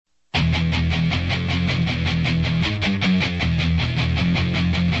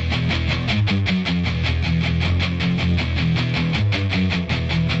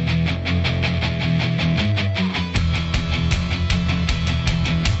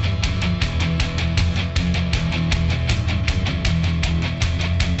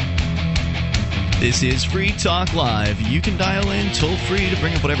This is Free Talk Live. You can dial in toll free to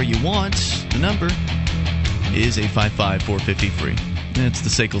bring up whatever you want. The number is 855-450-FREE. It's the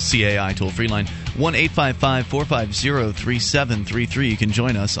SACL CAI toll free line, 1-855-450-3733. You can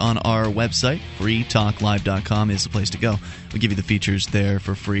join us on our website. freetalklive.com is the place to go. We give you the features there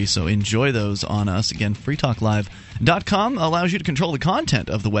for free, so enjoy those on us. Again, freetalklive.com allows you to control the content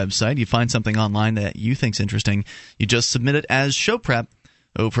of the website. You find something online that you think's interesting, you just submit it as show prep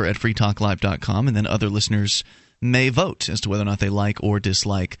over at freetalklive.com, and then other listeners may vote as to whether or not they like or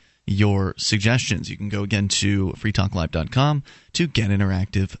dislike your suggestions. You can go again to freetalklive.com to get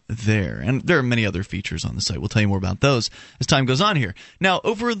interactive there. And there are many other features on the site. We'll tell you more about those as time goes on here. Now,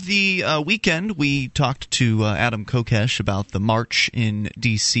 over the weekend, we talked to Adam Kokesh about the march in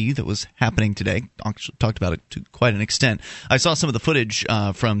D.C. that was happening today. Talked about it to quite an extent. I saw some of the footage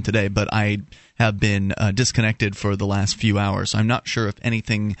from today, but I have been disconnected for the last few hours. I'm not sure if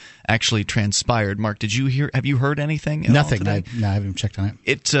anything actually transpired. Mark, did you hear? Have you heard anything? Nothing. I haven't checked on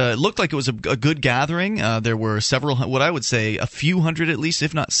it. It looked like it was a good gathering. There were several, what I would say, a few hundred at least,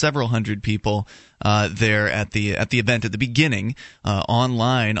 if not several hundred people there at the event at the beginning.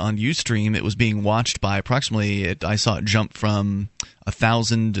 Online on Ustream, it was being watched by approximately, I saw it jump from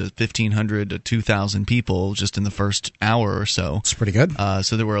 1,000 to 1,500 to 2,000 people just in the first hour or so. It's pretty good.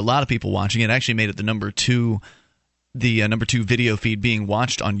 So there were a lot of people watching. It actually made it the number two video feed being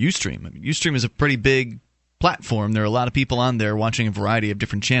watched on Ustream. I mean, Ustream is a pretty big platform. There are a lot of people on there watching a variety of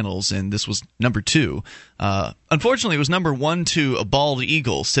different channels, and this was number 2. Unfortunately, it was number 1 to a bald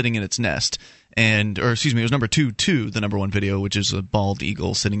eagle sitting in its nest, it was number 2 to the number 1 video, which is a bald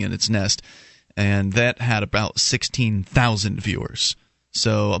eagle sitting in its nest, and that had about 16,000 viewers.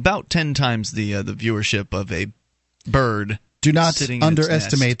 So about 10 times the viewership of a bird. Do not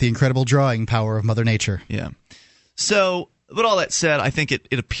underestimate the incredible drawing power of Mother Nature. Yeah. So, but all that said, I think it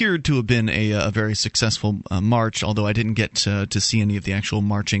appeared to have been a very successful march, although I didn't get to see any of the actual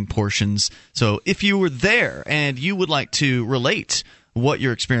marching portions. So if you were there and you would like to relate what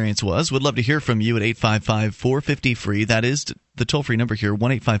your experience was, would love to hear from you at 855-450-FREE. That is the toll-free number here,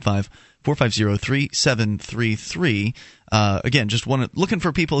 1-855-450-3733. Again, just looking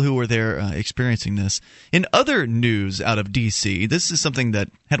for people who were there experiencing this. In other news out of D.C., this is something that,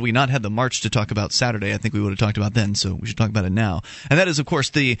 had we not had the march to talk about Saturday, I think we would have talked about then, so we should talk about it now. And that is, of course,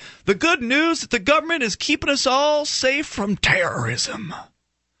 the good news that the government is keeping us all safe from terrorism.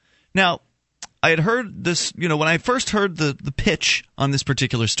 Now, I had heard this, when I first heard the pitch on this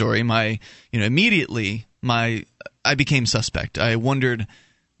particular story, immediately I became suspect. I wondered,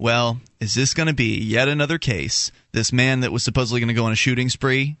 well, is this going to be yet another case? This man that was supposedly going to go on a shooting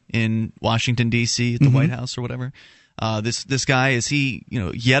spree in Washington, D.C. at the White House or whatever. This guy, is he,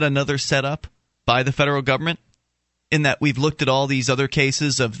 yet another setup by the federal government? In that we've looked at all these other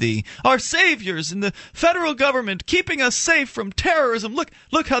cases of our saviors in the federal government keeping us safe from terrorism.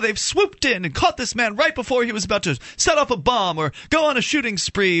 Look how they've swooped in and caught this man right before he was about to set off a bomb or go on a shooting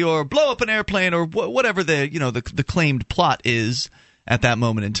spree or blow up an airplane or whatever the claimed plot is at that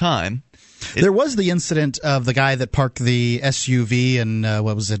moment in time. There was the incident of the guy that parked the SUV in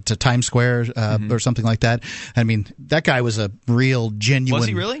Times Square or something like that. I mean, that guy was a real genuine. Was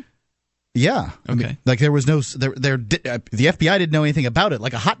he really? Yeah. Okay. There was no the FBI didn't know anything about it.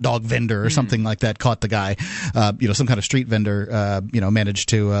 Like a hot dog vendor or something like that caught the guy. Some kind of street vendor. Managed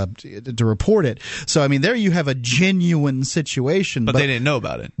to report it. So I mean, there you have a genuine situation. But they didn't know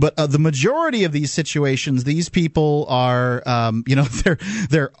about it. But the majority of these situations, these people are,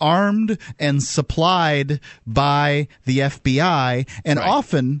 they're armed and supplied by the FBI, and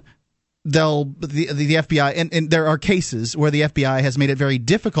often. The FBI and there are cases where the FBI has made it very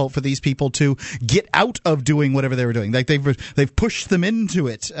difficult for these people to get out of doing whatever they were doing. Like they've pushed them into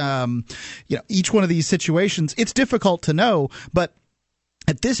it. Each one of these situations, it's difficult to know, but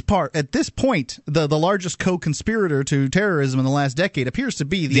at this point, the largest co-conspirator to terrorism in the last decade appears to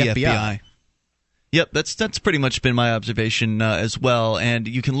be the FBI. Yep, that's pretty much been my observation as well, and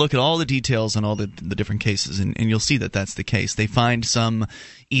you can look at all the details on all the different cases, and you'll see that that's the case. They find some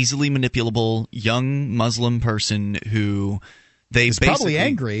easily manipulable young Muslim person who he's probably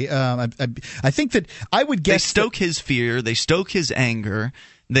angry. I think that I would guess they stoke his fear, they stoke his anger,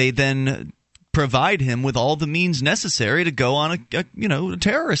 they then provide him with all the means necessary to go on a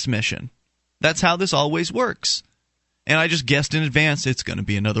terrorist mission. That's how this always works. And I just guessed in advance it's going to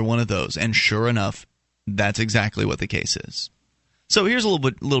be another one of those. And sure enough, that's exactly what the case is. So here's a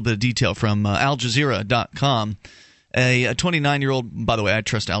little bit of detail from AlJazeera.com. A 29-year-old, by the way, I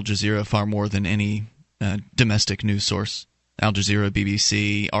trust Al Jazeera far more than any domestic news source. Al Jazeera,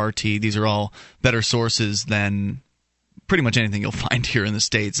 BBC, RT, these are all better sources than pretty much anything you'll find here in the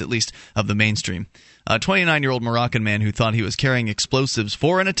States, at least of the mainstream. A 29-year-old Moroccan man who thought he was carrying explosives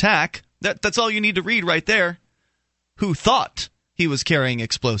for an attack. That's all you need to read right there. Who thought he was carrying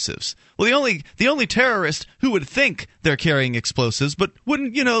explosives. Well, the only terrorist who would think they're carrying explosives, but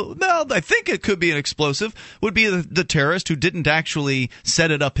wouldn't, well, I think it could be an explosive, would be the terrorist who didn't actually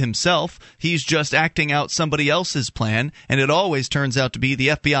set it up himself. He's just acting out somebody else's plan, and it always turns out to be the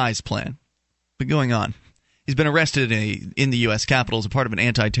FBI's plan. But going on. He's been arrested in the U.S. Capitol as a part of an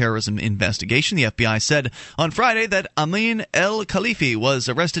anti-terrorism investigation. The FBI said on Friday that Amin El-Khalifi was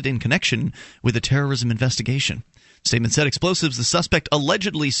arrested in connection with a terrorism investigation. Statement said explosives the suspect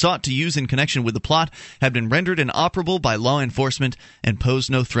allegedly sought to use in connection with the plot had been rendered inoperable by law enforcement and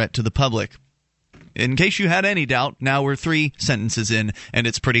posed no threat to the public. In case you had any doubt, now we're 3 sentences in, and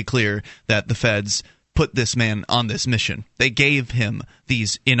it's pretty clear that the feds put this man on this mission. They gave him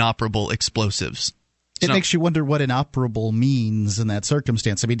these inoperable explosives. It makes you wonder what inoperable means in that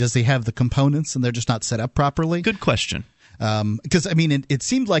circumstance. I mean, does he have the components and they're just not set up properly? Good question. Because, I mean, it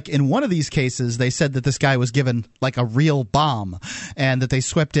seemed like in one of these cases they said that this guy was given like a real bomb and that they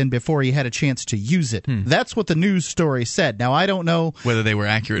swept in before he had a chance to use it. That's what the news story said. Now, I don't know whether they were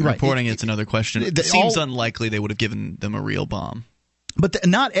accurate in reporting. It's another question. It seems unlikely they would have given them a real bomb. But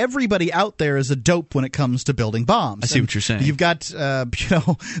not everybody out there is a dope when it comes to building bombs. I see what you're saying. You've got, the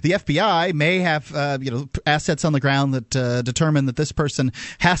FBI may have, assets on the ground that determine that this person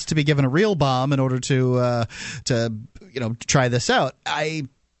has to be given a real bomb in order to try this out. I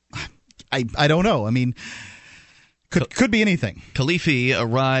don't know. I mean, could be anything. Khalifi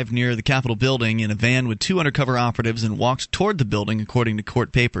arrived near the Capitol building in a van with 2 undercover operatives and walked toward the building, according to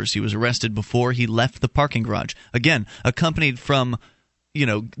court papers. He was arrested before he left the parking garage. Again, accompanied from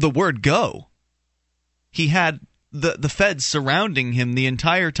the word go. He had the feds surrounding him the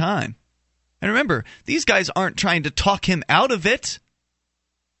entire time. And remember, these guys aren't trying to talk him out of it.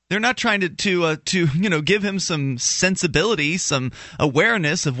 They're not trying to give him some sensibility, some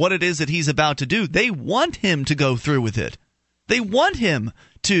awareness of what it is that he's about to do. They want him to go through with it. They want him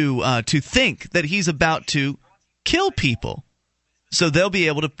to think that he's about to kill people. So they'll be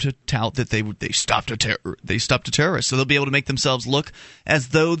able to tout that they stopped a terrorist. So they'll be able to make themselves look as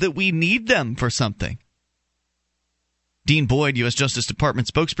though that we need them for something. Dean Boyd, U.S. Justice Department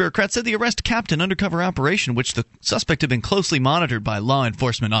spokesbureaucrat, said the arrest capped an undercover operation which the suspect had been closely monitored by law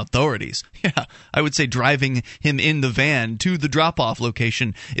enforcement authorities. Yeah, I would say driving him in the van to the drop-off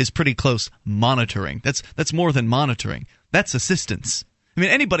location is pretty close monitoring. That's more than monitoring. That's assistance. I mean,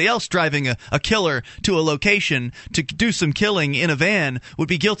 anybody else driving a killer to a location to do some killing in a van would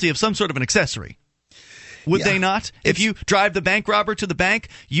be guilty of some sort of an accessory. Would they not? If you drive the bank robber to the bank,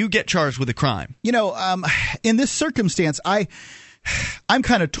 you get charged with a crime. In this circumstance, I'm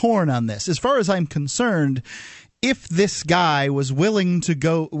kind of torn on this. As far as I'm concerned, if this guy was willing to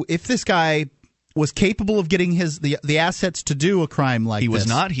go, if this guy was capable of getting the assets to do a crime like this. He was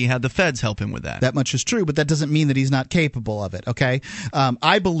not. He had the feds help him with that. That much is true, but that doesn't mean that he's not capable of it, okay?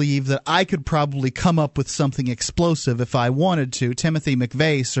 I believe that I could probably come up with something explosive if I wanted to. Timothy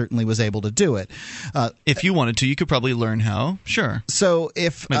McVeigh certainly was able to do it. If you wanted to, you could probably learn how. Sure. So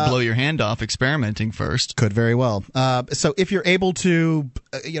if... might blow your hand off experimenting first. Could very well. So if you're able to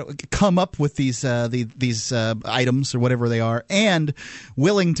come up with these items or whatever they are and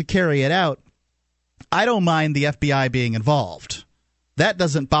willing to carry it out, I don't mind the FBI being involved. That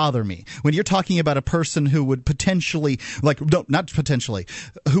doesn't bother me. When you're talking about a person who would potentially,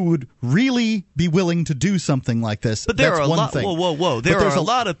 who would really be willing to do something like this, but there that's are one a lot. thing. Whoa! There are a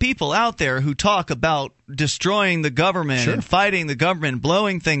lot of people out there who talk about destroying the government, and fighting the government,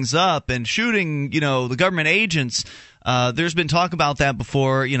 blowing things up, and shooting, the government agents. There's been talk about that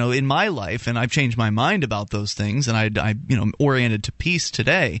before, in my life, and I've changed my mind about those things, and I'm oriented to peace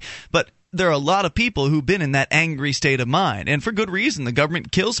today, but. There are a lot of people who've been in that angry state of mind, and for good reason. The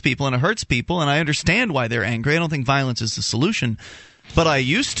government kills people and it hurts people, and I understand why they're angry. I don't think violence is the solution, but I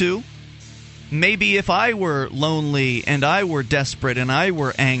used to. Maybe if I were lonely and I were desperate and I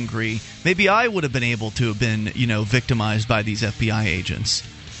were angry, maybe I would have been able to have been, victimized by these FBI agents.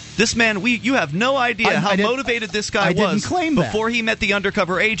 This man, you have no idea how motivated this guy was before he met the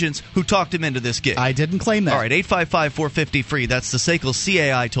undercover agents who talked him into this gig. I didn't claim that. All right, 855-450-FREE. That's the SACL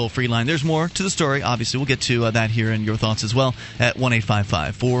CAI toll-free line. There's more to the story. Obviously, we'll get to that here and your thoughts as well at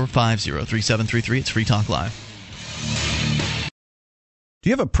 1-855-450-3733. It's Free Talk Live. Do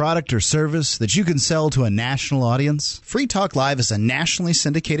you have a product or service that you can sell to a national audience? Free Talk Live is a nationally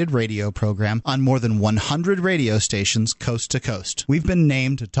syndicated radio program on more than 100 radio stations coast to coast. We've been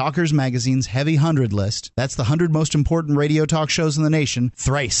named to Talkers Magazine's Heavy 100 list. That's the 100 most important radio talk shows in the nation,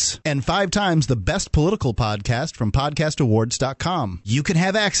 thrice. And 5 times the best political podcast from podcastawards.com. You can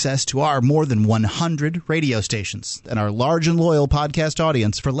have access to our more than 100 radio stations and our large and loyal podcast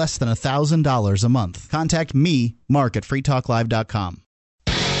audience for less than $1,000 a month. Contact me, Mark, at freetalklive.com.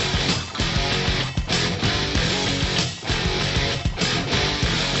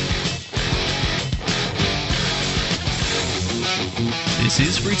 This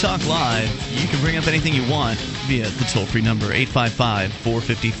is Free Talk Live. You can bring up anything you want via the toll-free number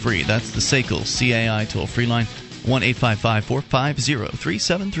 855-450-FREE. That's the SACL CAI toll-free line,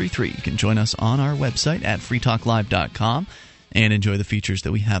 1-855-450-3733. You can join us on our website at freetalklive.com and enjoy the features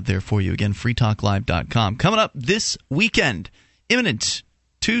that we have there for you. Again, freetalklive.com. Coming up this weekend, imminent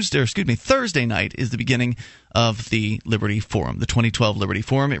Thursday night is the beginning of the Liberty Forum, the 2012 Liberty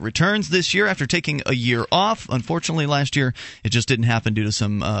Forum. It returns this year after taking a year off. Unfortunately, last year it just didn't happen due to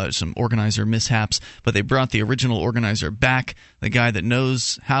some organizer mishaps, but they brought the original organizer back, the guy that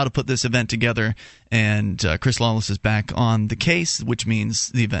knows how to put this event together, and Chris Lawless is back on the case, which means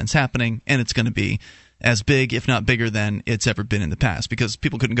the event's happening, and it's going to be as big, if not bigger, than it's ever been in the past, because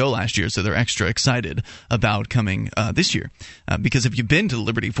people couldn't go last year, so they're extra excited about coming this year. Because if you've been to the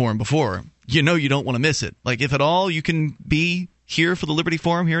Liberty Forum before, you know you don't want to miss it. Like, if at all you can be here for the Liberty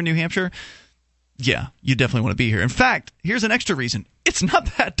Forum here in New Hampshire, yeah, you definitely want to be here. In fact, here's an extra reason. It's not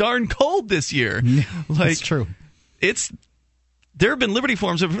that darn cold this year. That's true. There have been Liberty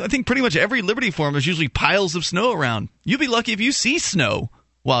Forums. I think pretty much every Liberty Forum there's usually piles of snow around. You'll be lucky if you see snow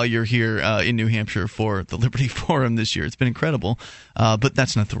while you're here in New Hampshire for the Liberty Forum this year. It's been incredible. But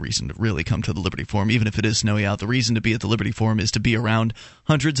that's not the reason to really come to the Liberty Forum, even if it is snowy out. The reason to be at the Liberty Forum is to be around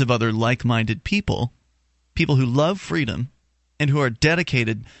hundreds of other like-minded people who love freedom and who are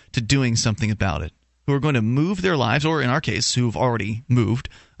dedicated to doing something about it, who are going to move their lives, or in our case, who have already moved.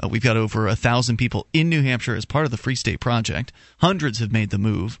 We've got over 1,000 people in New Hampshire as part of the Free State Project. Hundreds have made the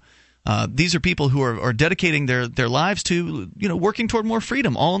move. These are people who are dedicating their lives to, working toward more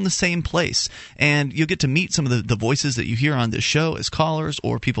freedom, all in the same place. And you'll get to meet some of the voices that you hear on this show as callers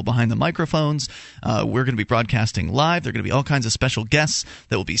or people behind the microphones. We're going to be broadcasting live. There are going to be all kinds of special guests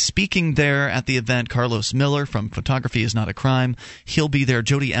that will be speaking there at the event. Carlos Miller from Photography is Not a Crime. He'll be there.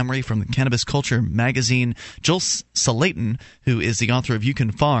 Jody Emery from the Cannabis Culture magazine. Joel Salatin, who is the author of You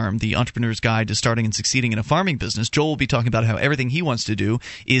Can Farm, the Entrepreneur's Guide to Starting and Succeeding in a Farming Business. Joel will be talking about how everything he wants to do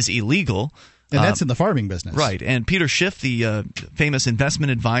is illegal. And that's in the farming business. Right. And Peter Schiff, the famous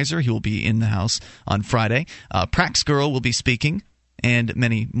investment advisor, he will be in the house on Friday. Prax Girl will be speaking, and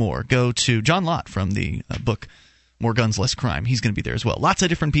many more. Go to John Lott from the book More Guns, Less Crime. He's going to be there as well. Lots of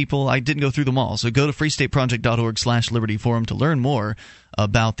different people. I didn't go through them all. So go to freestateproject.org/Liberty Forum to learn more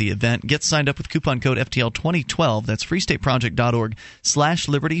about the event. Get signed up with coupon code FTL2012. That's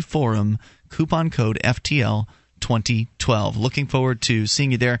freestateproject.org/Liberty Forum, coupon code FTL2012. Looking forward to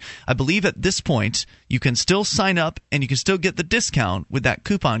seeing you there. I believe at this point you can still sign up and you can still get the discount with that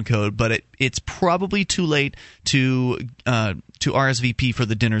coupon code, but it's probably too late to RSVP for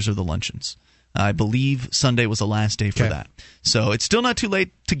the dinners or the luncheons. I believe Sunday was the last day for that. So it's still not too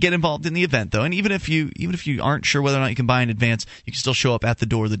late to get involved in the event, though. And even if you aren't sure whether or not you can buy in advance, you can still show up at the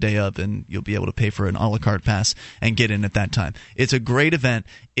door the day of, and you'll be able to pay for an a la carte pass and get in at that time. It's a great event.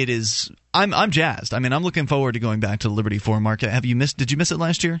 It is. I'm jazzed. I mean, I'm looking forward to going back to the Liberty Forum. Mark, did you miss it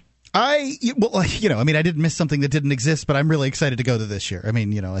last year? I didn't miss something that didn't exist, but I'm really excited to go to this year. I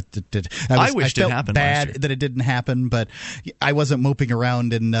mean, I wished it happened last year. That it didn't happen, but I wasn't moping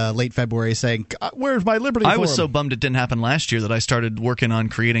around in late February saying, "Where's my Liberty Forum?" I was so bummed it didn't happen last year that I started working on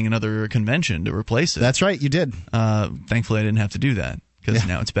creating another convention to replace it. That's right, you did. Thankfully, I didn't have to do that because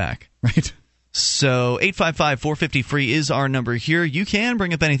now it's back. Right. So 855-450-FREE is our number here. You can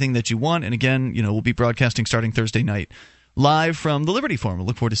bring up anything that you want, and again, we'll be broadcasting starting Thursday night live from the Liberty Forum. I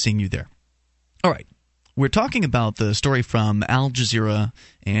look forward to seeing you there. All right. We're talking about the story from Al Jazeera,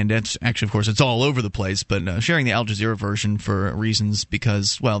 and it's actually, of course, it's all over the place, but sharing the Al Jazeera version for reasons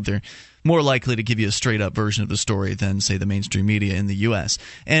because, well, they're more likely to give you a straight-up version of the story than, say, the mainstream media in the U.S.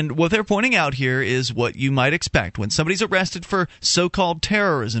 And what they're pointing out here is what you might expect. When somebody's arrested for so-called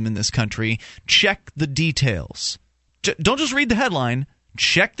terrorism in this country, check the details. Don't just read the headline.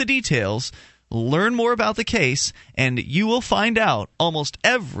 Check the details. Learn more about the case, and you will find out almost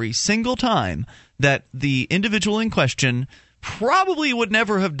every single time that the individual in question probably would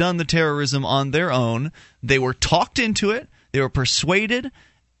never have done the terrorism on their own. They were talked into it. They were persuaded.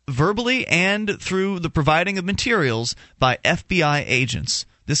 verbally and through the providing of materials by FBI agents.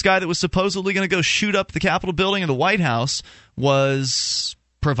 This guy that was supposedly going to go shoot up the Capitol building and the White House was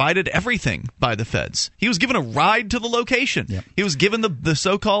provided everything by the feds. He was given a ride to the location. Yep. He was given the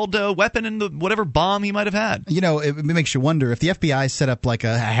so-called weapon and the whatever bomb he might have had. You know, it makes you wonder if the FBI set up like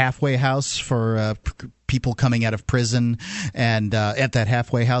a halfway house for people coming out of prison, and at that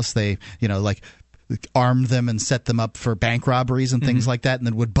halfway house they, like armed them and set them up for bank robberies and things like that, and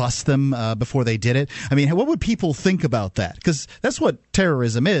then would bust them before they did it. I mean, what would people think about that? Because that's what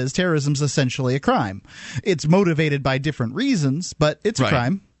terrorism is. Terrorism's essentially a crime. It's motivated by different reasons, but it's a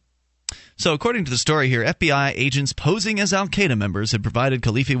crime. So according to the story here, FBI agents posing as Al-Qaeda members had provided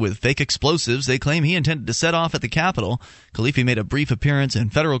Khalifi with fake explosives they claim he intended to set off at the Capitol. Khalifi made a brief appearance in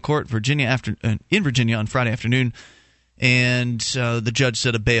federal court in Virginia on Friday afternoon, and the judge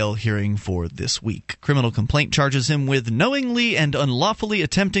set a bail hearing for this week. Criminal complaint charges him with knowingly and unlawfully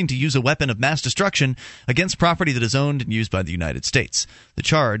attempting to use a weapon of mass destruction against property that is owned and used by the United States. The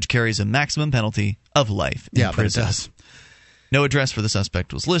charge carries a maximum penalty of life in prison. But it does. No address for the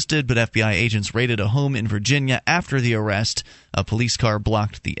suspect was listed, but FBI agents raided a home in Virginia after the arrest. A police car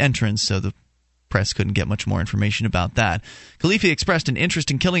blocked the entrance, so the press couldn't get much more information about that. Khalifi expressed an interest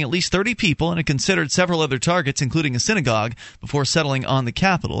in killing at least 30 people and had considered several other targets, including a synagogue, before settling on the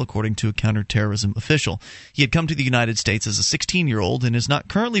Capitol, according to a counterterrorism official. He had come to the United States as a 16-year-old and is not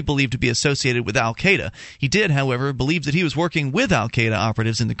currently believed to be associated with al-Qaeda. He did, however, believe that he was working with al-Qaeda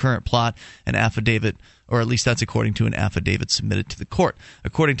operatives in the current plot, an affidavit, or at least that's according to an affidavit submitted to the court.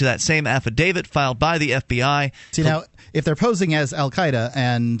 According to that same affidavit filed by the FBI... See, now, if they're posing as al-Qaeda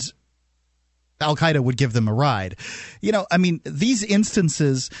and Al-Qaeda would give them a ride. These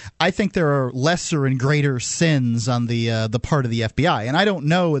instances, I think there are lesser and greater sins on the part of the FBI, and I don't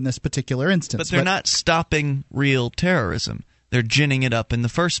know in this particular instance. But they're not stopping real terrorism. They're ginning it up in the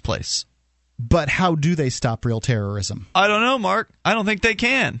first place. But how do they stop real terrorism? I don't know, Mark. I don't think they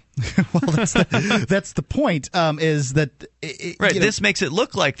can. Well, that's the point, is that... This makes it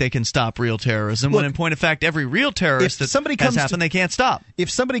look like they can stop real terrorism, when in point of fact, every real terrorist that has happened, they can't stop. If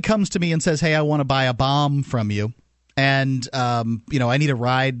somebody comes to me and says, hey, I want to buy a bomb from you, and I need a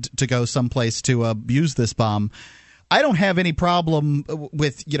ride to go someplace to use this bomb, I don't have any problem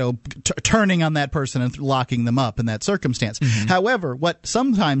with, turning on that person and locking them up in that circumstance. However, what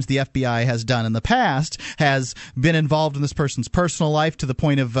sometimes the FBI has done in the past has been involved in this person's personal life to the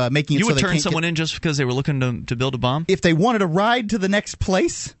point of making it so they can't... You would turn someone in just because they were looking to build a bomb? If they wanted a ride to the next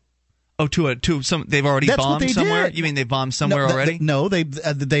place... Oh, to some they've already bombed somewhere? You mean they bombed somewhere already? No, they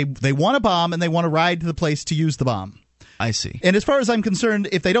want a bomb and they want a ride to the place to use the bomb. I see. And as far as I'm concerned,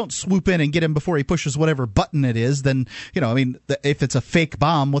 if they don't swoop in and get him before he pushes whatever button it is, then, if it's a fake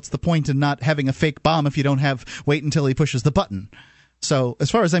bomb, what's the point in not having a fake bomb if you don't wait until he pushes the button? So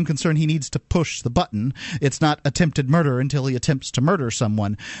as far as I'm concerned, he needs to push the button. It's not attempted murder until he attempts to murder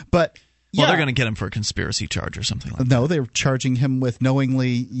someone. But... Well, they're going to get him for a conspiracy charge or something like that. No, they're charging him with knowingly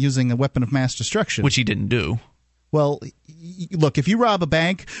using a weapon of mass destruction. Which he didn't do. Well, look, if you rob a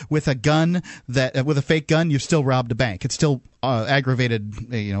bank with a gun with a fake gun, you've still robbed a bank. It's still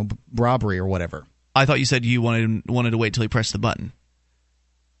aggravated, robbery or whatever. I thought you said you wanted to wait till he pressed the button.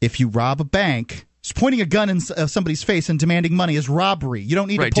 If you rob a bank, pointing a gun in somebody's face and demanding money is robbery. You don't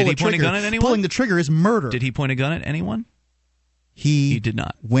need to pull a trigger. Did he point a gun at anyone? Pulling the trigger is murder. Did he point a gun at anyone? He did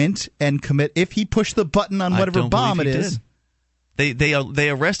not. Went and if he pushed the button on whatever bomb it is. They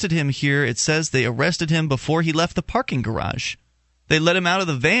arrested him here. It says they arrested him before he left the parking garage. They let him out of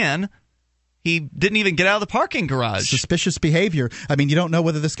the van. He didn't even get out of the parking garage. Suspicious behavior. You don't know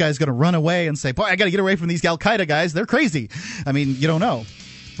whether this guy's going to run away and say, boy, I got to get away from these Al-Qaeda guys. They're crazy. You don't know.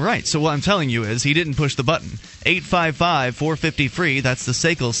 Right. So what I'm telling you is he didn't push the button. 855-450-FREE. That's the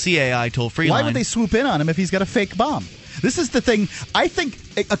SACL CAI toll-free line. Why would they swoop in on him if he's got a fake bomb? This is the thing. I think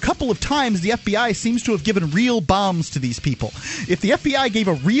a couple of times the FBI seems to have given real bombs to these people. If the FBI gave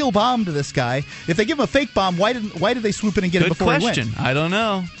a real bomb to this guy, if they give him a fake bomb, why did they swoop in and get him before he went? Good question. I don't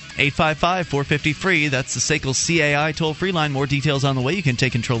know. 855-450-FREE. That's the SACL CAI toll-free line. More details on the way. You can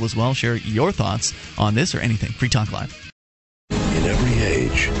take control as well. Share your thoughts on this or anything. Free Talk Live. In every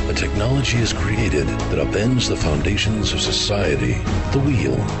age, a technology is created that upends the foundations of society. The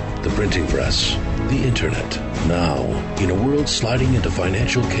wheel, the printing press, the internet. Now, in a world sliding into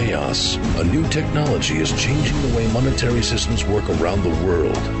financial chaos, a new technology is changing the way monetary systems work around the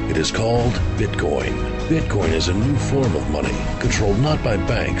world. It is called Bitcoin. Bitcoin is a new form of money, controlled not by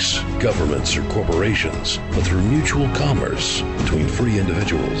banks, governments, or corporations, but through mutual commerce between free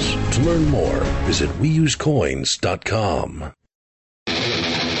individuals. To learn more, visit weusecoins.com.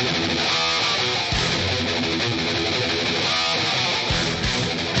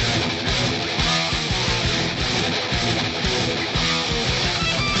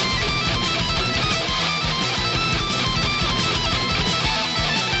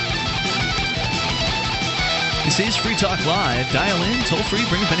 This is Free Talk Live. Dial in, toll free,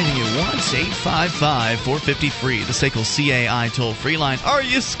 bring up anything you want. 855-450-FREE, the SACL CAI toll-free line. Are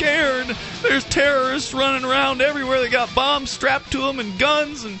you scared? There's terrorists running around everywhere. They got bombs strapped to them and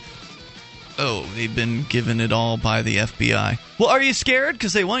guns and... Oh, they've been given it all by the FBI. Well, are you scared?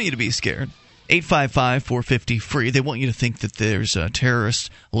 Because they want you to be scared. 855-450-FREE. They want you to think that there's terrorists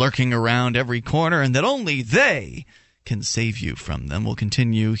lurking around every corner and that only they can save you from them. We'll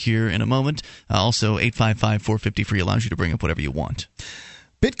continue here in a moment. Also, 855-450-FREE allows you to bring up whatever you want.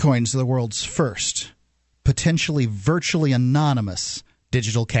 Bitcoin's the world's first, potentially virtually anonymous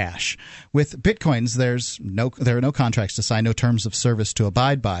digital cash. With Bitcoins, there are no contracts to sign, no terms of service to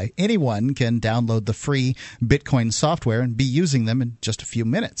abide by. Anyone can download the free Bitcoin software and be using them in just a few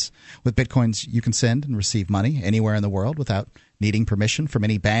minutes. With Bitcoins, you can send and receive money anywhere in the world without needing permission from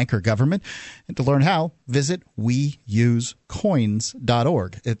any bank or government. And to learn how, visit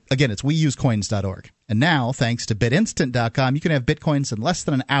weusecoins.org. Again, it's weusecoins.org. And now, thanks to BitInstant.com, you can have Bitcoins in less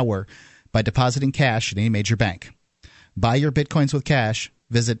than an hour by depositing cash in any major bank. Buy your Bitcoins with cash.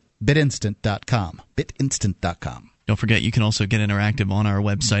 Visit BitInstant.com. BitInstant.com. Don't forget, you can also get interactive on our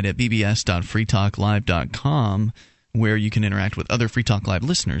website at bbs.freetalklive.com, where you can interact with other Free Talk Live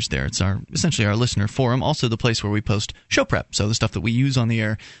listeners there. It's essentially our listener forum, also the place where we post show prep. So the stuff that we use on the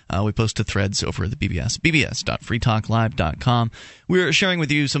air, we post to threads over at the BBS, bbs.freetalklive.com. We're sharing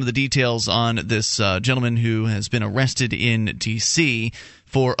with you some of the details on this gentleman who has been arrested in D.C.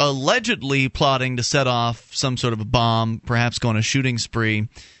 for allegedly plotting to set off some sort of a bomb, perhaps go on a shooting spree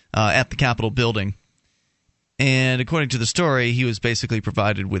at the Capitol building. And according to the story, he was basically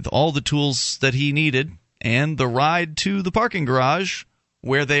provided with all the tools that he needed and the ride to the parking garage,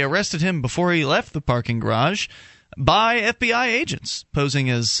 where they arrested him before he left the parking garage, by FBI agents posing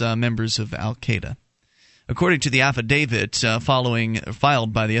as members of Al-Qaeda. According to the affidavit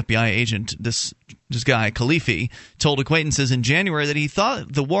filed by the FBI agent, this guy, Khalifi, told acquaintances in January that he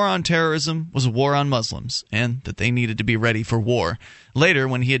thought the war on terrorism was a war on Muslims and that they needed to be ready for war. Later,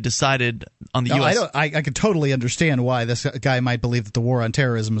 when he had decided on the U.S. I can totally understand why this guy might believe that the war on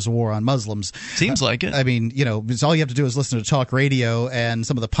terrorism is a war on Muslims. Seems like it. I mean, it's all you have to do is listen to talk radio and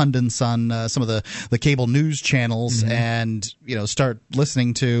some of the pundits on some of the cable news channels, and start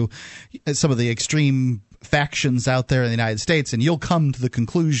listening to some of the extreme factions out there in the United States, and you'll come to the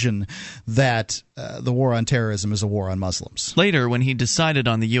conclusion that the war on terrorism is a war on Muslims. Later, when he decided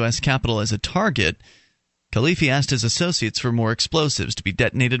on the U.S. Capitol as a target, Khalifi asked his associates for more explosives to be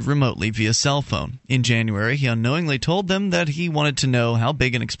detonated remotely via cell phone. In January, he unknowingly told them that he wanted to know how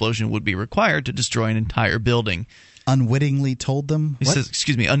big an explosion would be required to destroy an entire building. Unwittingly told them? He says,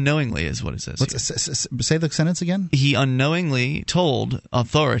 unknowingly is what it says. Say the sentence again? He unknowingly told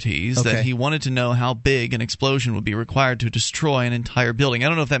authorities that he wanted to know how big an explosion would be required to destroy an entire building. I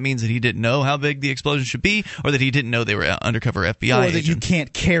don't know if that means that he didn't know how big the explosion should be, or that he didn't know they were undercover FBI agents. Or that you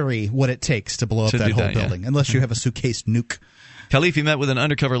can't carry what it takes to blow up that whole building, unless you have a suitcase nuke. Khalifi met with an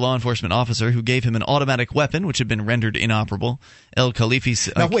undercover law enforcement officer who gave him an automatic weapon, which had been rendered inoperable. El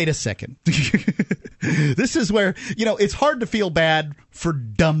Khalifi... Now, wait a second. This is where, it's hard to feel bad for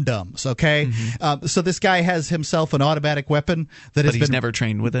dum-dums, okay? So this guy has himself an automatic weapon that has been... But he's never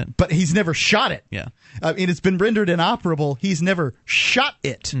trained with it. But he's never shot it. Yeah. It's been rendered inoperable. He's never shot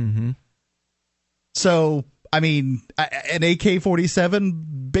it. So... an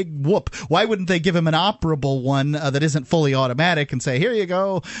AK-47, big whoop. Why wouldn't they give him an operable one that isn't fully automatic and say, here you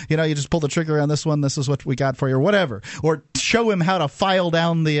go, you just pull the trigger on this one, this is what we got for you, or whatever. Or show him how to file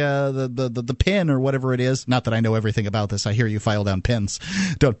down the pin or whatever it is. Not that I know everything about this. I hear you file down pins.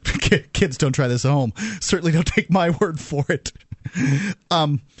 Kids don't try this at home. Certainly don't take my word for it.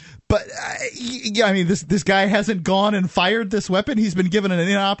 But this guy hasn't gone and fired this weapon. He's been given an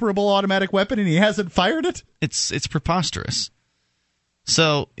inoperable automatic weapon, and he hasn't fired it. It's preposterous.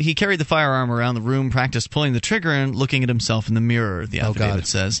 So he carried the firearm around the room, practiced pulling the trigger, and looking at himself in the mirror. The affidavit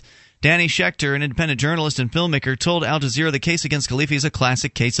says. Danny Schechter, an independent journalist and filmmaker, told Al Jazeera the case against Khalifi is a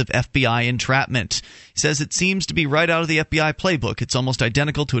classic case of FBI entrapment. He says it seems to be right out of the FBI playbook. It's almost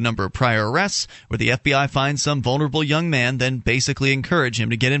identical to a number of prior arrests where the FBI finds some vulnerable young man, then basically encourage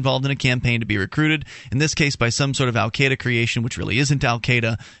him to get involved in a campaign to be recruited, in this case by some sort of Al-Qaeda creation, which really isn't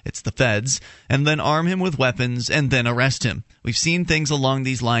Al-Qaeda, it's the feds, and then arm him with weapons and then arrest him. We've seen things along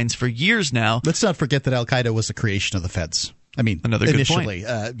these lines for years now. Let's not forget that Al-Qaeda was a creation of the feds. Another initially,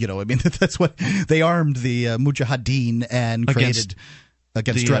 good point. That's what they armed the Mujahideen and created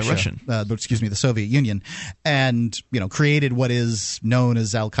against Russia, the Soviet Union, and created what is known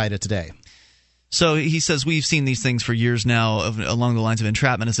as Al Qaeda today. So he says we've seen these things for years now along the lines of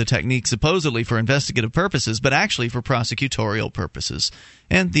entrapment as a technique supposedly for investigative purposes, but actually for prosecutorial purposes.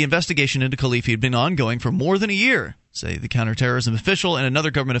 And the investigation into Khalifi had been ongoing for more than a year, say the counterterrorism official and another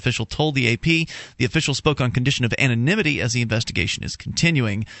government official told the AP. The official spoke on condition of anonymity as the investigation is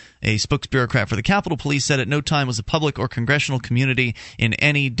continuing. A spokesbureaucrat for the Capitol Police said at no time was the public or congressional community in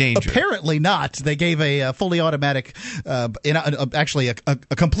any danger. Apparently not. They gave a fully automatic, actually a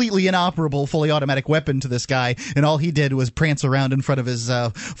completely inoperable fully automatic weapon to this guy, and all he did was prance around in front of his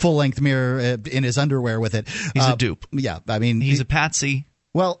full-length mirror in his underwear with it. He's a dupe. Yeah, I mean... He's a patsy.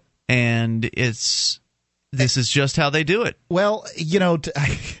 Well... And this is just how they do it. Well,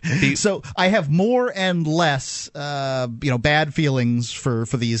 so I have more and less, bad feelings for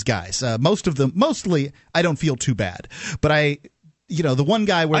these guys. Mostly, I don't feel too bad. But the one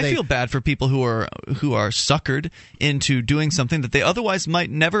guy where I feel bad for people who are suckered into doing something that they otherwise might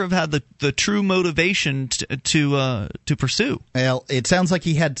never have had the true motivation to pursue. Well, it sounds like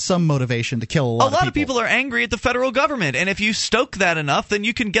he had some motivation to kill a lot of people. A lot of people are angry at the federal government, and if you stoke that enough, then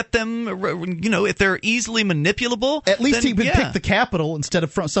you can get them. If they're easily manipulable, at least then, he would pick the Capitol instead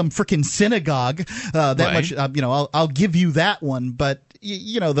of some freaking synagogue. Much, I'll give you that one, but.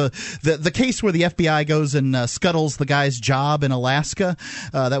 The case where the FBI goes and scuttles the guy's job in Alaska,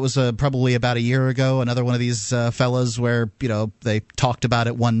 that was probably about a year ago. Another one of these fellas where they talked about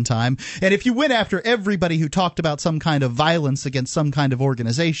it one time. And if you went after everybody who talked about some kind of violence against some kind of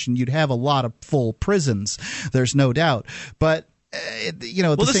organization, you'd have a lot of full prisons. There's no doubt. But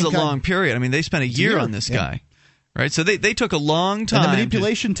this is a long period. I mean, they spent a year on this guy. Right, so they took a long time. And the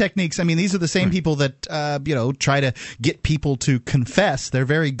manipulation techniques. I mean, these are the same people that try to get people to confess. They're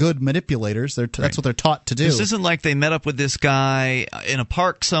very good manipulators. That's what they're taught to do. This isn't like they met up with this guy in a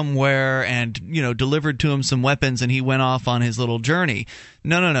park somewhere and delivered to him some weapons and he went off on his little journey.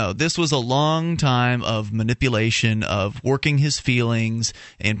 No. This was a long time of manipulation, of working his feelings,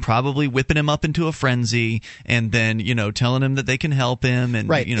 and probably whipping him up into a frenzy, and then telling him that they can help him, and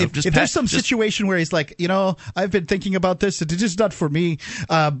right. If there's some situation where he's like, I've been thinking about this, it's just not for me,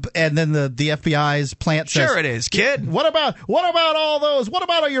 and then the FBI's plant says, sure it is, kid. What about all those? What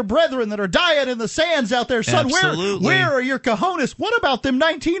about all your brethren that are dying in the sands out there, son? Absolutely. Where are your cojones? What about them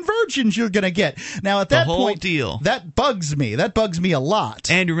 19 virgins you're gonna get? Now at that point, deal that bugs me. That bugs me a lot.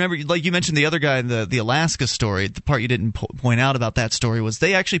 And remember, like you mentioned, the other guy in the Alaska story, the part you didn't point out about that story was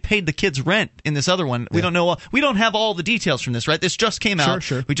they actually paid the kids rent in this other one. We don't know. We don't have all the details from this, right? This just came out.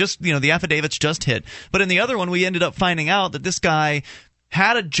 Sure. We just, the affidavits just hit. But in the other one, we ended up finding out that this guy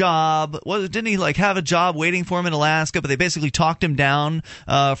had a job. Didn't he have a job waiting for him in Alaska? But they basically talked him down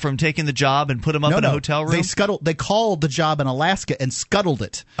from taking the job and put him up in a hotel room. They called the job in Alaska and scuttled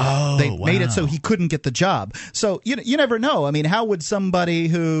it. They made it so he couldn't get the job. So you never know. I mean, how would somebody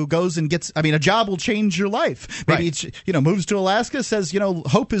who goes and gets? I mean, a job will change your life. Maybe it's moves to Alaska, says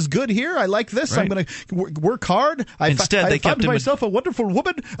hope is good here. I like this. Right. I'm going to work hard. Instead, they kept him myself a wonderful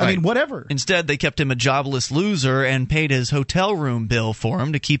woman. Right. I mean, whatever. Instead, they kept him a jobless loser and paid his hotel room bill for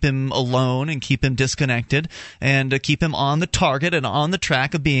him to keep him alone and keep him disconnected and to keep him on the target and on the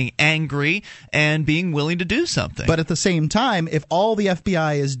track of being angry and being willing to do something. But at the same time, if all the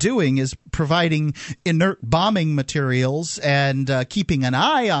FBI is doing is providing inert bombing materials and keeping an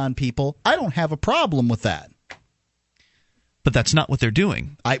eye on people, I don't have a problem with that. But that's not what they're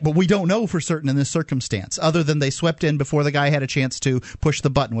doing. But we don't know for certain in this circumstance, other than they swept in before the guy had a chance to push the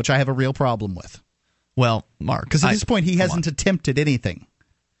button, which I have a real problem with. Well, Mark, because at this point he hasn't attempted anything.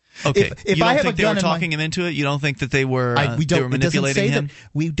 Okay, if you I don't have think they were talking him into it? You don't think that they were manipulating him?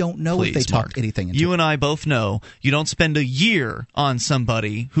 We don't know Please, if they talked Mark, anything into it. You and I both know you don't spend a year on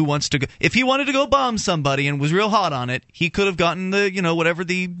somebody who wants to go. If he wanted to go bomb somebody and was real hot on it, he could have gotten the whatever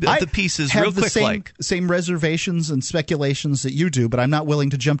the pieces real quick. I have the same reservations and speculations that you do, but I'm not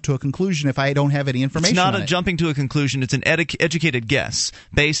willing to jump to a conclusion if I don't have any information. It's not jumping to a conclusion. It's an educated guess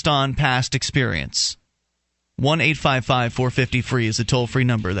based on past experience. 1-855-450-FREE is a toll-free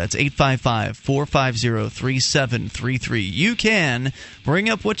number. That's 855-450-3733. You can bring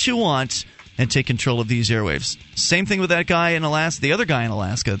up what you want and take control of these airwaves. Same thing with that guy in Alaska, the other guy in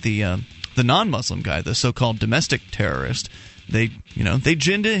Alaska, the non-Muslim guy, the so-called domestic terrorist. They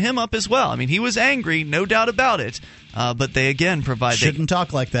ginned him up as well. I mean, he was angry, no doubt about it. But they again provide. Shouldn't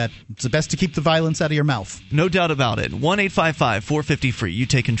talk like that. It's best to keep the violence out of your mouth. No doubt about it. 1-855-450-FREE. You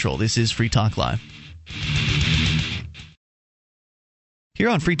take control. This is Free Talk Live. Here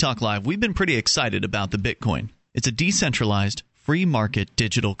on Free Talk Live, we've been pretty excited about the Bitcoin. It's a decentralized, free market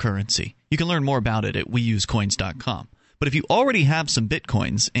digital currency. You can learn more about it at weusecoins.com. But if you already have some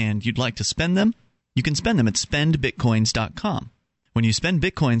Bitcoins and you'd like to spend them, you can spend them at spendbitcoins.com. When you spend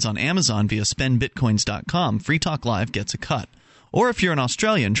Bitcoins on Amazon via spendbitcoins.com, Free Talk Live gets a cut. Or if you're an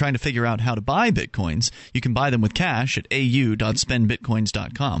Australian trying to figure out how to buy Bitcoins, you can buy them with cash at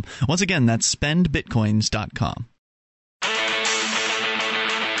au.spendbitcoins.com. Once again, that's spendbitcoins.com.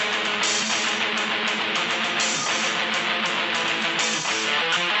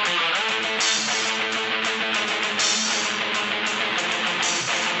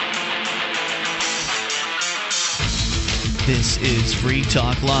 This is Free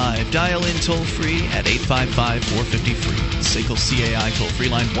Talk Live. Dial in toll-free at 855-450-FREE. SACL CAI toll-free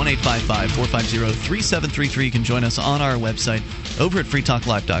line, 1-855-450-3733. You can join us on our website over at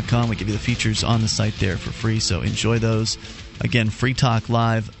freetalklive.com. We give you the features on the site there for free, so enjoy those. Again,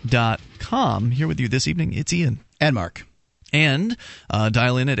 freetalklive.com. Here with you this evening, it's Ian. And Mark. And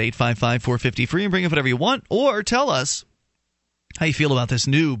dial in at 855-450-FREE and bring up whatever you want, or tell us how you feel about this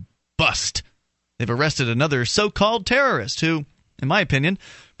new bust. They've arrested another so-called terrorist who, in my opinion,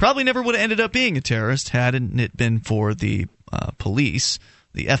 probably never would have ended up being a terrorist hadn't it been for the police,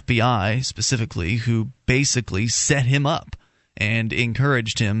 the FBI specifically, who basically set him up and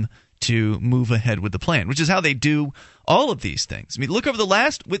encouraged him to move ahead with the plan, which is how they do all of these things. I mean, look over the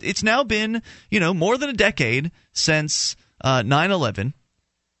last – it's now been, more than a decade since 9/11.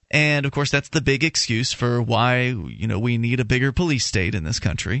 And, of course, that's the big excuse for why, we need a bigger police state in this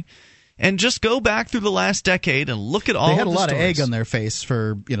country. And just go back through the last decade and look at all of the stories. They had a lot of egg on their face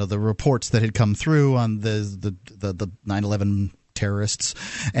for the reports that had come through on the 9/11 terrorists,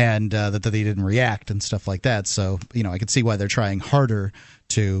 and that they didn't react and stuff like that. So I could see why they're trying harder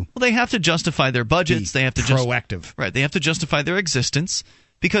to. Well, they have to justify their budgets. They have to proactive. Right. They have to justify their existence,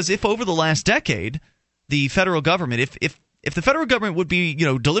 because if over the last decade the federal government, if the federal government would be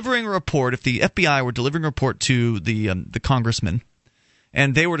delivering a report, if the FBI were delivering a report to the congressman,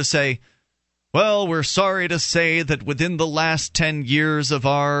 and they were to say, well, we're sorry to say that within the last 10 years of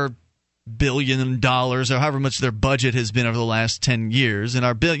our $1 billion, or however much their budget has been over the last 10 years, and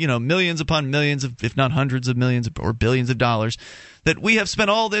our millions upon millions, if not hundreds of millions or billions of dollars, that we have spent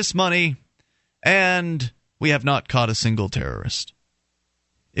all this money and we have not caught a single terrorist.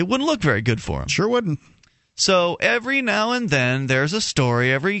 It wouldn't look very good for them. Sure wouldn't. So every now and then there's a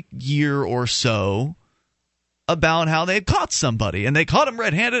story, every year or so, about how they caught somebody, and they caught him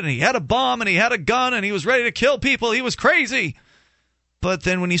red-handed, and he had a bomb, and he had a gun, and he was ready to kill people. He was crazy. But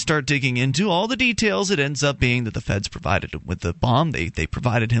then when you start digging into all the details, it ends up being that the feds provided him with the bomb. They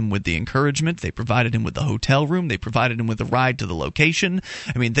provided him with the encouragement. They provided him with the hotel room. They provided him with the ride to the location.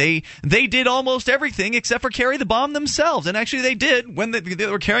 I mean, they did almost everything except for carry the bomb themselves. And actually they did when they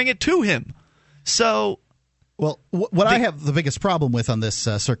were carrying it to him. So... Well, what I have the biggest problem with on this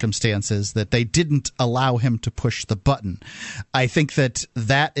circumstance is that they didn't allow him to push the button. I think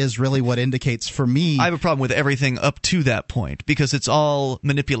that is really what indicates for me. I have a problem with everything up to that point, because it's all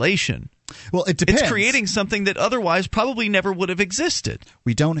manipulation. Well, it depends. It's creating something that otherwise probably never would have existed.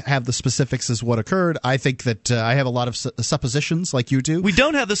 We don't have the specifics as what occurred. I think that I have a lot of suppositions like you do. We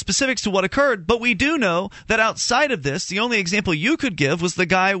don't have the specifics to what occurred, but we do know that outside of this, the only example you could give was the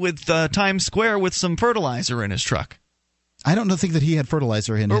guy with Times Square with some fertilizer in his truck. I don't think that he had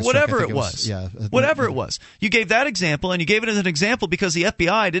fertilizer in his truck. Or whatever it was. Yeah, whatever it was. You gave that example, and you gave it as an example because the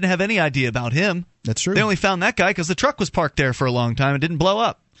FBI didn't have any idea about him. That's true. They only found that guy because the truck was parked there for a long time and didn't blow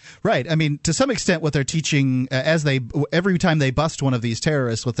up. Right. I mean, to some extent, what they're teaching every time they bust one of these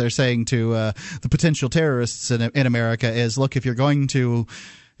terrorists, what they're saying to the potential terrorists in America is, look, if you're going to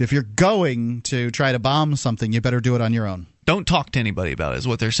try to bomb something, you better do it on your own. Don't talk to anybody about it, is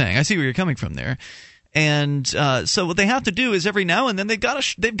what they're saying. I see where you're coming from there. And so what they have to do is every now and then they've got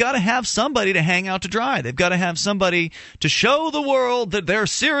to have somebody to hang out to dry. They've got to have somebody to show the world that they're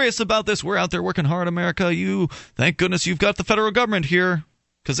serious about this. We're out there working hard, America. Thank goodness you've got the federal government here.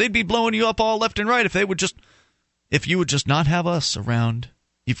 Because they'd be blowing you up all left and right if you would just not have us around.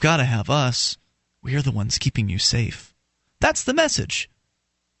 You've got to have us. We're the ones keeping you safe. That's the message.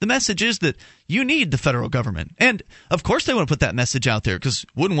 The message is that you need the federal government. And, of course, they want to put that message out there because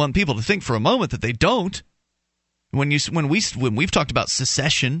wouldn't want people to think for a moment that they don't. When we've talked about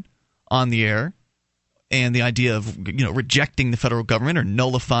secession on the air, and the idea of rejecting the federal government or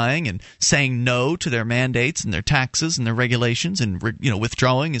nullifying and saying no to their mandates and their taxes and their regulations and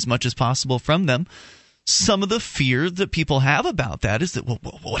withdrawing as much as possible from them, some of the fear that people have about that is that, well,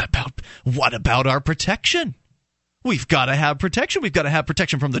 what about our protection? We've got to have protection. We've got to have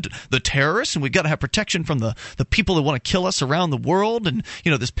protection from the terrorists, and we've got to have protection from the people that want to kill us around the world. And,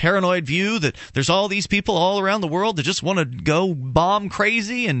 this paranoid view that there's all these people all around the world that just want to go bomb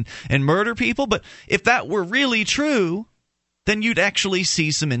crazy and murder people. But if that were really true, then you'd actually see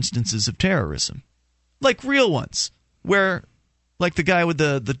some instances of terrorism, like real ones, where like the guy with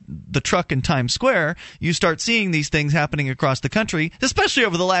the truck in Times Square, you start seeing these things happening across the country, especially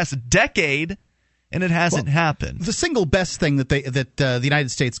over the last decade, and it hasn't happened. The single best thing that the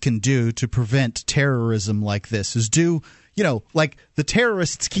United States can do to prevent terrorism like this is like the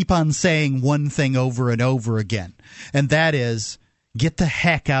terrorists keep on saying one thing over and over again, and that is, get the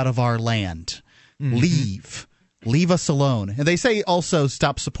heck out of our land. Mm-hmm. Leave us alone. And they say also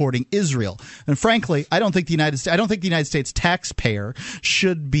stop supporting Israel. And frankly, I don't think the United States taxpayer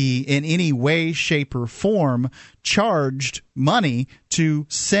should be in any way, shape, or form charged money to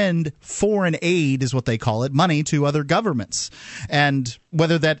send foreign aid, is what they call it, money to other governments. And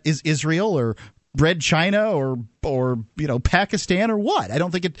whether that is Israel or Red China or Pakistan or what. I don't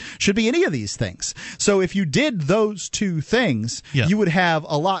think it should be any of these things. So if you did those two things, you would have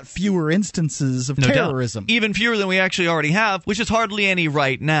a lot fewer instances of terrorism. Doubt. Even fewer than we actually already have, which is hardly any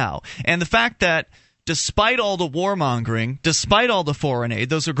right now. And the fact that despite all the warmongering, despite all the foreign aid,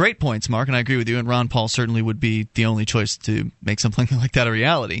 those are great points, Mark, and I agree with you, and Ron Paul certainly would be the only choice to make something like that a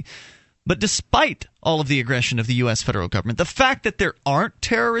reality. But despite all of the aggression of the U.S. federal government, the fact that there aren't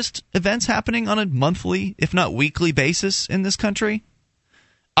terrorist events happening on a monthly, if not weekly basis in this country,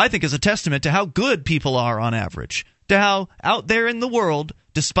 I think is a testament to how good people are on average, to how out there in the world,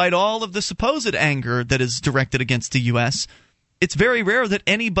 despite all of the supposed anger that is directed against the U.S., it's very rare that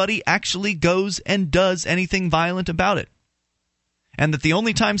anybody actually goes and does anything violent about it. And that the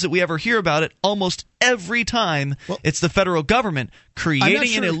only times that we ever hear about it, almost every time, it's the federal government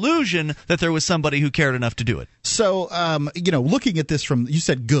creating an illusion that there was somebody who cared enough to do it. So, looking at this from, you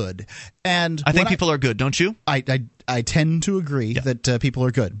said good, and I think people are good, don't you? I tend to agree that people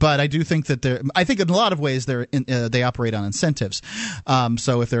are good, but I do think that I think in a lot of ways they operate on incentives.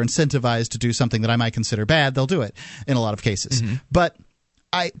 So if they're incentivized to do something that I might consider bad, they'll do it in a lot of cases. Mm-hmm. But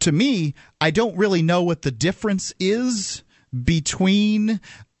to me, I don't really know what the difference is between,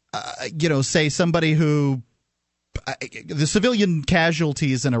 say somebody who the civilian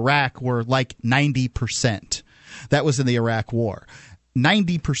casualties in Iraq were like 90%. That was in the Iraq War.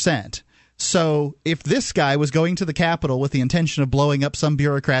 90%. So if this guy was going to the Capitol with the intention of blowing up some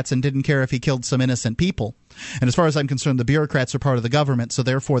bureaucrats and didn't care if he killed some innocent people, and as far as I'm concerned, the bureaucrats are part of the government, so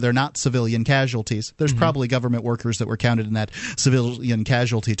therefore they're not civilian casualties. There's probably government workers that were counted in that civilian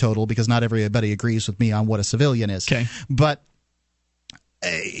casualty total, because not everybody agrees with me on what a civilian is. Okay. But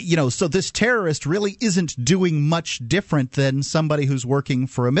so this terrorist really isn't doing much different than somebody who's working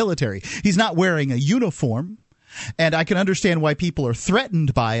for a military. He's not wearing a uniform. And I can understand why people are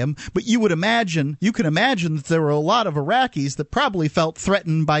threatened by him, but you can imagine that there were a lot of Iraqis that probably felt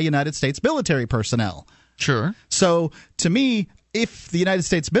threatened by United States military personnel. Sure. So to me, if the United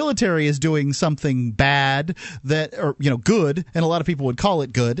States military is doing something bad or good, and a lot of people would call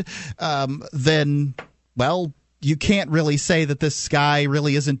it good, then you can't really say that this guy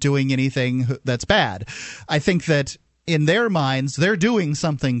really isn't doing anything that's bad. I think that in their minds, they're doing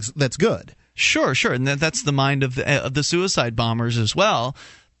something that's good. Sure, and that's the mind of the suicide bombers as well.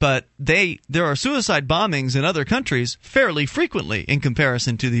 But there are suicide bombings in other countries fairly frequently in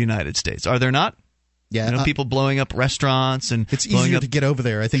comparison to the United States, are there not? Yeah, people blowing up restaurants and it's easier to get over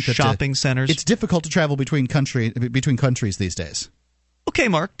there. I think that shopping centers. It's difficult to travel between countries these days. Okay,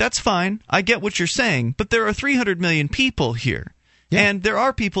 Mark, that's fine. I get what you're saying, but there are 300 million people here. Yeah. And there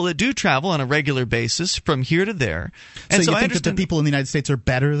are people that do travel on a regular basis from here to there. And so you think that the people in the United States are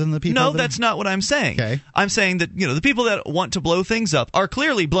better than the people? No, that's not what I'm saying. Okay. I'm saying that the people that want to blow things up are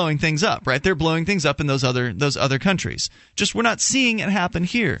clearly blowing things up, right? They're blowing things up in those other countries. Just we're not seeing it happen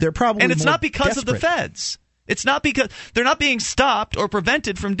here. They're probably and it's more not because desperate. of the feds. It's not because they're not being stopped or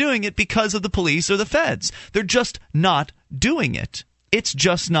prevented from doing it because of the police or the feds. They're just not doing it. It's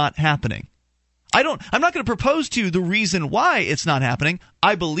just not happening. I'm not going to propose to you the reason why it's not happening.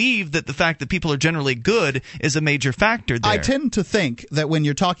 I believe that the fact that people are generally good is a major factor there. I tend to think that when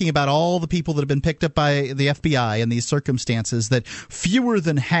you're talking about all the people that have been picked up by the FBI in these circumstances, that fewer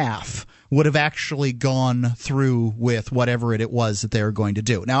than half would have actually gone through with whatever it was that they were going to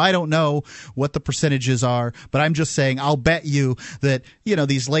do. Now, I don't know what the percentages are, but I'm just saying I'll bet you that,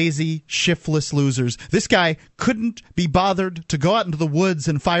 these lazy, shiftless losers, this guy couldn't be bothered to go out into the woods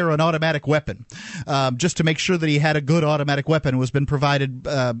and fire an automatic weapon just to make sure that he had a good automatic weapon was been provided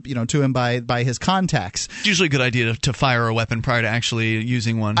to him by his contacts. It's usually a good idea to fire a weapon prior to actually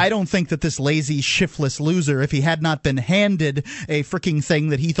using one. I don't think that this lazy, shiftless loser, if he had not been handed a freaking thing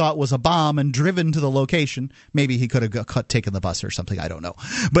that he thought was a bomb and driven to the location, maybe he could have taken the bus or something, I don't know.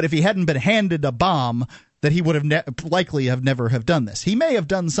 But if he hadn't been handed a bomb, that he would have likely never have done this. He may have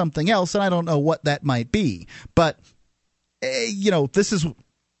done something else, and I don't know what that might be. But, this is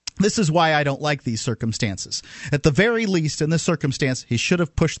This is why I don't like these circumstances. At the very least, in this circumstance, he should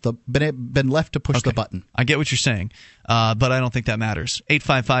have been left to push the button. I get what you're saying, but I don't think that matters.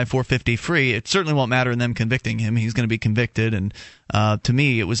 855-450-FREE. It certainly won't matter in them convicting him. He's going to be convicted, and to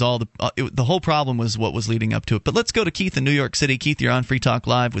me, it was all the whole problem was what was leading up to it. But let's go to Keith in New York City. Keith, you're on Free Talk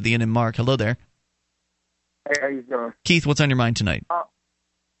Live with Ian and Mark. Hello there. Hey, how you doing? Keith, what's on your mind tonight?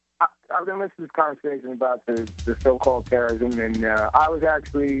 I've been listening to this conversation about the so-called terrorism, and I was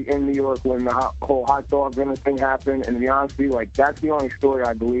actually in New York when the whole hot dog dinner thing happened, and to be honest with you, that's the only story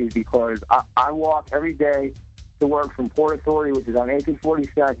I believe, because I walk every day to work from Port Authority, which is on 18th and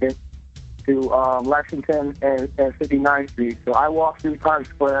 42nd, to Lexington and 59th Street. So I walk through Times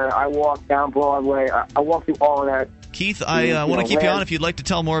Square, I walk down Broadway, I walk through all of that. Keith, I want to keep you on. If you'd like to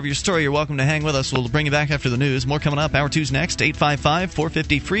tell more of your story, you're welcome to hang with us. We'll bring you back after the news. More coming up. Hour 2's next.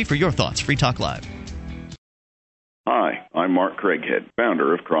 855-450-FREE for your thoughts. Free Talk Live. Hi, I'm Mark Craighead,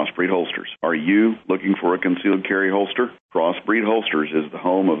 founder of Crossbreed Holsters. Are you looking for a concealed carry holster? Crossbreed Holsters is the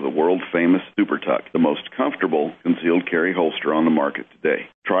home of the world-famous Super Tuck, the most comfortable concealed carry holster on the market today.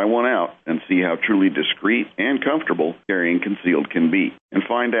 Try one out and see how truly discreet and comfortable carrying concealed can be, and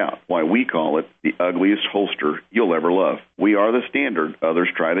find out why we call it the ugliest holster you'll ever love. We are the standard others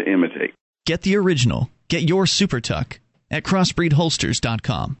try to imitate. Get the original. Get your Super Tuck at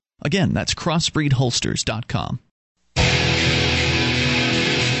crossbreedholsters.com. Again, that's crossbreedholsters.com.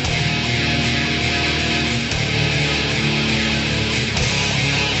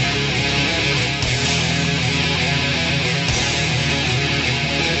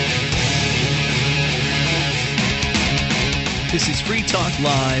 This is Free Talk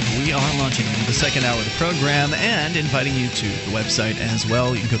Live. We are launching the second hour of the program and inviting you to the website as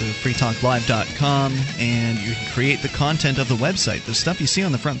well. You can go to freetalklive.com and you can create the content of the website. The stuff you see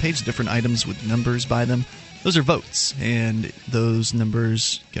on the front page, different items with numbers by them, those are votes. And those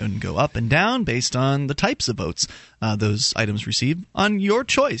numbers can go up and down based on the types of votes those items receive on your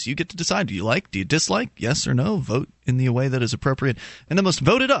choice. You get to decide. Do you like? Do you dislike? Yes or no? Vote in the way that is appropriate. And the most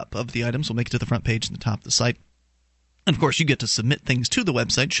voted up of the items will make it to the front page and the top of the site. And, of course, you get to submit things to the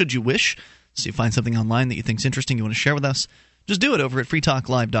website should you wish. So you find something online that you think is interesting, you want to share with us, just do it over at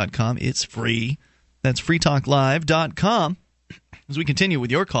freetalklive.com. It's free. That's freetalklive.com. As we continue with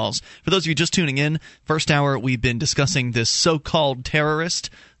your calls, for those of you just tuning in, first hour we've been discussing this so-called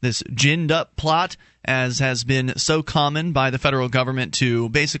terrorist, this ginned-up plot, as has been so common by the federal government to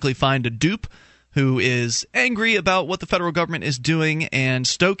basically find a dupe who is angry about what the federal government is doing and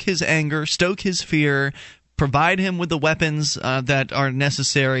stoke his anger, stoke his fear, provide him with the weapons that are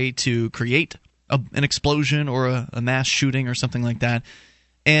necessary to create an explosion or a mass shooting or something like that,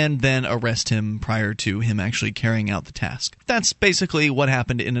 and then arrest him prior to him actually carrying out the task. That's basically what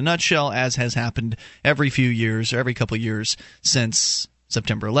happened in a nutshell, as has happened every few years or every couple of years since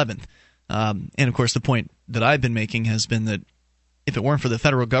September 11th. And, of course, the point that I've been making has been that if it weren't for the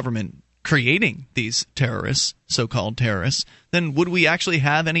federal government creating these terrorists, so-called terrorists, then would we actually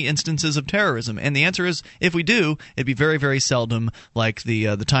have any instances of terrorism? And the answer is, if we do, it'd be very, very seldom like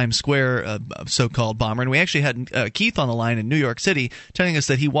the Times Square so-called bomber. And we actually had Keith on the line in New York City telling us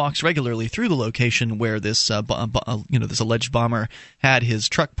that he walks regularly through the location where this this alleged bomber had his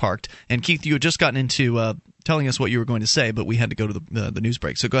truck parked. And Keith, you had just gotten into telling us what you were going to say, but we had to go to the news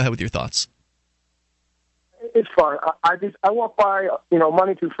break. So go ahead with your thoughts. It's fun. I walk by,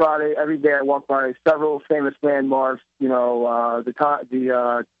 Monday through Friday, every day I walk by several famous landmarks, the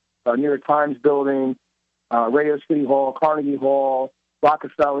New York Times building, Radio City Hall, Carnegie Hall,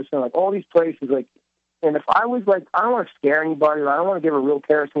 Rockefeller Center, all these places, and if I was I don't want to scare anybody, I don't want to give a real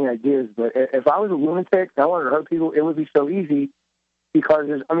terrorist any ideas, but if I was a lunatic, I wanted to hurt people, it would be so easy, because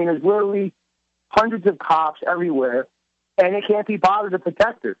there's literally hundreds of cops everywhere, and they can't be bothered to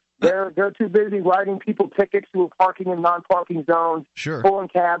protect us. They're too busy writing people tickets who are parking in non-parking zones, sure, pulling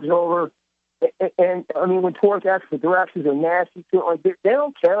cabs over. And when tourists ask for directions, they're nasty too. They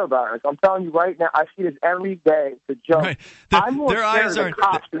don't care about us. I'm telling you right now, I see this every day. It's a joke. Right. I'm more scared of the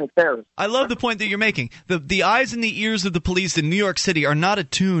cops than the terrorists. I love the point that you're making. The eyes and the ears of the police in New York City are not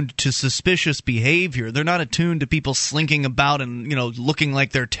attuned to suspicious behavior. They're not attuned to people slinking about and looking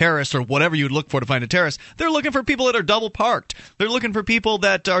like they're terrorists or whatever you'd look for to find a terrorist. They're looking for people that are double parked. They're looking for people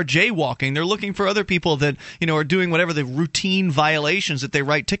that are jaywalking. They're looking for other people that are doing whatever the routine violations that they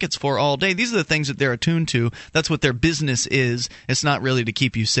write tickets for all day. These are the things that they're attuned to. That's what their business is. It's not really to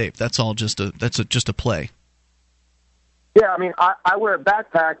keep you safe. That's all just a play. Yeah, I wear a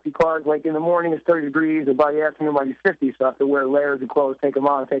backpack because, in the morning it's 30 degrees, and by the afternoon it might be 50, so I have to wear layers of clothes, take them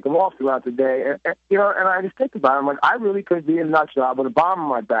on, take them off throughout the day. And I just think about it. I really could be in a nut job with a bomb on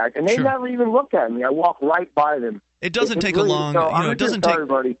my back, and they never even look at me. I walk right by them. It doesn't take a really, long. It doesn't take.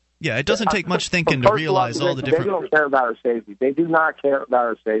 Everybody. Yeah, it doesn't take much thinking to realize all the different. They don't care about our safety. They do not care about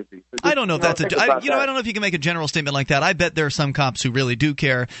our safety. So I don't know if that's I don't know if you can make a general statement like that. I bet there are some cops who really do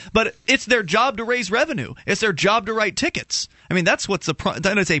care, but it's their job to raise revenue. It's their job to write tickets. I mean, that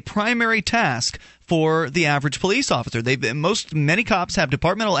is a primary task for the average police officer. Many cops have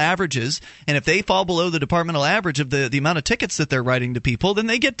departmental averages, and if they fall below the departmental average of the amount of tickets that they're writing to people, then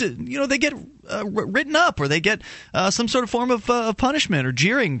they get written up, or they get some sort of form of punishment or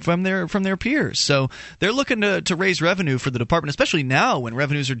jeering from their peers. So they're looking to raise revenue for the department, especially now when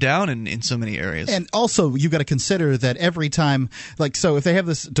revenues are down in so many areas. And also, you've got to consider that every time, so if they have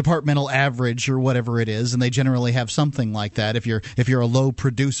this departmental average or whatever it is, and they generally have something like that, if you're a low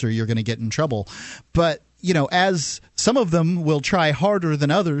producer, you're going to get in trouble. But as some of them will try harder than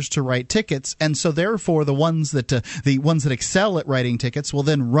others to write tickets, and so therefore the ones that excel at writing tickets will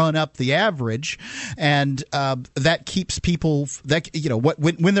then run up the average, and that keeps people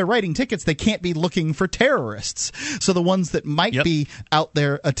when they're writing tickets, they can't be looking for terrorists. So the ones that might be out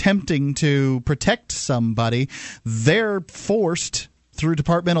there attempting to protect somebody, they're forced through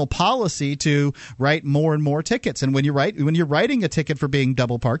departmental policy to write more and more tickets. And when you're writing a ticket for being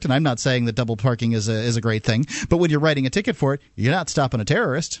double parked, and I'm not saying that double parking is a great thing, but when you're writing a ticket for it, you're not stopping a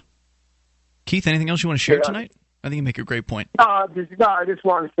terrorist. Keith, anything else you want to share tonight? I think you make a great point. I just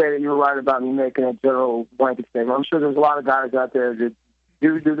wanted to say that you were right about me making a general blanket statement. I'm sure there's a lot of guys out there that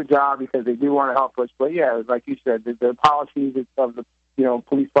do the job because they do want to help us. But yeah, like you said, the policies of the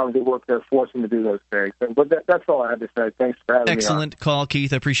police departments that work there force them to do those things. But that's all I had to say. Thanks for having me on. Excellent call,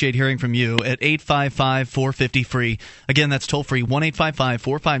 Keith. I appreciate hearing from you at 855-450-FREE. Again, that's toll-free,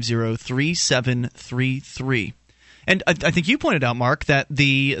 1-855-450-3733. And I think you pointed out, Mark, that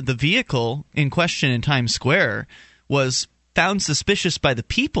the vehicle in question in Times Square was found suspicious by the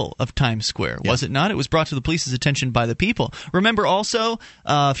people of Times Square, was it not? It was brought to the police's attention by the people. Remember also,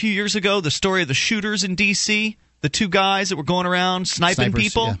 a few years ago, the story of the shooters in D.C., the two guys that were going around sniping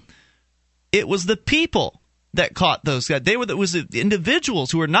people? Yeah. It was the people that caught those guys. It was the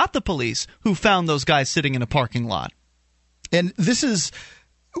individuals who were not the police who found those guys sitting in a parking lot. And this is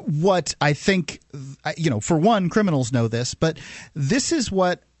what I think, for one, criminals know this, but this is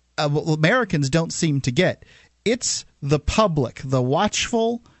what Americans don't seem to get. It's the public, the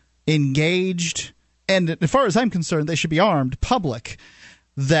watchful, engaged, and as far as I'm concerned, they should be armed public,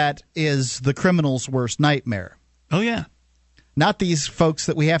 that is the criminal's worst nightmare. Oh, yeah. Not these folks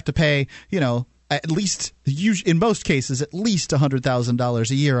that we have to pay, at least, in most cases, at least $100,000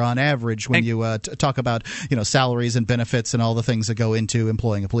 a year on average when you talk about, salaries and benefits and all the things that go into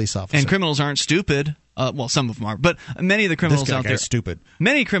employing a police officer. And criminals aren't stupid. Well, some of them are, but many of the criminals out there, stupid.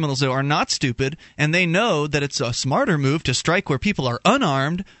 Many criminals, though, are not stupid, and they know that it's a smarter move to strike where people are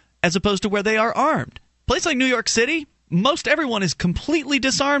unarmed as opposed to where they are armed. A place like New York City, most everyone is completely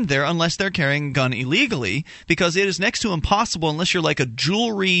disarmed there unless they're carrying a gun illegally, because it is next to impossible unless you're like a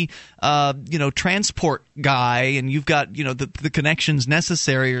jewelry transport guy and you've got the connections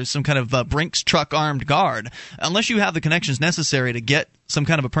necessary, or some kind of Brinks truck armed guard. Unless you have the connections necessary to get some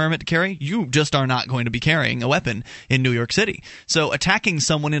kind of a permit to carry, you just are not going to be carrying a weapon in New York City. So attacking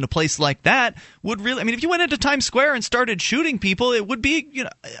someone in a place like that would really, if you went into Times Square and started shooting people, it would be,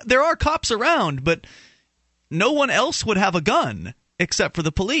 there are cops around, but no one else would have a gun except for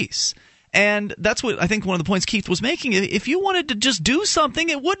the police. And that's what I think one of the points Keith was making. If you wanted to just do something,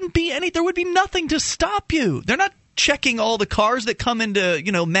 there would be nothing to stop you. They're not checking all the cars that come into,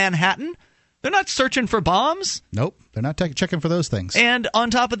 Manhattan. They're not searching for bombs. Nope, they're not checking for those things. And on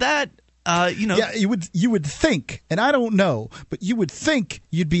top of that, yeah, you would think, and I don't know, but you would think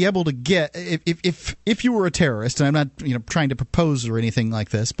you'd be able to get, if you were a terrorist, and I'm not trying to propose or anything like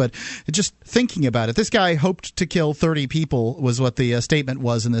this, but just thinking about it, this guy hoped to kill 30 people was what the statement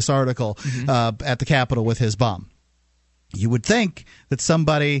was in this article at the Capitol with his bomb. You would think that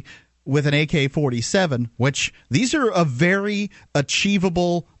somebody with an AK-47, which these are a very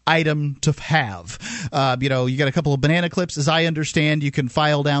achievable item to have. You got a couple of banana clips. As I understand, you can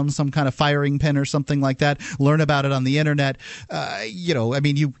file down some kind of firing pin or something like that, learn about it on the internet.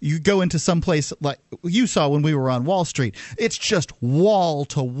 You go into some place like you saw when we were on Wall Street. It's just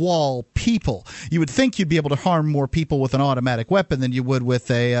wall-to-wall people. You would think you'd be able to harm more people with an automatic weapon than you would with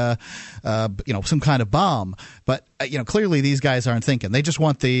a some kind of bomb. But clearly these guys aren't thinking. They just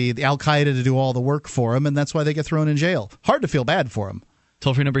want the Al-Qaeda to do all the work for them, and that's why they get thrown in jail. Hard to feel bad for them.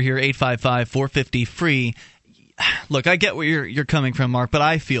 Toll-free number here, 855-450-FREE. Look, I get where you're coming from, Mark, but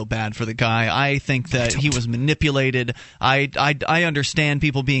I feel bad for the guy. I think that he was manipulated. I understand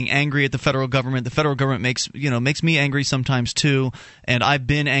people being angry at the federal government. The federal government makes me angry sometimes too, and I've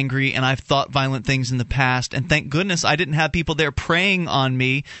been angry and I've thought violent things in the past. And thank goodness I didn't have people there preying on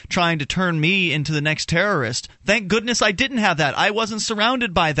me, trying to turn me into the next terrorist. Thank goodness I didn't have that. I wasn't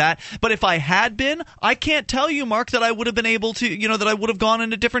surrounded by that. But if I had been, I can't tell you, Mark, that I would have been able to, that I would have gone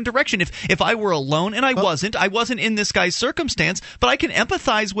in a different direction. If I were alone, and I wasn't in this guy's circumstance, but I can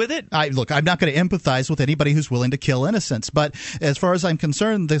empathize with it. Look, I'm not going to empathize with anybody who's willing to kill innocents, but as far as I'm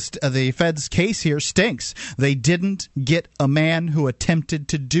concerned, the Fed's case here stinks. They didn't get a man who attempted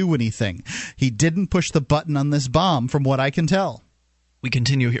to do anything. He didn't push the button on this bomb, from what I can tell. We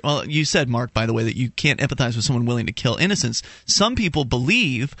continue here. Well, you said, Mark, by the way, that you can't empathize with someone willing to kill innocents. Some people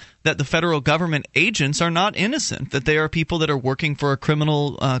believe that the federal government agents are not innocent, that they are people that are working for a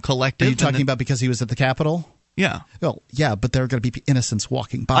criminal collective. Are you talking about because he was at the Capitol? Yeah. Well, yeah, but there are going to be innocents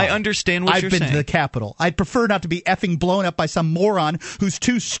walking by. I understand what you're saying. I've been to the Capitol. I'd prefer not to be effing blown up by some moron who's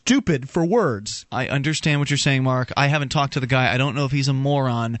too stupid for words. I understand what you're saying, Mark. I haven't talked to the guy. I don't know if he's a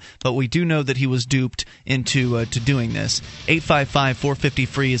moron, but we do know that he was duped into doing this.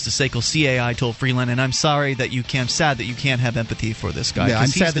 855-450-FREE is the SACL CAI toll-free line, and I'm sorry that I'm sad that you can't have empathy for this guy. Yeah, I'm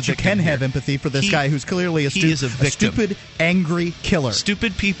sad that you can have empathy for this guy who's clearly a stupid, angry killer.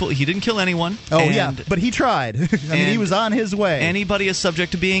 Stupid people. He didn't kill anyone. Oh, yeah, but he tried. I mean, he was on his way. Anybody is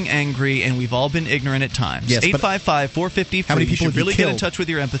subject to being angry, and we've all been ignorant at times. Yes, 855-450-FREE. How many people you should really get in touch with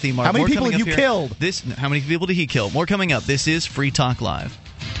your empathy, Mark. How many people have you killed? How many people did he kill? More coming up. This is Free Talk Live.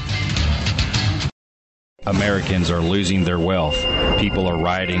 Americans are losing their wealth. People are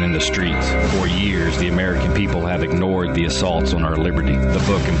rioting in the streets. For years, the American people have ignored the assaults on our liberty. The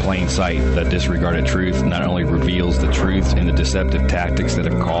book In Plain Sight, The Disregarded Truth, not only reveals the truth and the deceptive tactics that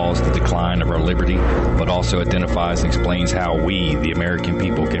have caused the decline of our liberty, but also identifies and explains how we, the American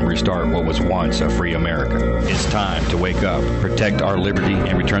people, can restart what was once a free America. It's time to wake up, protect our liberty,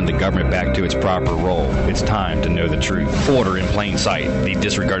 and return the government back to its proper role. It's time to know the truth. Order In Plain Sight, The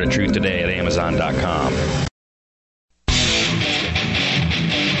Disregarded Truth today at Amazon.com.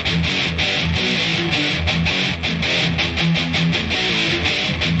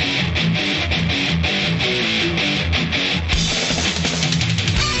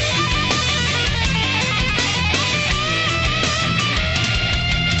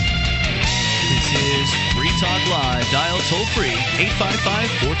 Live. Dial toll-free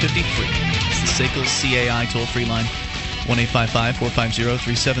 855-450-FREE. It's the SACL CAI toll-free line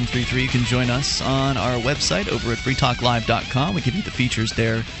 1-855-450-3733. You can join us on our website over at freetalklive.com. We give you the features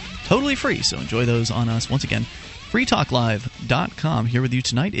there totally free, so enjoy those on us. Once again, freetalklive.com. Here with you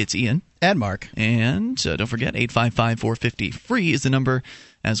tonight, it's Ian. And Mark. And don't forget, 855-450-FREE is the number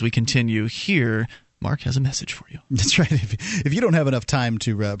as we continue here. Mark has a message for you. That's right. If you don't have enough time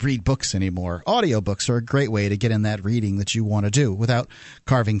to read books anymore, audiobooks are a great way to get in that reading that you want to do without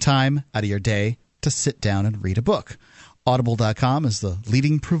carving time out of your day to sit down and read a book. Audible.com is the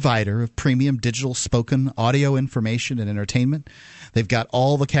leading provider of premium digital spoken audio information and entertainment. They've got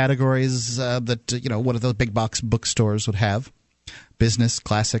all the categories that one of those big box bookstores would have. Business,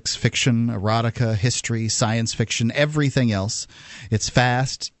 classics, fiction, erotica, history, science fiction, everything else. It's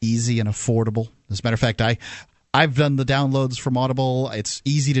fast, easy, and affordable. As a matter of fact, I've done the downloads from Audible. It's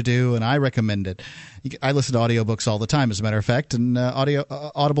easy to do, and I recommend it. I listen to audiobooks all the time, as a matter of fact, and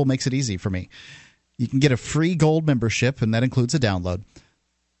Audible makes it easy for me. You can get a free gold membership, and that includes a download,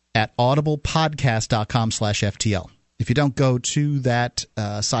 at audiblepodcast.com/FTL. If you don't go to that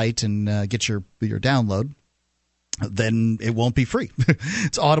site and get your download, then it won't be free.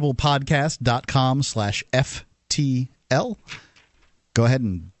 It's audiblepodcast.com/FTL. Go ahead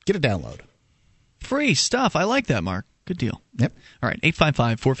and get a download. Free stuff. I like that, Mark. Good deal. Yep. All right,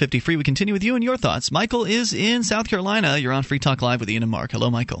 855-450-FREE. We continue with you and your thoughts. Michael is in South Carolina. You're on Free Talk Live with Ian and Mark.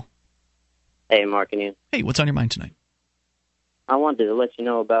 Hello, Michael. Hey, Mark and Ian. Hey, what's on your mind tonight? I wanted to let you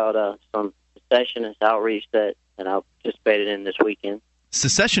know about some secessionist outreach that I participated in this weekend.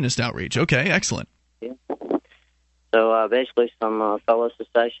 Secessionist outreach. Okay, excellent. Yeah. So basically some fellow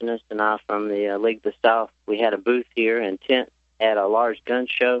secessionists and I from the League of the South, we had a booth here and tent at a large gun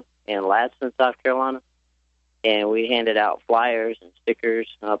show in Ladson, South Carolina, and we handed out flyers and stickers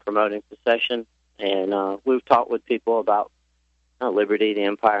promoting secession, and we've talked with people about liberty, the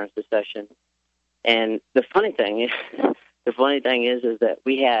empire, and secession. And the funny thing is that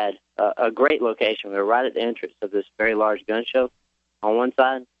we had a great location. We were right at the entrance of this very large gun show on one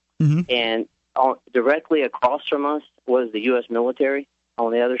side, and directly across from us was the U.S. military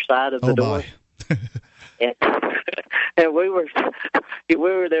on the other side of the door. And we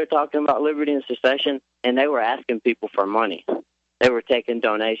were there talking about liberty and secession, and they were asking people for money. They were taking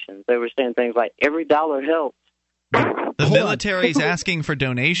donations. They were saying things like, every dollar helps. The military's asking for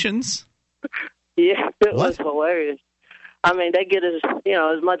donations? Yeah, it was hilarious. I mean, they get as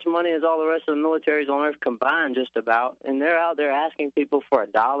much money as all the rest of the militaries on Earth combined, just about, and they're out there asking people for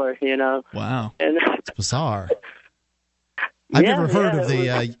 $1. Wow, and it's bizarre. I've never heard of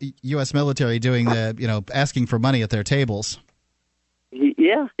the U.S. military doing the asking for money at their tables.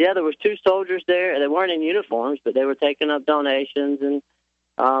 Yeah, there was 2 soldiers there. They weren't in uniforms, but they were taking up donations, and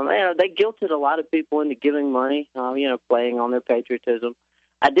they guilted a lot of people into giving money, playing on their patriotism.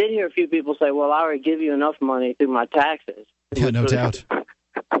 I did hear a few people say, well, I already give you enough money through my taxes. Yeah, no doubt.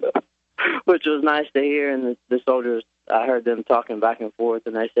 Which was nice to hear, and the soldiers, I heard them talking back and forth,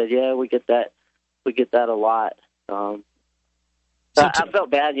 and they said, yeah, we get that a lot. I felt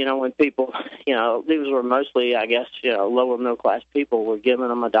bad, when people, these were mostly, I guess, lower middle class people were giving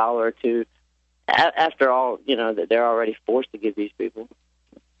them $1 or $2. After all, that they're already forced to give these people.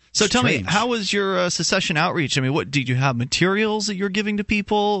 So tell me, how was your secession outreach? I mean, what did you have materials that you're giving to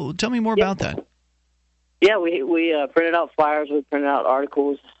people? Tell me more about that. Yeah, we printed out flyers. We printed out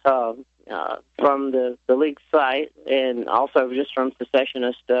articles from the league site, and also just from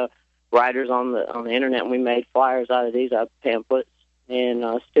secessionist writers on the internet. And we made flyers out of these, pamphlets and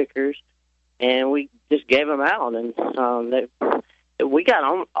stickers, and we just gave them out. And we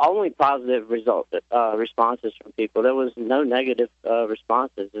got only positive responses from people. There was no negative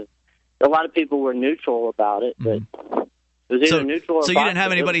responses. A lot of people were neutral about it, but it was either neutral or so you didn't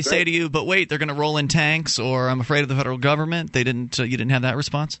have anybody say to you, but wait, they're going to roll in tanks, or I'm afraid of the federal government? They didn't. You didn't have that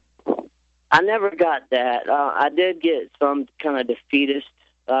response? I never got that. I did get some kind of defeatist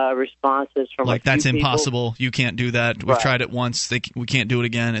responses from like, that's people. Impossible. You can't do that. We've tried it once. We can't do it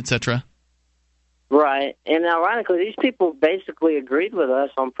again, etc. Right. And ironically, these people basically agreed with us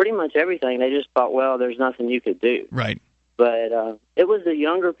on pretty much everything. They just thought, well, there's nothing you could do. Right. But it was the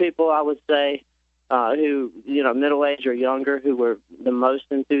younger people, I would say, who, middle-aged or younger, who were the most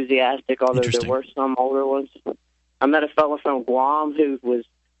enthusiastic, although there were some older ones. I met a fellow from Guam who was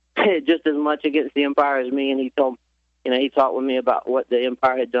just as much against the empire as me, and he told he talked with me about what the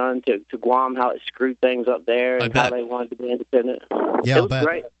empire had done to Guam, how it screwed things up there, and how they wanted to be independent. Yeah, it was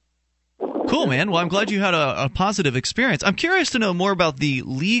great. Cool, man. Well, I'm glad you had a positive experience. I'm curious to know more about the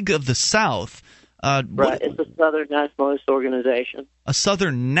League of the South. Right, it's a Southern nationalist organization. A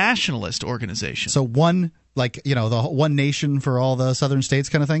Southern nationalist organization. So one, the one nation for all the Southern states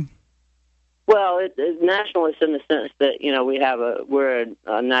kind of thing? Well, it's nationalist in the sense that, we're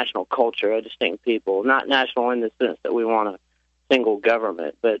a national culture, a distinct people. Not national in the sense that we want a single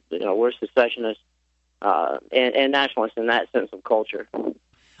government, but, we're secessionists and nationalists in that sense of culture.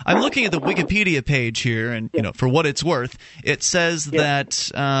 I'm looking at the Wikipedia page here, and for what it's worth, it says that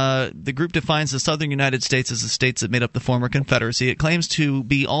the group defines the southern United States as the states that made up the former Confederacy. It claims to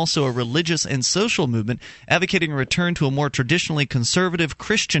be also a religious and social movement advocating a return to a more traditionally conservative,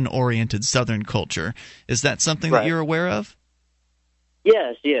 Christian-oriented Southern culture. Is that something that you're aware of?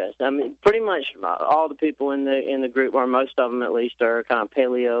 Yes. I mean, pretty much all the people in the group, or most of them at least, are kind of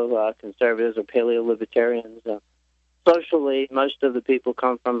paleo conservatives or paleo libertarians. Socially, most of the people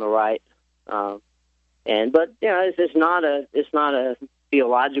come from the right, but it's not a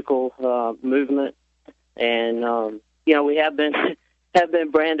theological movement, and we have been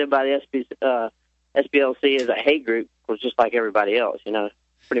branded by the SPLC as a hate group, just like everybody else.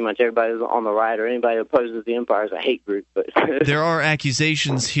 Pretty much everybody who's on the right or anybody who opposes the empire is a hate group. But there are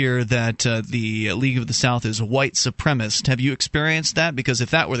accusations here that the League of the South is white supremacist. Have you experienced that? Because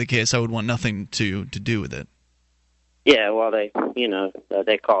if that were the case, I would want nothing to do with it. Yeah, well, they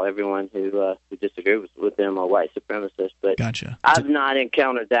call everyone who disagrees with them a white supremacist. But gotcha. I've not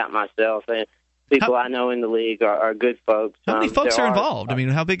encountered that myself. And people I know in the league are good folks. How many folks are involved? I mean,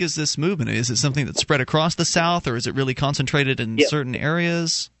 how big is this movement? Is it something that's spread across the South, or is it really concentrated in certain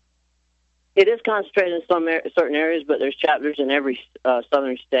areas? It is concentrated in certain areas, but there's chapters in every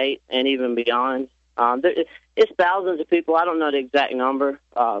southern state and even beyond. It's thousands of people. I don't know the exact number.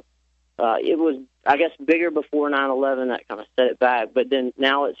 It was, I guess, bigger before 9/11. That kind of set it back. But then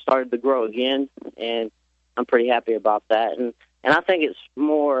now it started to grow again, and I'm pretty happy about that. And I think it's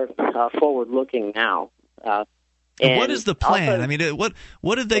more forward-looking now. And what is the plan? Also, I mean,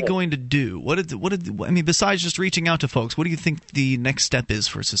 what are they going to do? Besides just reaching out to folks, what do you think the next step is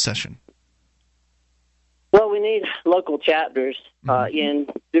for secession? Well, we need local chapters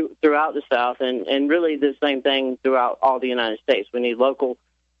throughout the South, and really the same thing throughout all the United States. We need local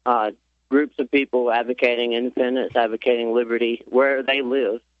groups of people advocating independence, advocating liberty where they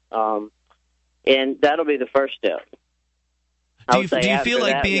live. And that'll be the first step. Do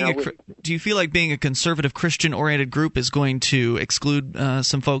you feel like being a conservative Christian-oriented group is going to exclude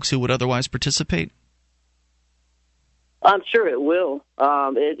some folks who would otherwise participate? I'm sure it will.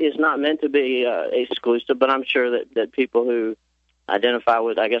 It is not meant to be exclusive, but I'm sure that people who identify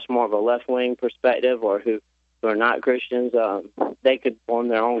with, I guess, more of a left-wing perspective or who are not Christians, they could form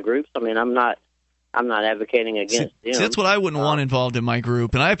their own groups. I mean, I'm not advocating against them. See, that's what I wouldn't want involved in my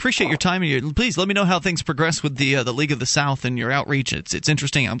group. And I appreciate your time. Please let me know how things progress with the League of the South and your outreach. It's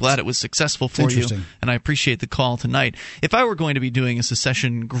interesting. I'm glad it was successful for you, and I appreciate the call tonight. If I were going to be doing a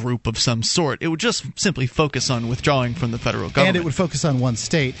secession group of some sort, it would just simply focus on withdrawing from the federal government. And it would focus on one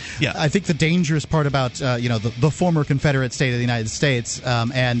state. Yeah. I think the dangerous part about the former Confederate state of the United States,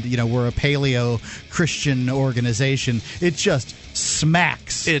 and we're a paleo-Christian organization, it just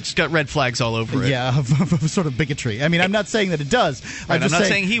smacks. It's got red flags all over it. Yeah, of sort of bigotry. I mean, I'm not saying that it does. I'm not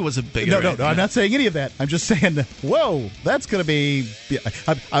saying he was a bigot. No, I'm not saying any of that. I'm just saying, whoa, that's going to be...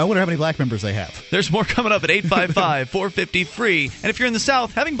 I wonder how many black members they have. There's more coming up at 855-450-FREE. And if you're in the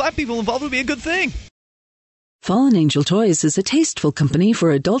South, having black people involved would be a good thing. Fallen Angel Toys is a tasteful company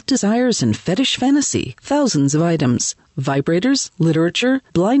for adult desires and fetish fantasy. Thousands of items. Vibrators, literature,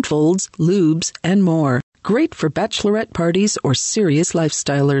 blindfolds, lubes, and more. Great for bachelorette parties or serious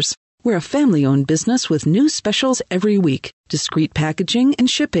lifestylers. We're a family-owned business with new specials every week. Discreet packaging and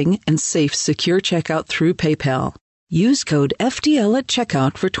shipping and safe, secure checkout through PayPal. Use code FTL at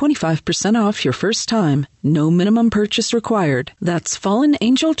checkout for 25% off your first time. No minimum purchase required. That's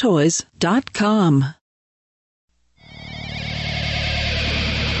FallenAngelToys.com.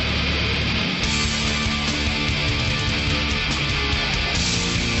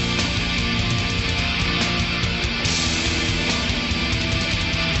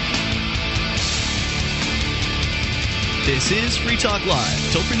 This is Free Talk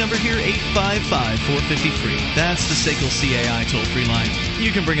Live. Toll-free number here, 855-450-FREE. That's the SACL CAI toll-free line.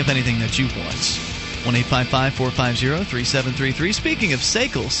 You can bring up anything that you want. 1-855-450-3733. Speaking of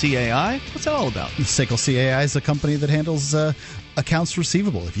SACL CAI, what's that all about? SACL CAI is a company that handles accounts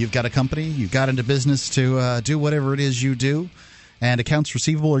receivable. If you've got a company, you got into business to do whatever it is you do, and accounts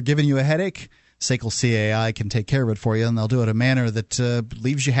receivable are giving you a headache, SACL CAI can take care of it for you, and they'll do it in a manner that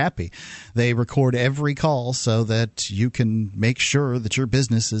leaves you happy. They record every call so that you can make sure that your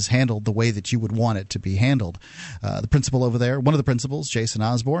business is handled the way that you would want it to be handled. The principal over there, one of the principals, Jason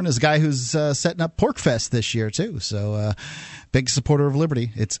Osborne, is a guy who's setting up PorkFest this year, too. So big supporter of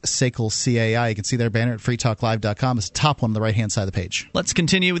liberty. It's SACL CAI. You can see their banner at freetalklive.com. It's the top one on the right-hand side of the page. Let's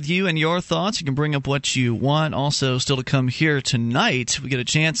continue with you and your thoughts. You can bring up what you want. Also, still to come here tonight, we get a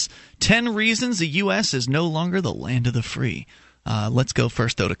chance. 10 reasons the U.S. is no longer the land of the free. Let's go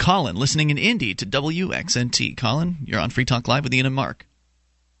first, though, to Colin, listening in Indy to WXNT. Colin, you're on Free Talk Live with Ian and Mark.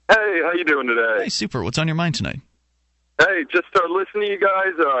 Hey, how you doing today? Hey, super. What's on your mind tonight? Hey, just started listening to you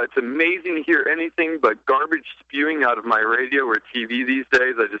guys. It's amazing to hear anything but garbage spewing out of my radio or TV these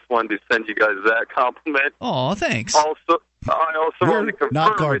days. I just wanted to send you guys that compliment. Oh, thanks. I also wanted to confirm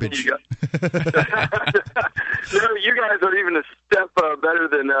not garbage. with you guys. No, you guys are even a step better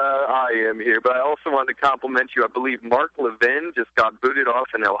than I am here. But I also wanted to compliment you. I believe Mark Levin just got booted off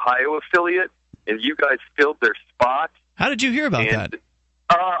an Ohio affiliate, and you guys filled their spot. How did you hear about that?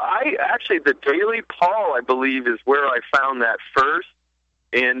 The Daily Paul, I believe, is where I found that first.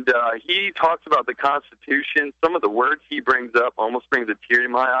 And he talks about the Constitution. Some of the words he brings up almost brings a tear to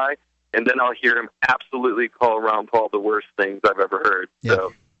my eye. And then I'll hear him absolutely call Ron Paul the worst things I've ever heard. Yeah.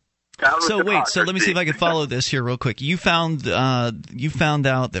 So let me see if I can follow this here real quick. You found out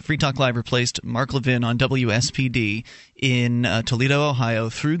that Free Talk Live replaced Mark Levin on WSPD in Toledo, Ohio,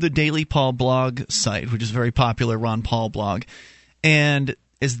 through the Daily Paul blog site, which is a very popular Ron Paul blog. And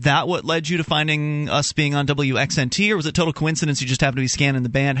is that what led you to finding us being on WXNT, or was it total coincidence you just happened to be scanning the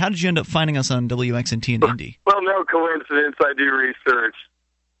band? How did you end up finding us on WXNT in Indy? Well, no coincidence. I do research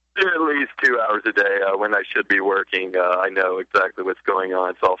at least 2 hours a day when I should be working. I know exactly what's going on.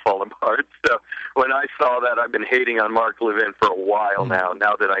 It's all falling apart. So when I saw that, I've been hating on Mark Levin for a while now.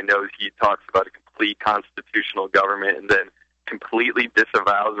 Now that I know he talks about a complete constitutional government and then completely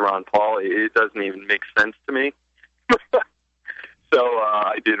disavows Ron Paul, it doesn't even make sense to me. So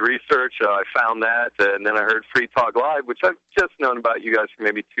I did research, I found that, and then I heard Free Talk Live, which I've just known about you guys for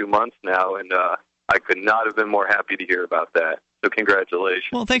maybe 2 months now, and I could not have been more happy to hear about that. So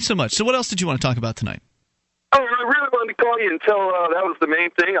congratulations. Well, thanks so much. So what else did you want to talk about tonight? Oh, I really wanted to call you and tell that was the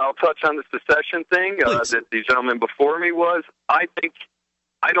main thing. I'll touch on the secession thing that the gentleman before me was. I think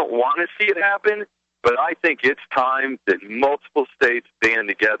I don't want to see it happen, but I think it's time that multiple states band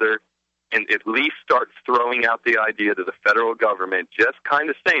together and at least start throwing out the idea to the federal government, just kind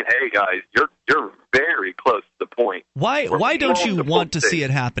of saying, hey, guys, you're very close to the point. Why don't you want to see it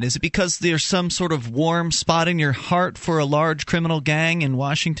happen? Is it because there's some sort of warm spot in your heart for a large criminal gang in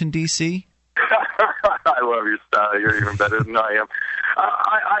Washington, D.C.? I love your style. You're even better than I am.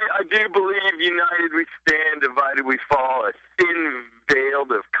 I do believe united we stand, divided we fall. A thin veil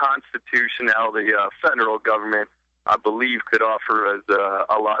of constitutionality, federal government, I believe, could offer us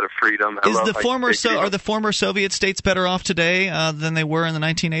a lot of freedom. Are the former Soviet states better off today than they were in the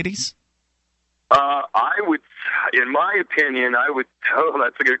 1980s? I would, in my opinion, oh,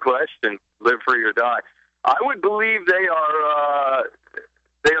 that's a good question. Live free or die. I would believe they are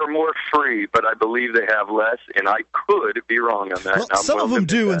more free, but I believe they have less, and I could be wrong on that. Well, some of them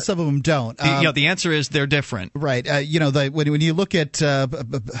do, and some of them don't. The answer is they're different. Right. When you look at,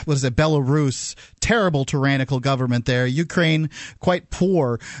 Belarus, terrible tyrannical government there. Ukraine, quite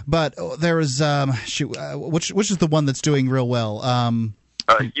poor. But there is, which is the one that's doing real well?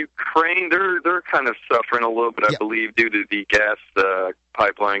 Ukraine, they're kind of suffering a little bit, I believe, due to the gas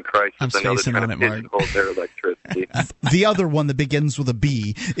pipeline crisis. I'm spacing on it, Mark. Hold their electricity. The other one that begins with a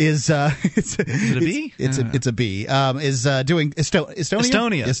B is is it a B? It's a B. Is doing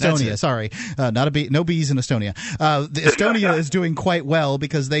Estonia. Estonia. Sorry, not a B. No B's in Estonia. Estonia is doing quite well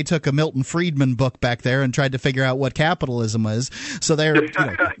because they took a Milton Friedman book back there and tried to figure out what capitalism is. So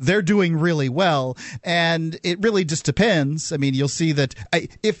they're doing really well, and it really just depends. I mean, you'll see that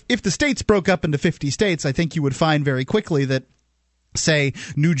if the states broke up into 50 states, I think you would find very quickly that, say,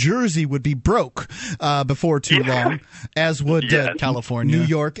 New Jersey would be broke before too long, as would California, New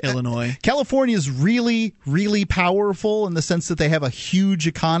York, Illinois. California is really, really powerful in the sense that they have a huge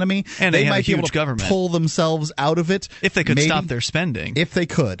economy, and they might have a be able huge to government. Pull themselves out of it if they could stop their spending. If they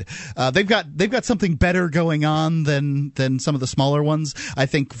could, they've got something better going on than some of the smaller ones. I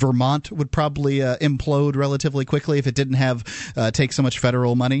think Vermont would probably implode relatively quickly if it didn't have take so much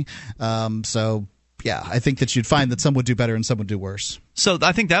federal money. Yeah, I think that you'd find that some would do better and some would do worse. So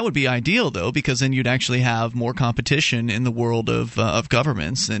I think that would be ideal, though, because then you'd actually have more competition in the world of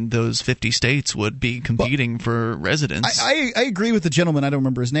governments, and those 50 states would be competing for residents. I agree with the gentleman, I don't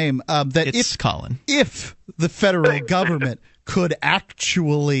remember his name, that it's Colin. If the federal government could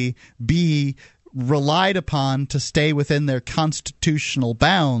actually be relied upon to stay within their constitutional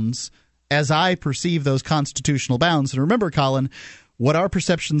bounds, as I perceive those constitutional bounds, and remember, Colin, what our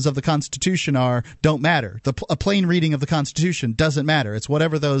perceptions of the Constitution don't matter. A plain reading of the Constitution doesn't matter. It's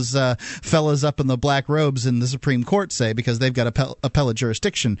whatever those fellas up in the black robes in the Supreme Court say, because they've got appellate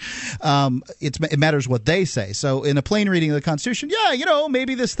jurisdiction. It matters what they say. So in a plain reading of the Constitution,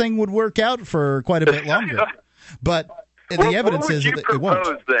 maybe this thing would work out for quite a bit longer. But the evidence is that it won't. What would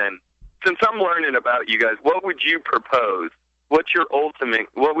you propose then? Since I'm learning about you guys, what would you propose? What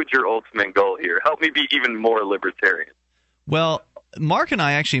would your ultimate goal here? Help me be even more libertarian. Well, Mark and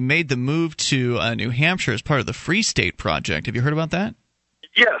I actually made the move to New Hampshire as part of the Free State Project. Have you heard about that?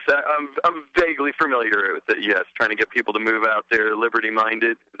 Yes, I'm vaguely familiar with it, yes. Trying to get people to move out there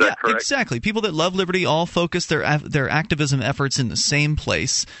liberty-minded. Is that correct? Exactly. People that love liberty all focus their activism efforts in the same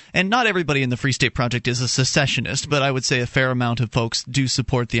place. And not everybody in the Free State Project is a secessionist, but I would say a fair amount of folks do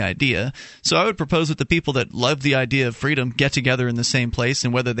support the idea. So I would propose that the people that love the idea of freedom get together in the same place,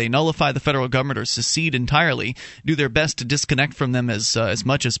 and whether they nullify the federal government or secede entirely, do their best to disconnect from them as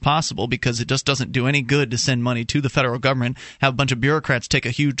much as possible, because it just doesn't do any good to send money to the federal government, have a bunch of bureaucrats take a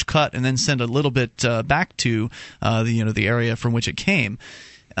huge cut, and then send a little bit back to the area from which it came.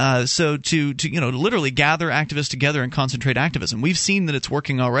 So to literally gather activists together and concentrate activism. We've seen that it's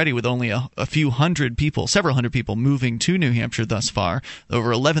working already with only a few hundred people, several hundred people moving to New Hampshire thus far.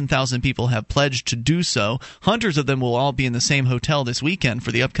 Over 11,000 people have pledged to do so. Hundreds of them will all be in the same hotel this weekend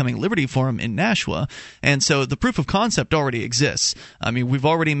for the upcoming Liberty Forum in Nashua. And so the proof of concept already exists. I mean, we've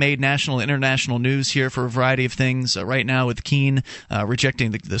already made national and international news here for a variety of things. Right now with Keene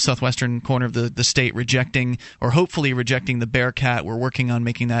rejecting the southwestern corner of the state, rejecting or hopefully rejecting the Bearcat. We're working on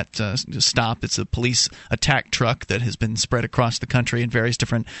making that stop. It's a police attack truck that has been spread across the country in various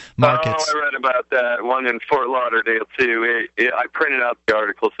different markets. Oh, I read about that one in Fort Lauderdale too. I printed out the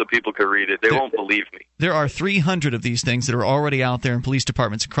article so people could read it. They won't believe me. There are 300 of these things that are already out there in police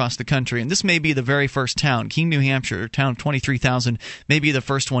departments across the country, and this may be the very first town. Keene, New Hampshire, a town of 23,000, may be the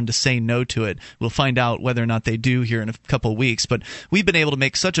first one to say no to it. We'll find out whether or not they do here in a couple of weeks, but we've been able to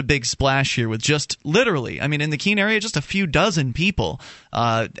make such a big splash here with just literally, I mean, in the Keene area, just a few dozen people.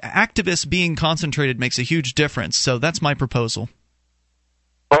 Activists being concentrated makes a huge difference, so that's my proposal.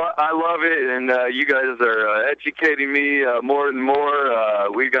 Well, I love it, and you guys are educating me more and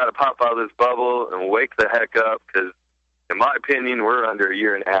more. We've got to pop out of this bubble and wake the heck up, because in my opinion, we're under a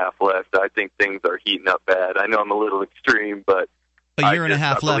year and a half left. I think things are heating up bad. I know I'm a little extreme, but a year and a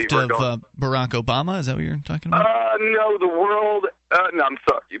half left of Barack Obama? Is that what you're talking about? No, the world. No, I'm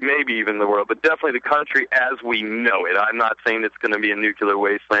sorry. Maybe even the world, but definitely the country as we know it. I'm not saying it's going to be a nuclear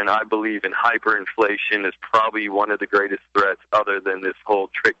wasteland. I believe in hyperinflation is probably one of the greatest threats other than this whole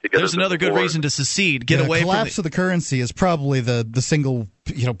trick together. There's another good reason to secede. Get away from the collapse of the currency is probably the single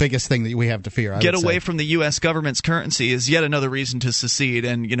biggest thing that we have to fear. Get away from the U.S. government's currency is yet another reason to secede,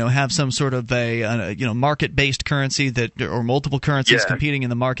 and have some sort of a market-based currency or multiple currencies competing in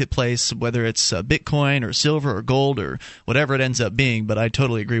the marketplace, whether it's Bitcoin or silver or gold or whatever it ends up being. But I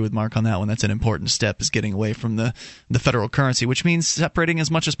totally agree with Mark on that one. That's an important step, is getting away from the federal currency, which means separating as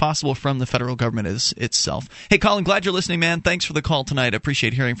much as possible from the federal government itself. Hey, Colin, glad you're listening, man. Thanks for the call tonight. I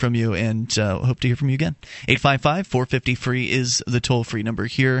appreciate hearing from you, and hope to hear from you again. 855-450-FREE is the toll-free number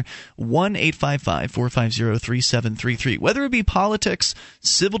here. 1-855-450-3733. Whether it be politics,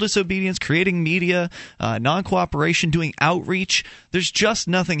 civil disobedience, creating media, non-cooperation, doing outreach, there's just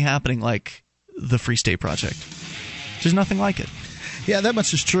nothing happening like the Free State Project. There's nothing like it. Yeah, that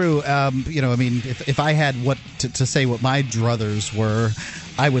much is true. If I had to say what my druthers were,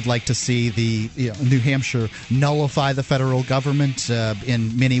 I would like to see the New Hampshire nullify the federal government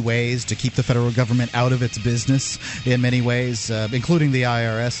in many ways, to keep the federal government out of its business in many ways, including the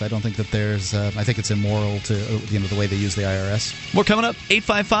IRS. I don't think that there's. I think it's immoral to the way they use the IRS. More coming up.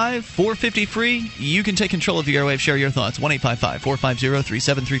 855-450-FREE. You can take control of the airwaves. Share your thoughts.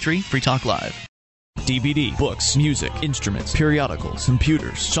 1-855-450-3733. Free Talk Live. DVD, books, music, instruments, periodicals,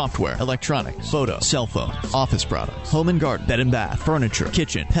 computers, software, electronics, photo, cell phones, office products, home and garden, bed and bath, furniture,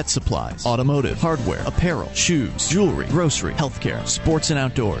 kitchen, pet supplies, automotive, hardware, apparel, shoes, jewelry, grocery, healthcare, sports and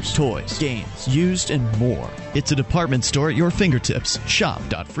outdoors, toys, games, used, and more. It's a department store at your fingertips.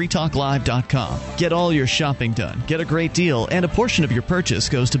 Shop.freetalklive.com. Get all your shopping done, get a great deal, and a portion of your purchase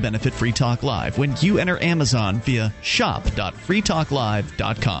goes to benefit Free Talk Live when you enter Amazon via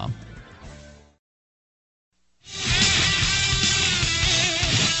shop.freetalklive.com.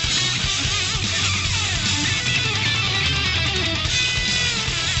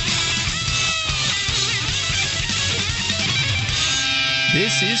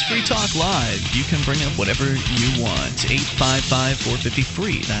 This is Free Talk Live. You can bring up whatever you want.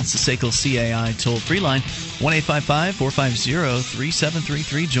 855-450-FREE. That's the SACL CAI toll-free line.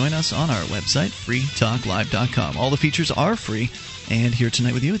 1-855-450-3733. Join us on our website, freetalklive.com. All the features are free. And here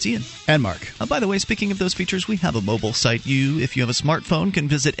tonight with you, it's Ian. And Mark. By the way, speaking of those features, we have a mobile site. If you have a smartphone, can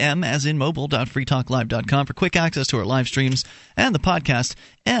visit m.freetalklive.com for quick access to our live streams and the podcast,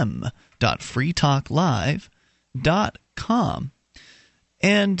 m.freetalklive.com.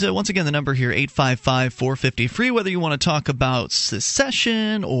 And once again, the number here, 855-450-FREE, whether you want to talk about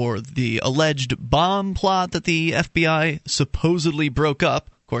secession or the alleged bomb plot that the FBI supposedly broke up.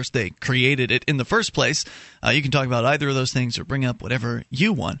 Of course, they created it in the first place. You can talk about either of those things or bring up whatever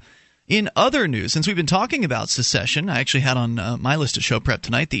you want. In other news, since we've been talking about secession, I actually had on my list of show prep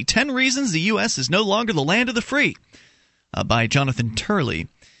tonight the 10 Reasons the U.S. is no longer the land of the free by Jonathan Turley.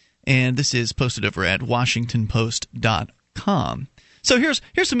 And this is posted over at WashingtonPost.com. So here's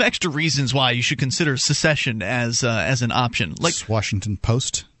some extra reasons why you should consider secession as an option. Like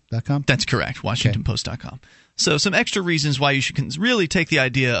WashingtonPost.com? That's correct, WashingtonPost.com. So some extra reasons why you should really take the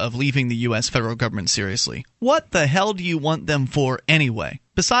idea of leaving the U.S. federal government seriously. What the hell do you want them for anyway?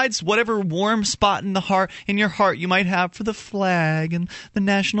 Besides whatever warm spot in your heart you might have for the flag and the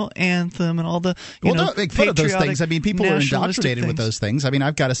national anthem and all the make fun of those things. I mean, people are indoctrinated with those things. I mean,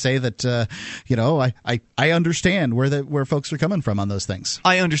 I've got to say that I understand where folks are coming from on those things.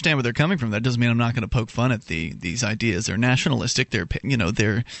 I understand where they're coming from. That doesn't mean I'm not going to poke fun at these ideas. They're nationalistic.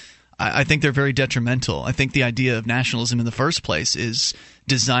 I think they're very detrimental. I think the idea of nationalism in the first place is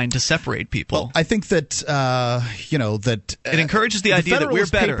designed to separate people. Well, I think that it encourages the idea that we're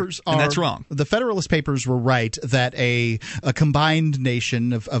better, and that's wrong. The Federalist Papers were right that a combined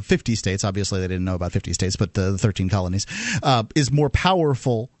nation of 50 states, obviously they didn't know about 50 states, but the 13 colonies, is more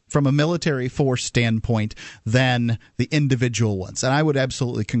powerful from a military force standpoint than the individual ones. And I would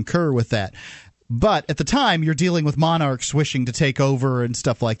absolutely concur with that. But at the time, you're dealing with monarchs wishing to take over and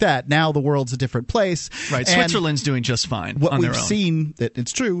stuff like that. Now the world's a different place. Right. Switzerland's doing just fine on their own. What we've seen,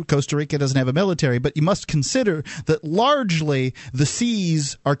 it's true, Costa Rica doesn't have a military, but you must consider that largely the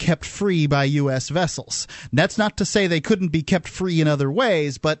seas are kept free by U.S. vessels. And that's not to say they couldn't be kept free in other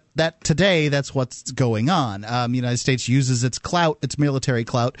ways, but that's what's going on. The United States uses its military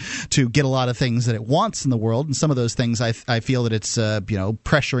clout, to get a lot of things that it wants in the world. And some of those things I feel that it's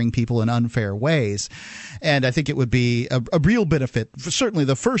pressuring people in unfair ways. ways. And I think it would be a real benefit. Certainly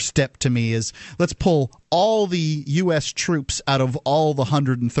the first step to me is let's pull all the U.S. troops out of all the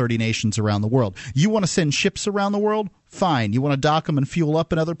 130 nations around the world. You want to send ships around the world? Fine. You want to dock them and fuel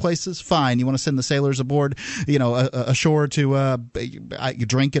up in other places? Fine. You want to send the sailors aboard, ashore to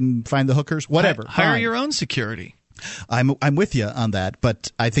drink and find the hookers? Whatever. Hire your own security. I'm with you on that,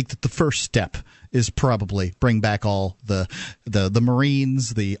 but I think that the first step is probably bring back all the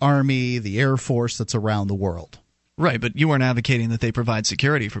Marines, the Army, the Air Force that's around the world. Right, but you weren't advocating that they provide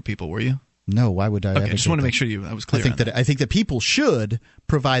security for people, were you? No, why would I? Okay, I just want to make sure I was clear. I think that people should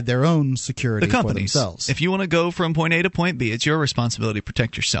provide their own security the companies, for themselves. If you want to go from point A to point B, it's your responsibility to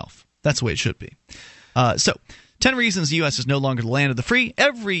protect yourself. That's the way it should be. 10 reasons the U.S. is no longer the land of the free.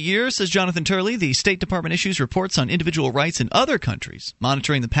 Every year, says Jonathan Turley, the State Department issues reports on individual rights in other countries,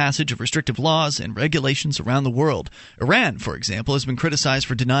 monitoring the passage of restrictive laws and regulations around the world. Iran, for example, has been criticized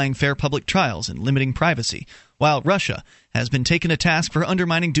for denying fair public trials and limiting privacy, while Russia has been taken to task for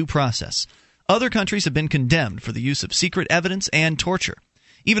undermining due process. Other countries have been condemned for the use of secret evidence and torture.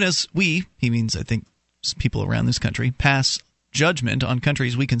 Even as we, he means I think people around this country, pass judgment on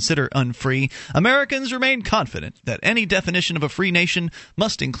countries we consider unfree, Americans remain confident that any definition of a free nation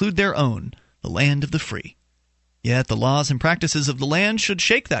must include their own, the land of the free. Yet the laws and practices of the land should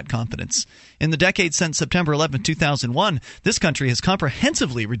shake that confidence. In the decade since September 11, 2001, this country has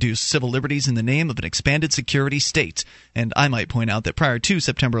comprehensively reduced civil liberties in the name of an expanded security state. And I might point out that prior to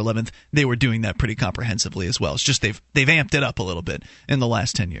September 11th, they were doing that pretty comprehensively as well. It's just they've amped it up a little bit in the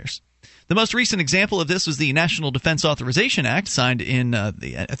last 10 years. The most recent example of this was the National Defense Authorization Act signed at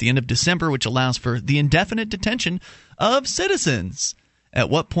the end of December, which allows for the indefinite detention of citizens. At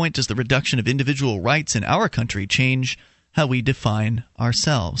what point does the reduction of individual rights in our country change how we define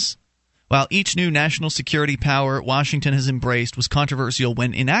ourselves? While each new national security power Washington has embraced was controversial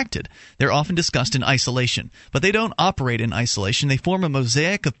when enacted, they're often discussed in isolation. But they don't operate in isolation. They form a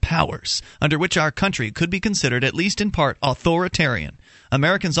mosaic of powers under which our country could be considered, at least in part, authoritarian.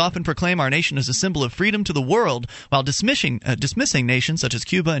 Americans often proclaim our nation as a symbol of freedom to the world, while dismissing nations such as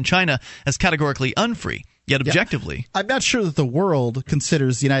Cuba and China as categorically unfree. Yet objectively, I'm not sure that the world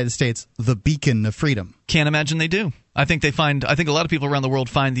considers the United States the beacon of freedom. Can't imagine they do. I think a lot of people around the world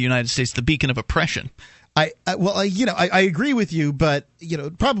find the United States the beacon of oppression. I agree with you, but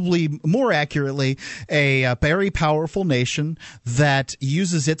probably more accurately, a very powerful nation that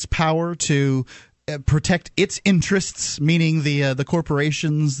uses its power to protect its interests, meaning the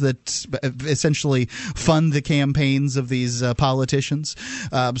corporations that essentially fund the campaigns of these politicians.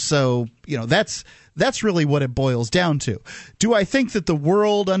 That's really what it boils down to. Do I think that the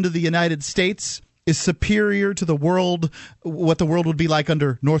world under the United States is superior to what the world would be like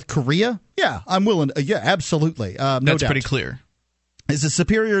under North Korea? Yeah, I'm willing. Yeah, absolutely. No doubt. That's pretty clear. Is it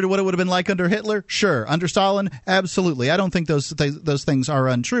superior to what it would have been like under Hitler? Sure. Under Stalin? Absolutely. I don't think those things are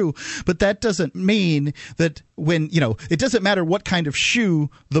untrue. But that doesn't mean that it doesn't matter what kind of shoe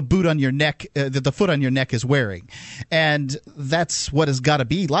the boot on your neck, the foot on your neck is wearing. And that's what it's got to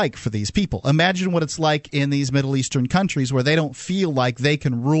be like for these people. Imagine what it's like in these Middle Eastern countries where they don't feel like they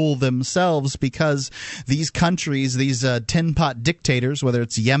can rule themselves because these countries, these tin-pot dictators, whether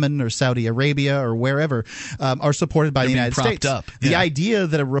it's Yemen or Saudi Arabia or wherever, are supported by the United States. Up. The idea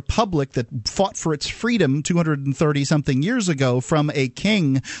that a republic that fought for its freedom 230-something years ago from a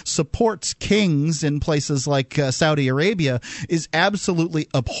king supports kings in places like Saudi Arabia is absolutely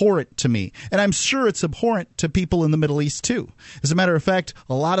abhorrent to me. And I'm sure it's abhorrent to people in the Middle East, too. As a matter of fact,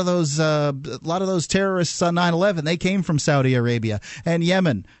 a lot of those terrorists on 9/11, they came from Saudi Arabia and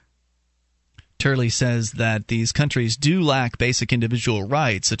Yemen. Turley says that these countries do lack basic individual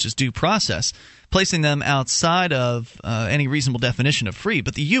rights, such as due process, placing them outside of any reasonable definition of free.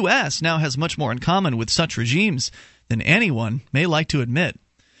 But the U.S. now has much more in common with such regimes than anyone may like to admit.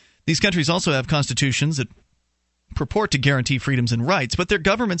 These countries also have constitutions that purport to guarantee freedoms and rights, but their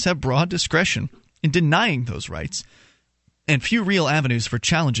governments have broad discretion in denying those rights and few real avenues for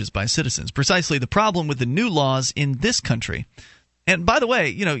challenges by citizens. Precisely the problem with the new laws in this country. And by the way,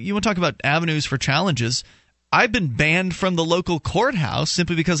 you want to talk about avenues for challenges. I've been banned from the local courthouse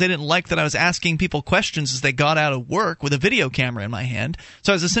simply because they didn't like that I was asking people questions as they got out of work with a video camera in my hand.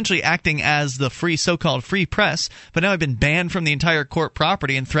 So I was essentially acting as the so-called free press, but now I've been banned from the entire court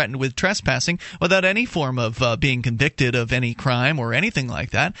property and threatened with trespassing without any form of being convicted of any crime or anything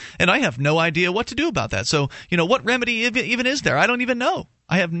like that. And I have no idea what to do about that. So, what remedy even is there? I don't even know.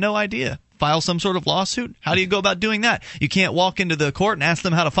 I have no idea. File some sort of lawsuit? How do you go about doing that? You can't walk into the court and ask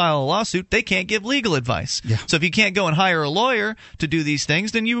them how to file a lawsuit. They can't give legal advice. Yeah. So if you can't go and hire a lawyer to do these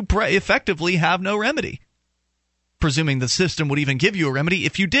things, then you effectively have no remedy. presuming the system would even give you a remedy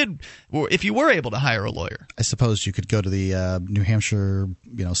if you did, or if you were able to hire a lawyer. I suppose you could go to the New Hampshire,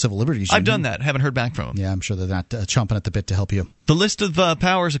 Civil Liberties Union. I've done that. Haven't heard back from them. Yeah, I'm sure they're not chomping at the bit to help you. The list of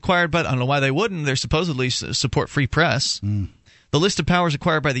powers acquired, but I don't know why they wouldn't. They're supposedly support free press. The list of powers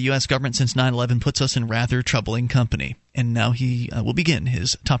acquired by the U.S. government since 9/11 puts us in rather troubling company. And now he will begin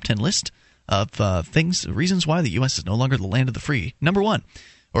his top 10 list of reasons why the U.S. is no longer the land of the free. Number 1.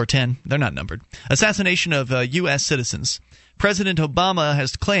 Or 10, they're not numbered. Assassination of U.S. citizens. President Obama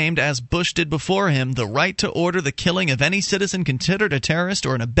has claimed, as Bush did before him, the right to order the killing of any citizen considered a terrorist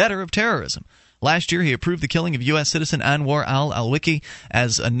or an abettor of terrorism. Last year, he approved the killing of U.S. citizen Anwar al-Awlaki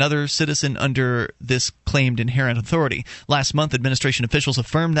as another citizen under this claimed inherent authority. Last month, administration officials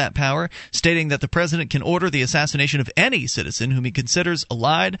affirmed that power, stating that the president can order the assassination of any citizen whom he considers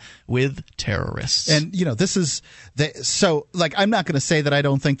allied with terrorists. And, this is I'm not going to say that I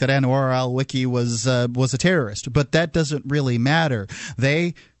don't think that Anwar al-Awlaki was a terrorist, but that doesn't really matter.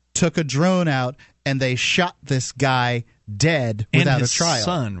 They took a drone out and they shot this guy dead without a trial. And his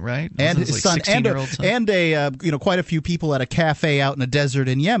son, right? And his son, and quite a few people at a cafe out in a desert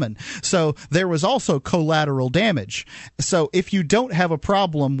in Yemen. So there was also collateral damage. So if you don't have a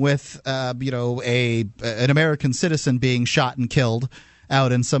problem with, an American citizen being shot and killed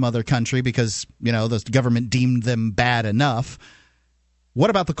out in some other country because the government deemed them bad enough. What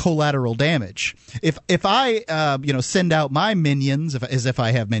about the collateral damage? If I send out my minions, as if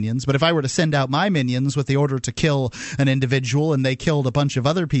I have minions, but if I were to send out my minions with the order to kill an individual and they killed a bunch of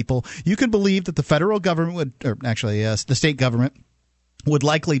other people, you can believe that the federal government would, or actually the state government, would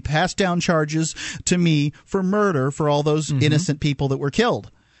likely pass down charges to me for murder for all those innocent people that were killed.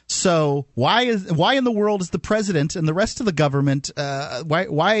 So why in the world is the president and the rest of the government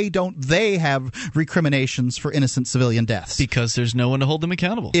why don't they have recriminations for innocent civilian deaths? Because there's no one to hold them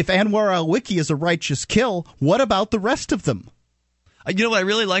accountable. If Anwar al-Awlaki is a righteous kill, what about the rest of them? What I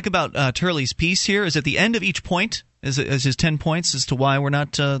really like about Turley's piece here is at the end of each point, as his 10 points as to why we're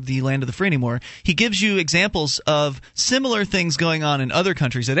not the land of the free anymore, he gives you examples of similar things going on in other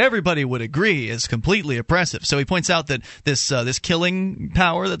countries that everybody would agree is completely oppressive. So he points out that this killing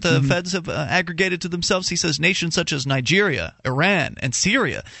power that the feds have aggregated to themselves, he says nations such as Nigeria, Iran, and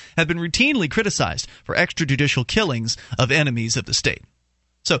Syria have been routinely criticized for extrajudicial killings of enemies of the state.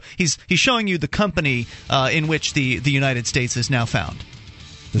 So he's showing you the company in which the United States is now found.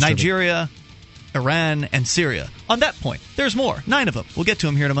 Nigeria, Iran, and Syria. On that point, there's more. 9 of them. We'll get to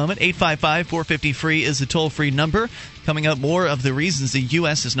them here in a moment. 855-450-FREE is the toll-free number. Coming up, more of the reasons the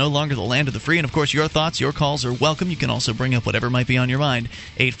U.S. is no longer the land of the free. And, of course, your thoughts, your calls are welcome. You can also bring up whatever might be on your mind.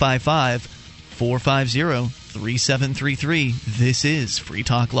 855-450-3733. This is Free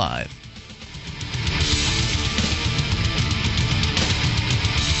Talk Live.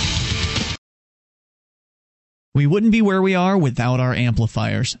 We wouldn't be where we are without our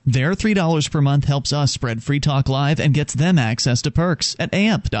amplifiers. Their $3 per month helps us spread Free Talk Live and gets them access to perks at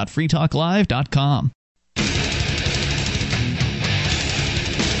amp.freetalklive.com.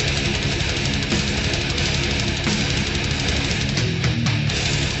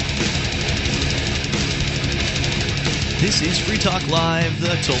 This is Free Talk Live,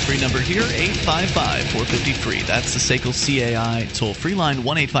 the toll-free number here, 855-450-FREE. That's the SACL CAI toll-free line,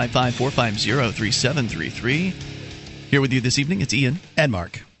 1-855-450-3733. Here with you this evening, it's Ian. And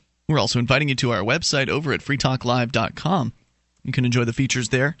Mark. We're also inviting you to our website over at freetalklive.com. You can enjoy the features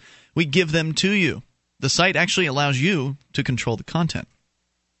there. We give them to you. The site actually allows you to control the content.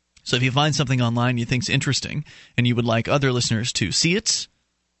 So if you find something online you think's interesting and you would like other listeners to see it,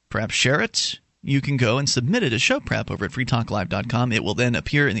 perhaps share it, you can go and submit it as show prep over at freetalklive.com. It will then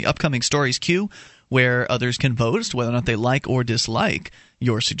appear in the upcoming stories queue where others can vote as to whether or not they like or dislike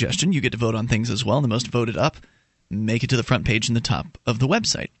your suggestion. You get to vote on things as well. And the most voted up make it to the front page in the top of the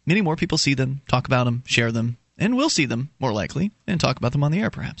website. Many more people see them, talk about them, share them, and will see them more likely and talk about them on the air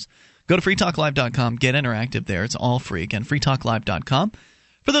perhaps. Go to freetalklive.com, get interactive there. It's all free. Again, freetalklive.com.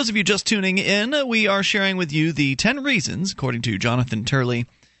 For those of you just tuning in, we are sharing with you the 10 reasons, according to Jonathan Turley,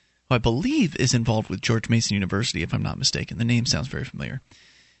 who I believe is involved with George Mason University, if I'm not mistaken. The name sounds very familiar.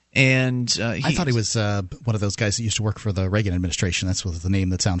 And I thought he was one of those guys that used to work for the Reagan administration. That's the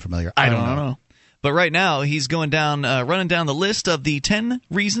name that sounds familiar. I don't know. But right now, he's going down, running down the list of the 10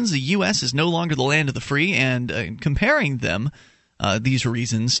 reasons the U.S. is no longer the land of the free and comparing them, these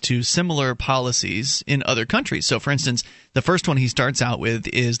reasons, to similar policies in other countries. So, for instance, the first one he starts out with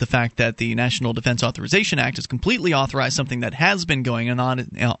is the fact that the National Defense Authorization Act has completely authorized something that has been going on,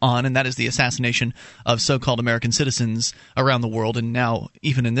 and that is the assassination of so-called American citizens around the world, and now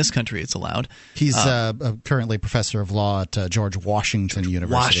even in this country it's allowed. He's currently professor of law at George Washington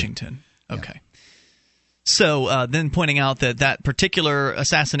University. Washington, okay. So then pointing out that particular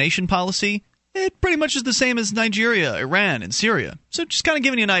assassination policy, it pretty much is the same as Nigeria, Iran, and Syria. So just kind of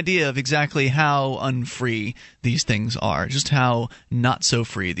giving you an idea of exactly how unfree these things are, just how not so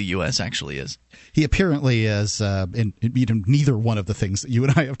free the U.S. actually is. He apparently is, neither one of the things that you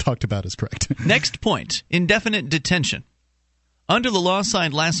and I have talked about is correct. Next point, indefinite detention. Under the law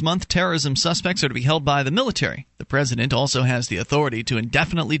signed last month, terrorism suspects are to be held by the military. The president also has the authority to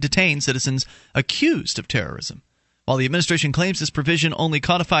indefinitely detain citizens accused of terrorism. While the administration claims this provision only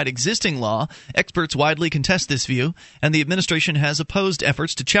codified existing law, experts widely contest this view, and the administration has opposed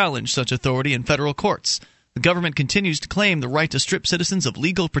efforts to challenge such authority in federal courts. The government continues to claim the right to strip citizens of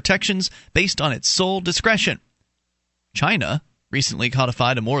legal protections based on its sole discretion. China recently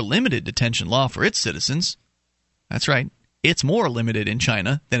codified a more limited detention law for its citizens. That's right. It's more limited in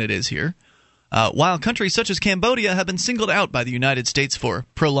China than it is here, while countries such as Cambodia have been singled out by the United States for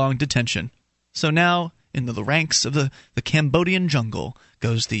prolonged detention. So now, in the ranks of the Cambodian jungle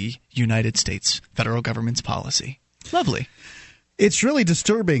goes the United States federal government's policy. Lovely. It's really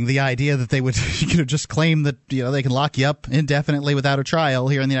disturbing, the idea that they would just claim that they can lock you up indefinitely without a trial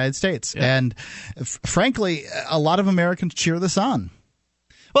here in the United States. Yeah. And frankly, a lot of Americans cheer this on.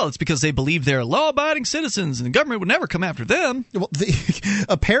 Well, it's because they believe they're law-abiding citizens, and the government would never come after them. Well,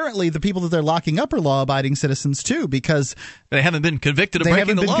 apparently, the people that they're locking up are law-abiding citizens too, because they haven't been convicted of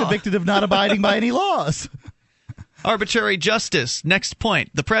breaking the law. They haven't been convicted of not abiding by any laws. Arbitrary justice. Next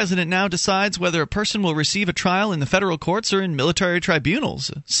point. The president now decides whether a person will receive a trial in the federal courts or in military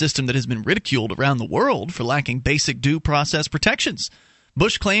tribunals, a system that has been ridiculed around the world for lacking basic due process protections.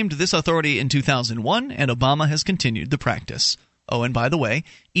 Bush claimed this authority in 2001, and Obama has continued the practice. Oh, and by the way,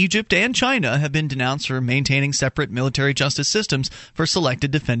 Egypt and China have been denounced for maintaining separate military justice systems for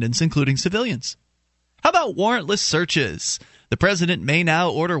selected defendants, including civilians. How about warrantless searches? The president may now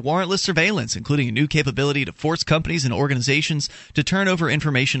order warrantless surveillance, including a new capability to force companies and organizations to turn over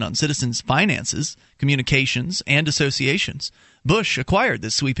information on citizens' finances, communications, and associations. Bush acquired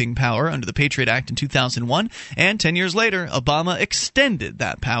this sweeping power under the Patriot Act in 2001, and 10 years later, Obama extended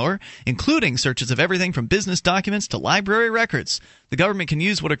that power, including searches of everything from business documents to library records. The government can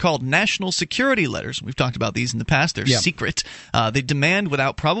use what are called national security letters. We've talked about these in the past. They're secret. They demand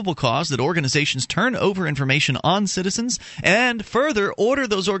without probable cause that organizations turn over information on citizens and further order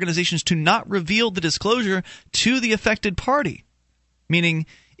those organizations to not reveal the disclosure to the affected party. Meaning,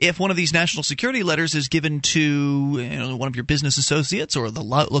 if one of these national security letters is given to one of your business associates or the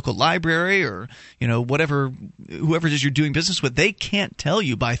local library or whoever it is you're doing business with, they can't tell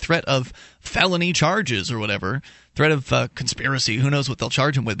you by threat of felony charges or whatever, threat of conspiracy. Who knows what they'll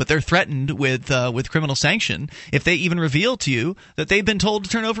charge them with? But they're threatened with criminal sanction if they even reveal to you that they've been told to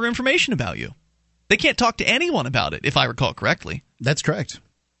turn over information about you. They can't talk to anyone about it, if I recall correctly. That's correct.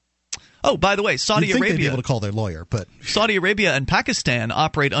 Oh, by the way, Saudi You'd think Arabia. They'd be able to call their lawyer, but Saudi Arabia and Pakistan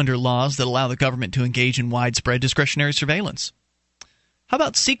operate under laws that allow the government to engage in widespread discretionary surveillance. How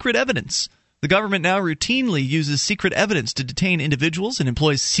about secret evidence? The government now routinely uses secret evidence to detain individuals and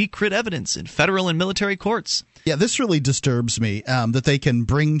employs secret evidence in federal and military courts. Yeah, this really disturbs me, that they can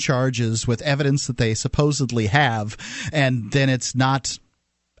bring charges with evidence that they supposedly have, and then it's not,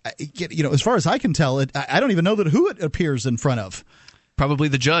 as far as I can tell, I don't even know who it appears in front of. Probably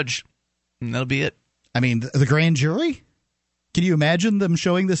the judge. And that'll be it. I mean, the grand jury? Can you imagine them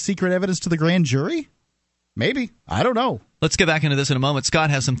showing this secret evidence to the grand jury? Maybe. I don't know. Let's get back into this in a moment. Scott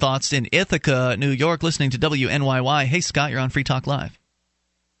has some thoughts in Ithaca, New York, listening to WNYY. Hey, Scott, you're on Free Talk Live.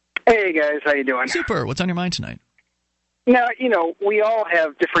 Hey, guys. How you doing? Super. What's on your mind tonight? Now, we all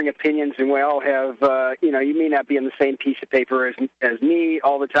have differing opinions, and we all have, you may not be on the same piece of paper as me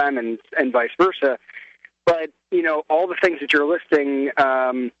all the time and vice versa. But, all the things that you're listing,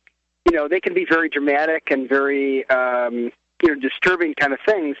 they can be very dramatic and very, disturbing kind of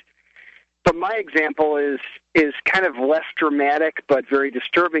things. But my example is kind of less dramatic but very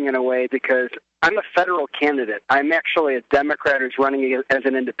disturbing in a way because I'm a federal candidate. I'm actually a Democrat who's running as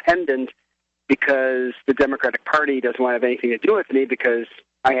an independent because the Democratic Party doesn't want to have anything to do with me because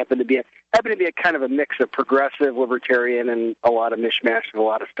I happen to be a kind of a mix of progressive, libertarian, and a lot of mishmash of a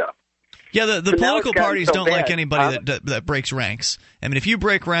lot of stuff. Yeah, the political parties don't like anybody that breaks ranks. I mean, if you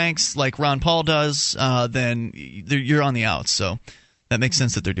break ranks like Ron Paul does, then you're on the outs. So that makes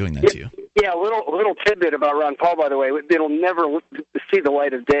sense that they're doing that to you. Yeah, a little tidbit about Ron Paul, by the way. It'll never see the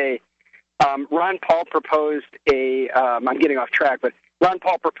light of day. Ron Paul proposed I'm getting off track, but Ron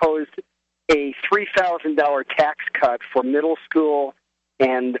Paul proposed a $3,000 tax cut for middle school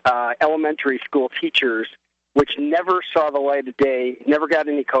and elementary school teachers, which never saw the light of day, never got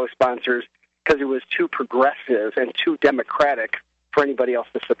any co-sponsors because it was too progressive and too democratic for anybody else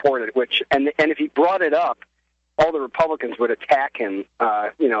to support it. And if he brought it up, all the Republicans would attack him.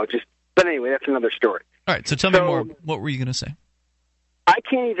 But anyway, that's another story. All right, so tell me more. What were you going to say? I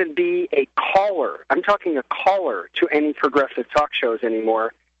can't even be a caller. I'm talking a caller to any progressive talk shows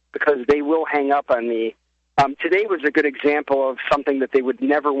anymore because they will hang up on me. Today was a good example of something that they would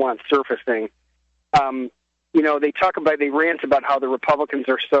never want surfacing. They rant about how the Republicans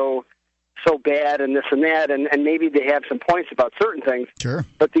are so bad and this and that, and maybe they have some points about certain things. Sure.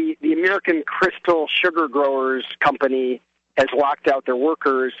 But the American Crystal Sugar Growers Company has locked out their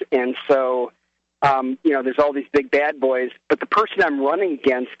workers, and so there's all these big bad boys. But the person I'm running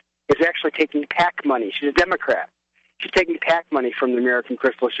against is actually taking PAC money. She's a Democrat. She's taking PAC money from the American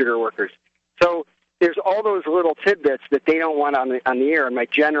Crystal Sugar Workers. So there's all those little tidbits that they don't want on the air. And my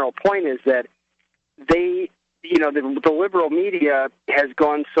general point is that the liberal media has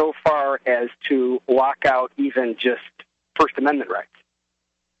gone so far as to lock out even just First Amendment rights.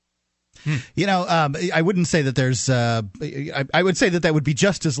 I wouldn't say that there's I would say that would be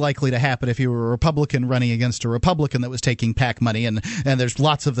just as likely to happen if you were a Republican running against a Republican that was taking PAC money, and there's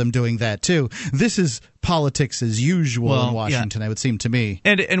lots of them doing that too. This is politics as usual in Washington, it would seem to me.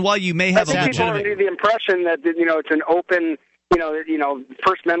 And while you may have a legitimate... People are under the impression that it's an open,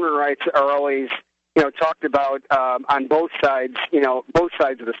 First Amendment rights are always talked about on both sides, both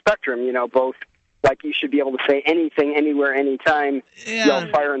sides of the spectrum, both. Like you should be able to say anything, anywhere, anytime, yell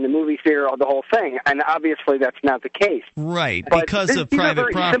fire in the movie theater, the whole thing. And obviously that's not the case. Right, but because of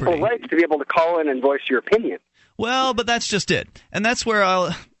private property. These are very simple rights to be able to call in and voice your opinion. Well, but that's just it. And that's where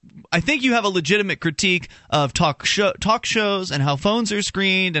I think you have a legitimate critique of talk shows and how phones are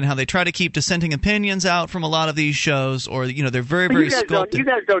screened and how they try to keep dissenting opinions out from a lot of these shows, or they're very, very sculpted. You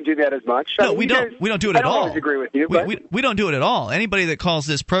guys don't do that as much. No, we don't do it at all. I don't always agree with you. We don't do it at all. Anybody that calls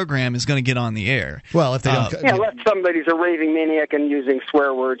this program is going to get on the air. Well, if they don't, unless somebody's a raving maniac and using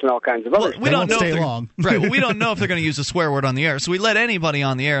swear words and all kinds of other stuff. We don't know stay long. Right. Well, we don't know if they're going to use a swear word on the air, so we let anybody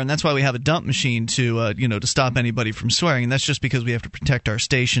on the air, and that's why we have a dump machine to stop anybody from swearing. And that's just because we have to protect our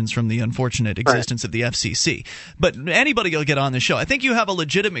stations from the unfortunate existence of the FCC. But anybody will get on the show. I think you have a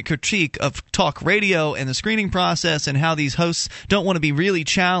legitimate critique of talk radio and the screening process and how these hosts don't want to be really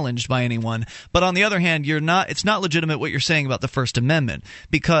challenged by anyone. But on the other hand, it's not legitimate what you're saying about the First Amendment,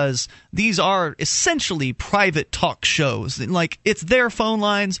 because these are essentially private talk shows. Like, it's their phone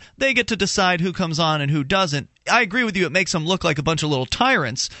lines. They get to decide who comes on and who doesn't. I agree with you. It makes them look like a bunch of little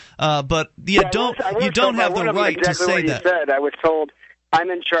tyrants, but you don't have the right to say that. You said. I was told, I'm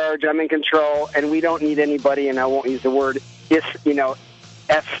in charge, I'm in control, and we don't need anybody, and I won't use the word FHI,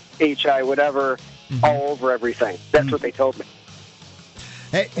 whatever, all over everything. That's what they told me.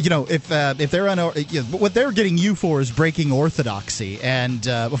 Hey, if they're what they're getting you for is breaking orthodoxy, and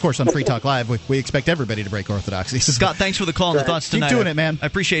of course on Free Talk Live we expect everybody to break orthodoxy. Scott, thanks for the call and the thoughts tonight. Keep doing it, man. I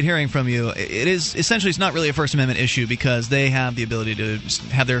appreciate hearing from you. It is essentially, it's not really a First Amendment issue because they have the ability to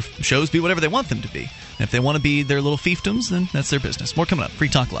have their shows be whatever they want them to be. And if they want to be their little fiefdoms, then that's their business. More coming up. Free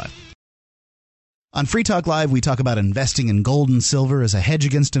Talk Live. On Free Talk Live, we talk about investing in gold and silver as a hedge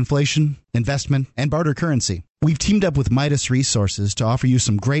against inflation, investment, and barter currency. We've teamed up with Midas Resources to offer you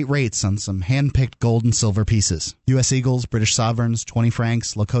some great rates on some hand-picked gold and silver pieces. U.S. Eagles, British Sovereigns, 20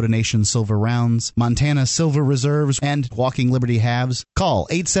 francs, Lakota Nation silver rounds, Montana silver reserves, and Walking Liberty halves. Call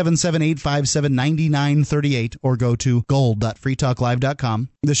 877-857-9938 or go to gold.freetalklive.com.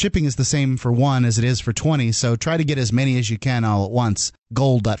 The shipping is the same for 1 as it is for 20, so try to get as many as you can all at once.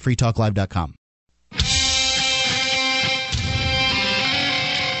 gold.freetalklive.com.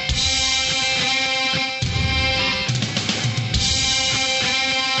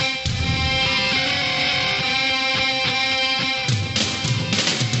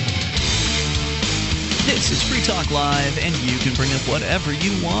 This is Free Talk Live, and you can bring up whatever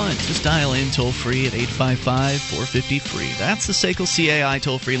you want. Just dial in toll-free at 855-450-FREE. That's the SACL CAI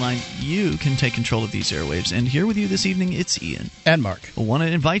toll-free line. You can take control of these airwaves. And here with you this evening, it's Ian. And Mark. I want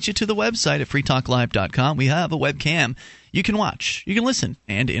to invite you to the website at freetalklive.com. We have a webcam. You can watch, you can listen,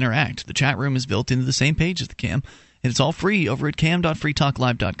 and interact. The chat room is built into the same page as the cam, and it's all free over at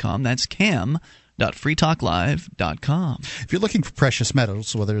cam.freetalklive.com. That's cam.freetalklive.com. If you're looking for precious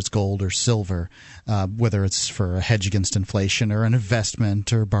metals, whether it's gold or silver, whether it's for a hedge against inflation or an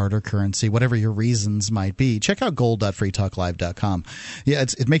investment or barter currency, whatever your reasons might be, check out gold.freetalklive.com. Yeah,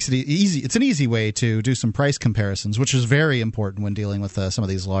 it makes it easy. It's an easy way to do some price comparisons, which is very important when dealing with some of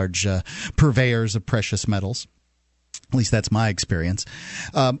these large purveyors of precious metals. At least that's my experience.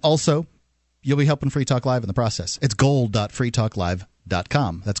 Also, you'll be helping Free Talk Live in the process. It's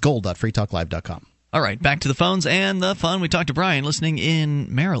gold.freetalklive.com. That's gold.freetalklive.com. All right, back to the phones and the fun. We talked to Brian listening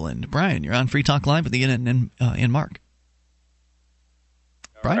in Maryland. Brian, you're on Free Talk Live with Ian and Mark.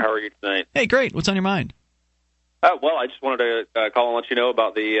 Brian? How are you tonight? Hey, great. What's on your mind? Well, I just wanted to call and let you know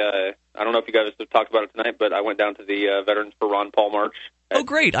about the, I don't know if you guys have talked about it tonight, but I went down to the Veterans for Ron Paul March. Oh,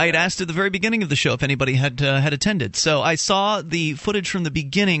 great. I had asked at the very beginning of the show if anybody had attended. So I saw the footage from the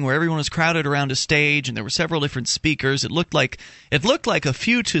beginning where everyone was crowded around a stage and there were several different speakers. It looked like a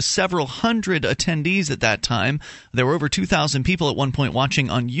few to several hundred attendees at that time. There were over 2,000 people at one point watching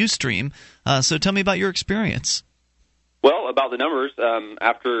on Ustream. So tell me about your experience. Well, about the numbers,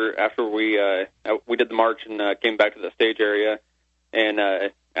 after we did the march and came back to the stage area, and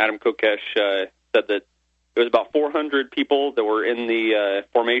Adam Kokesh said that it was about 400 people that were in the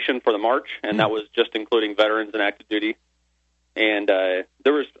formation for the march, and that was just including veterans and active duty. And there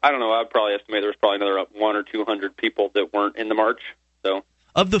was, I don't know, I'd probably estimate there was probably another 100 or 200 people that weren't in the march. So,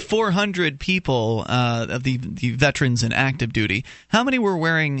 of the 400 people of the veterans and active duty, how many were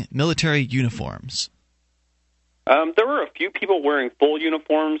wearing military uniforms? There were a few people wearing full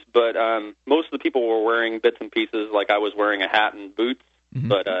uniforms, but most of the people were wearing bits and pieces, like I was wearing a hat and boots. Mm-hmm.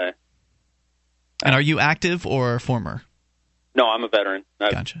 But and are you active or former? No, I'm a veteran.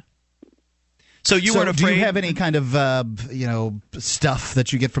 Gotcha. So you weren't afraid? Do you have any kind of stuff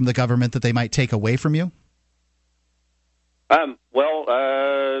that you get from the government that they might take away from you? No.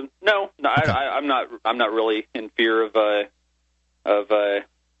 Okay. I'm not really in fear of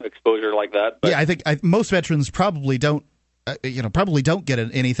exposure like that. But. Yeah, I think most veterans probably don't get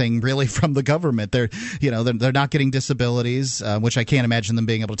anything really from the government. They're not getting disabilities, which I can't imagine them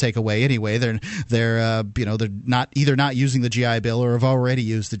being able to take away anyway. They're not using the GI Bill or have already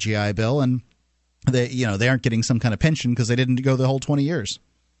used the GI Bill, and they aren't getting some kind of pension because they didn't go the whole 20 years.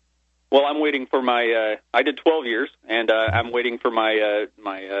 Well, I'm waiting for my. I did 12 years, and I'm waiting for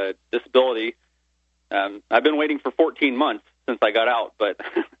my disability. I've been waiting for 14 months since I got out, but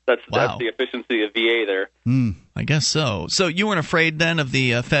that's the efficiency of VA there. I guess so. So you weren't afraid then of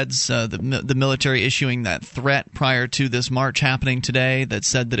the feds, the military issuing that threat prior to this march happening today that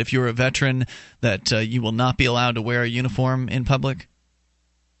said that if you're a veteran that you will not be allowed to wear a uniform in public?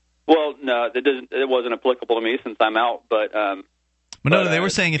 Well, no, it wasn't applicable to me since I'm out, but no, they were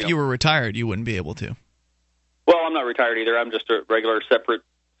saying if you were retired, you wouldn't be able to. Well, I'm not retired either. I'm just a regular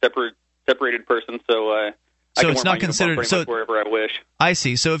separated person, so it's not considered wherever I wish. I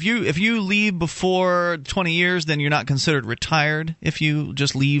see. So if you leave before 20 years, then you're not considered retired if you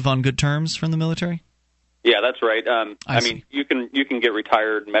just leave on good terms from the military? Yeah, that's right. I mean, you can get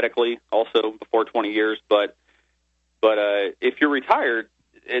retired medically also before 20 years, but if you're retired,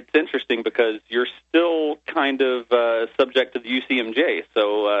 it's interesting because you're still kind of subject to the UCMJ,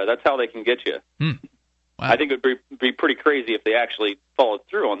 so that's how they can get you. Wow. I think it would be pretty crazy if they actually followed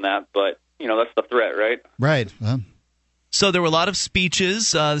through on that, but that's the threat, right? Right. So there were a lot of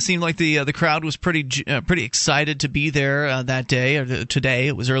speeches. It seemed like the crowd was pretty excited to be there that day or today.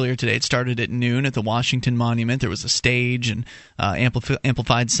 It was earlier today. It started at noon at the Washington Monument. There was a stage and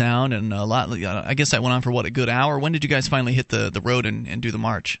amplified sound and a lot. I guess that went on for a good hour. When did you guys finally hit the road and do the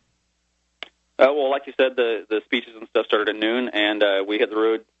march? Well, like you said, the speeches and stuff started at noon, and we hit the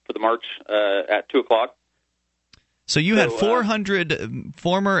road for the march at 2:00. So you had 400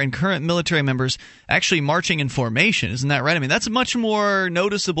 former and current military members actually marching in formation, isn't that right? I mean, that's a much more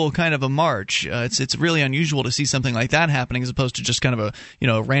noticeable kind of a march. It's really unusual to see something like that happening as opposed to just kind of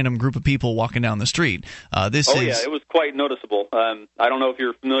a random group of people walking down the street. Yeah, it was quite noticeable. I don't know if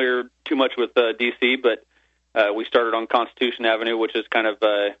you're familiar too much with D.C., but we started on Constitution Avenue, which is kind of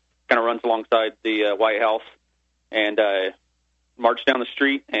runs alongside the White House, and marched down the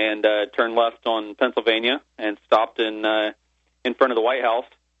street and turned left on Pennsylvania and stopped in front of the White House.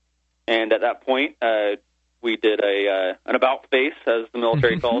 And at that point, we did an about face, as the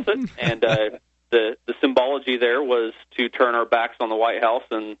military calls it. And the symbology there was to turn our backs on the White House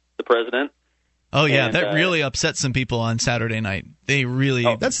and the president. Oh, yeah, and that really upset some people on Saturday night. They really...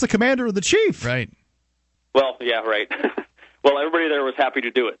 Oh, that's the commander of the chief. Right. Well, yeah, right. Well, everybody there was happy to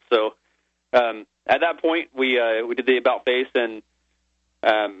do it. So at that point, we did the about face, and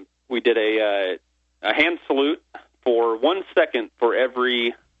we did a hand salute for 1 second for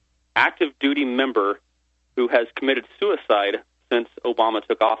every active duty member who has committed suicide since Obama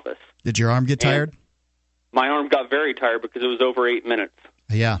took office. Did your arm get tired? My arm got very tired because it was over 8 minutes.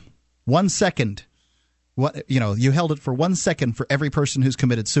 Yeah. 1 second. You held it for 1 second for every person who's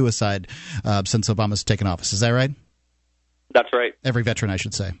committed suicide since Obama's taken office. Is that right? That's right. Every veteran, I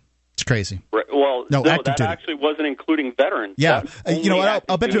should say. It's crazy. Right. Well, no, that duty. actually wasn't including veterans. Yeah.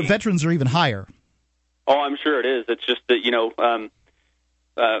 I'll bet you veterans are even higher. Oh, I'm sure it is. It's just that,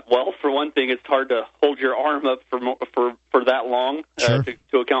 well, for one thing, it's hard to hold your arm up for that long sure.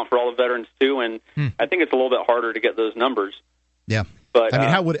 to account for all the veterans, too. And I think it's a little bit harder to get those numbers. Yeah. But I mean,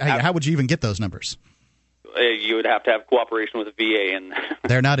 how would you even get those numbers? You would have to have cooperation with the VA, and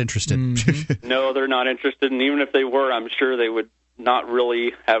they're not interested. No, they're not interested, and even if they were, I'm sure they would not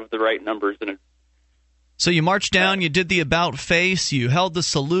really have the right numbers in it. So you marched down, you did the about face, you held the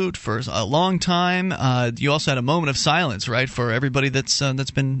salute for a long time. You also had a moment of silence, right, for everybody that's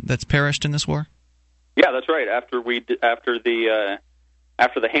perished in this war. Yeah, that's right. After the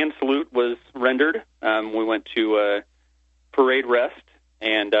hand salute was rendered, we went to parade rest,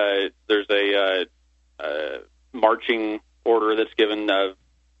 and there's a marching order that's given of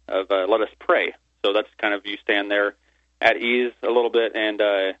let us pray. So that's kind of, you stand there at ease a little bit and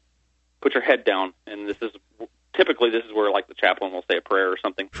put your head down, and this is where like the chaplain will say a prayer or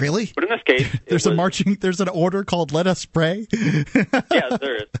something. Really? But in this case, there's an order called "Let us pray." Yes,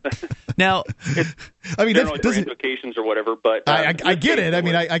 there is. Now, I mean, generally for invocations or whatever, but I get it. I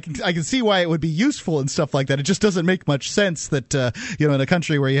mean, I can see why it would be useful and stuff like that. It just doesn't make much sense that in a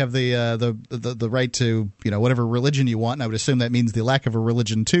country where you have the right to whatever religion you want, and I would assume that means the lack of a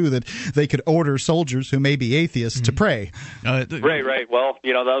religion too, that they could order soldiers who may be atheists to pray. Right. Well,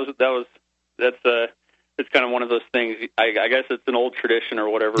 it's kind of one of those things. I guess it's an old tradition or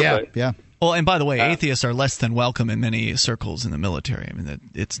whatever. Yeah. Well, and by the way, atheists are less than welcome in many circles in the military. I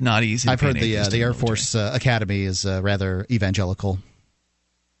mean, it's not easy. I've heard the Air Force Academy is rather evangelical.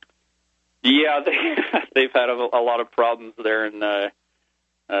 Yeah, they've had a lot of problems there and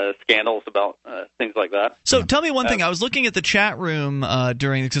scandals about things like that. So tell me one thing. I was looking at the chat room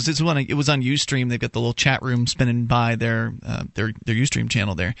because it was on Ustream. They've got the little chat room spinning by their Ustream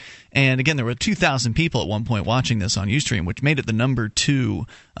channel there. And again, there were 2,000 people at one point watching this on Ustream, which made it the number 2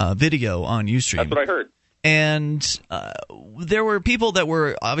 video on Ustream. That's what I heard. And there were people that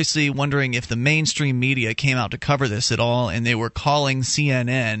were obviously wondering if the mainstream media came out to cover this at all, and they were calling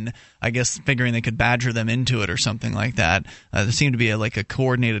CNN, I guess figuring they could badger them into it or something like that. There seemed to be a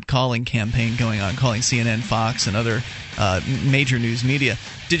coordinated calling campaign going on, calling CNN, Fox, and other major news media.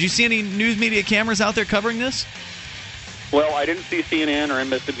 Did you see any news media cameras out there covering this? Well, I didn't see CNN or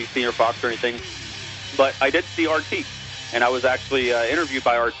MSNBC or Fox or anything, but I did see RT, and I was actually interviewed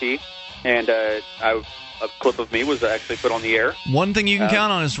by RT, and a clip of me was actually put on the air. One thing you can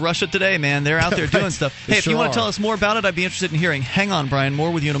count on is Russia Today, man. They're out there doing stuff. Hey, if you want to tell us more about it, I'd be interested in hearing. Hang on, Brian. More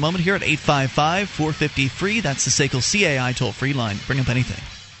with you in a moment here at 855-450-FREE. That's the SACL CAI toll-free line. Bring up anything.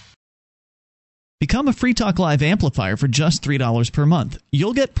 Become a Free Talk Live amplifier for just $3 per month.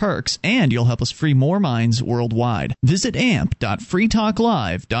 You'll get perks, and you'll help us free more minds worldwide. Visit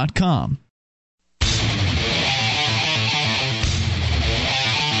amp.freetalklive.com.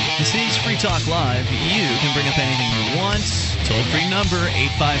 This is Free Talk Live. You can bring up anything you want. Toll-free number,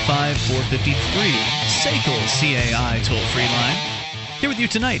 855-450-FREE. SACL CAI toll-free line. Here with you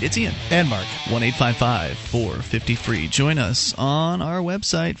tonight, it's Ian. And Mark. 1-855-450-FREE. Join us on our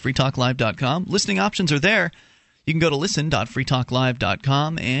website, freetalklive.com. Listening options are there. You can go to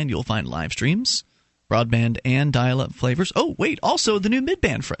listen.freetalklive.com, and you'll find live streams, broadband and dial-up flavors. Oh, wait, also the new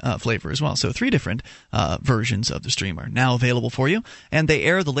mid-band flavor as well. So 3 different versions of the stream are now available for you. And they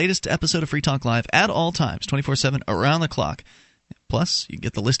air the latest episode of Free Talk Live at all times, 24/7, around the clock. Plus, you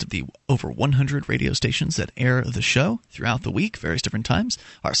get the list of the over 100 radio stations that air the show throughout the week, various different times.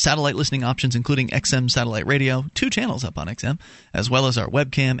 Our satellite listening options, including XM satellite radio, 2 channels up on XM, as well as our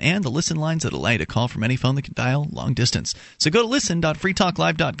webcam and the listen lines that allow you to call from any phone that can dial long distance. So go to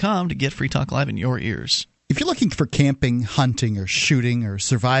listen.freetalklive.com to get Free Talk Live in your ears. If you're looking for camping, hunting, or shooting, or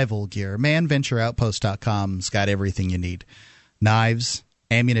survival gear, manventureoutpost.com's got everything you need. Knives,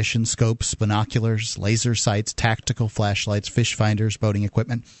 ammunition, scopes, binoculars, laser sights, tactical flashlights, fish finders, boating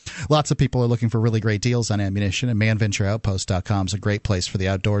equipment. Lots of people are looking for really great deals on ammunition, and manventureoutpost.com is a great place for the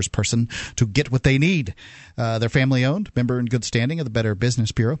outdoors person to get what they need. They're family-owned, member in good standing of the Better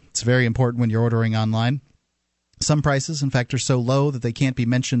Business Bureau. It's very important when you're ordering online. Some prices, in fact, are so low that they can't be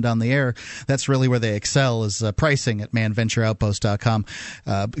mentioned on the air. That's really where they excel, is pricing at manventureoutpost.com.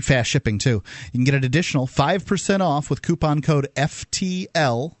 Fast shipping, too. You can get an additional 5% off with coupon code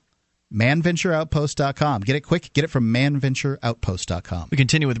FTL. manventureoutpost.com. Get it quick. Get it from manventureoutpost.com. We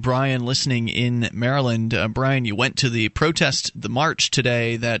continue with Brian listening in Maryland. Brian, you went to the march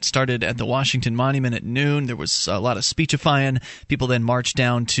today that started at the Washington Monument at noon. There was a lot of speechifying. People then marched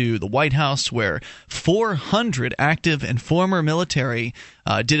down to the White House, where 400 active and former military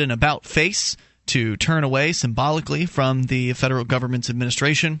did an about face to turn away symbolically from the federal government's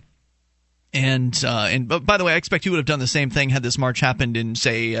administration. And by the way, I expect you would have done the same thing had this march happened in,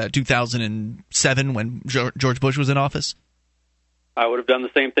 say, 2007 when George Bush was in office. I would have done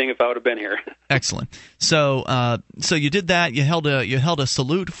the same thing if I would have been here. Excellent. So, so you did that. You held a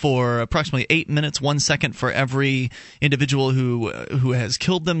salute for approximately 8 minutes, 1 second for every individual who has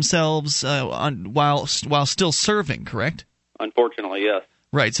killed themselves while still serving. Correct? Unfortunately, yes.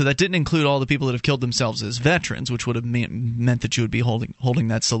 Right. So that didn't include all the people that have killed themselves as veterans, which would have meant that you would be holding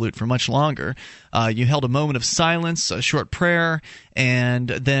that salute for much longer. You held a moment of silence, a short prayer, and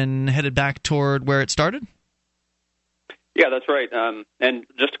then headed back toward where it started. Yeah, that's right. And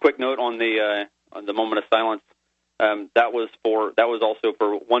just a quick note on the moment of silence. That was also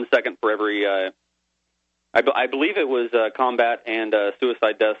for 1 second for every. I believe it was combat and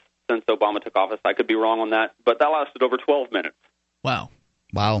suicide deaths since Obama took office. I could be wrong on that, but that lasted over 12 minutes. Wow.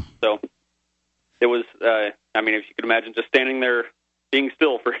 So it was. I mean, if you could imagine just standing there, being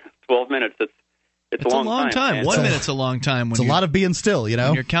still for 12 minutes, it's a long time. 1 minute's a long time. It's a lot of being still, you know.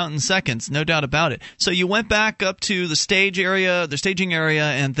 When you're counting seconds, no doubt about it. So you went back up to the staging area,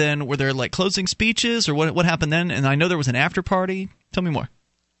 and then were there like closing speeches, or what happened then? And I know there was an after party. Tell me more.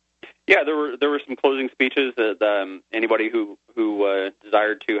 Yeah, there were some closing speeches that anybody who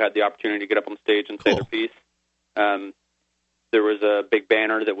desired to had the opportunity to get up on stage and say their piece. There was a big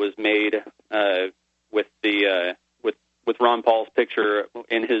banner that was made with Ron Paul's picture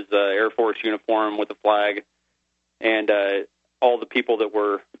in his Air Force uniform with a flag, and all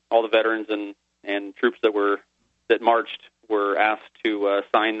the veterans and troops that marched were asked to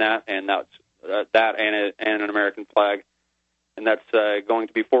sign that, and that and an American flag, and that's going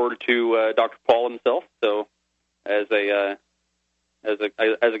to be forwarded to Dr. Paul himself. So as a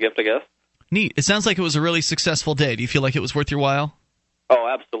gift, I guess. Neat. It sounds like it was a really successful day. Do you feel like it was worth your while? Oh,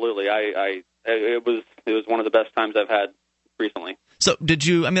 absolutely. It was one of the best times I've had recently. So did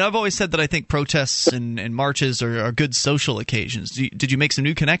you? I mean, I've always said that I think protests and marches are good social occasions. Did you make some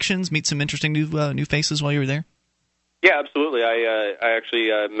new connections, meet some interesting new faces while you were there? Yeah, absolutely. I actually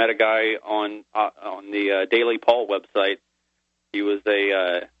met a guy on the Daily Paul website. He is a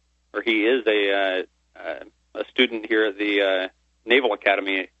student here at the Naval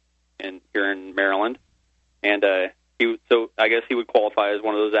Academy here in Maryland, and so I guess he would qualify as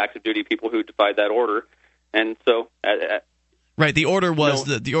one of those active duty people who defied that order, and so. Right, the order was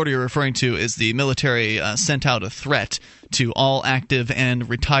the order you're referring to is the military sent out a threat to all active and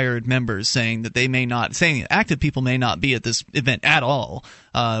retired members, saying active people may not be at this event at all,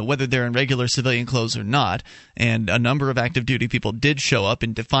 whether they're in regular civilian clothes or not. And a number of active duty people did show up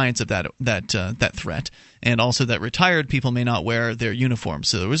in defiance of that threat, and also that retired people may not wear their uniforms.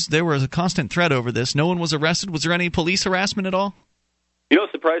 So there was a constant threat over this. No one was arrested. Was there any police harassment at all? You know,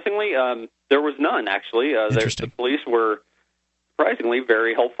 surprisingly, there was none. Actually, the police were surprisingly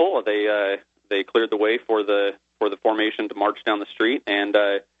very helpful. They cleared the way for the formation to march down the street, and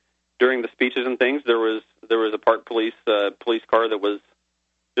during the speeches and things, there was a parked police car that was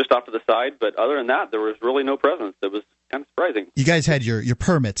just off to the side. But other than that, there was really no presence. It was kind of surprising. You guys had your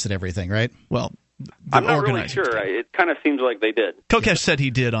permits and everything, right? Well, I'm not really sure. It kind of seems like they did. Kokesh said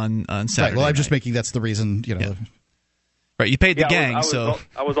he did on Saturday. Right, well, I'm night. just making that's the reason, you know. Yeah. Right, you paid the gang, I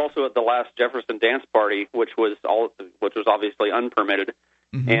was also at the last Jefferson dance party, which was obviously unpermitted,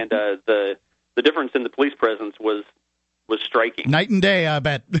 and the difference in the police presence was striking. Night and day, I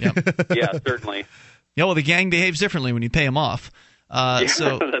bet. Yep. Yeah, certainly. Yeah, well, the gang behaves differently when you pay them off.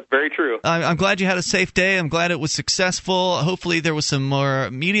 So that's very true. I'm glad you had a safe day. I'm glad it was successful. Hopefully there was some more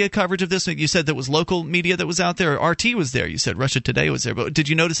media coverage of this. You said there was local media that was out there. RT was there. You said Russia Today was there. But did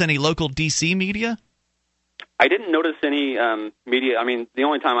you notice any local D.C. media? I didn't notice any media. I mean, the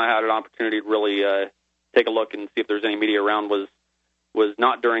only time I had an opportunity to really take a look and see if there's any media around was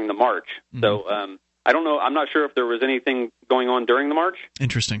not during the march. Mm-hmm. So I don't know. I'm not sure if there was anything going on during the march.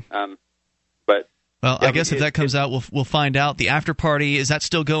 Interesting. But well, I guess if that comes out, we'll find out. The after party, is that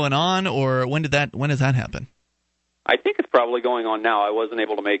still going on, or when did that happen? I think it's probably going on now. I wasn't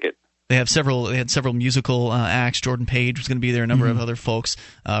able to make it. They had several musical acts. Jordan Page was going to be there. A number of other folks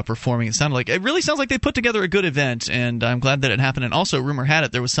performing. It really sounds like they put together a good event, and I'm glad that it happened. And also, rumor had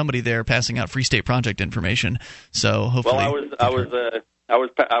it there was somebody there passing out Free State Project information. So hopefully, well, I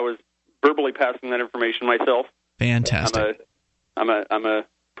was verbally passing that information myself. Fantastic. I'm a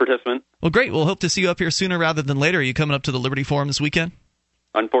participant. Well, great. We'll hope to see you up here sooner rather than later. Are you coming up to the Liberty Forum this weekend?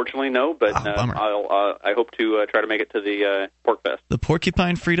 Unfortunately, no, but I hope to try to make it to the Pork Fest. The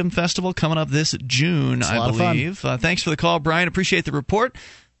Porcupine Freedom Festival coming up this June, I believe. Thanks for the call, Brian. Appreciate the report.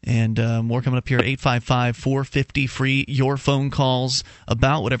 And more coming up here at 855-450-FREE. Your phone calls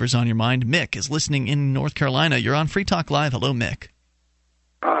about whatever's on your mind. Mick is listening in North Carolina. You're on Free Talk Live. Hello, Mick.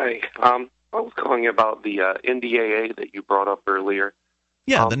 Hi. I was calling about the NDAA that you brought up earlier.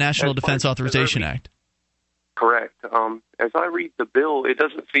 Yeah, the National Defense Authorization Act. correct. As I read the bill, it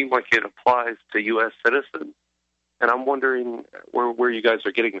doesn't seem like it applies to U.S. citizens. And I'm wondering where you guys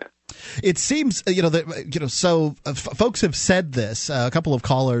are getting that. It seems, folks have said this. A couple of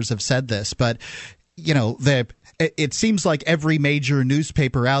callers have said this, but it seems like every major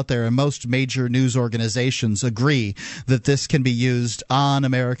newspaper out there and most major news organizations agree that this can be used on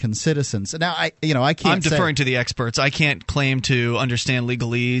American citizens. Now, I can't. I'm deferring to the experts. I can't claim to understand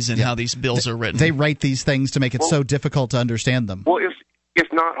legalese and how these bills are written. They write these things to make it so difficult to understand them. Well,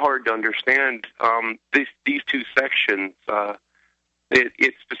 it's not hard to understand. These two sections,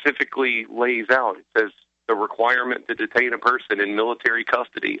 it specifically lays out. It says the requirement to detain a person in military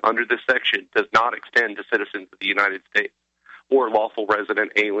custody under this section does not extend to citizens of the United States or lawful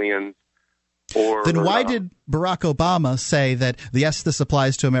resident aliens. Then why did Barack Obama say that, yes, this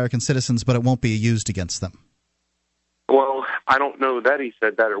applies to American citizens, but it won't be used against them? Well, I don't know that he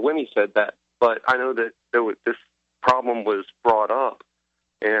said that or when he said that, but I know that this problem was brought up,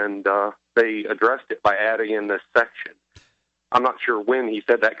 and they addressed it by adding in this section. I'm not sure when he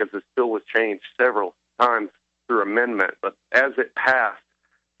said that because this bill was changed several times through amendment, but as it passed,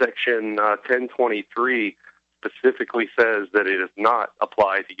 Section 1023 specifically says that it does not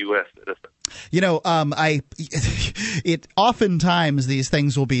apply to U.S. citizens. Oftentimes these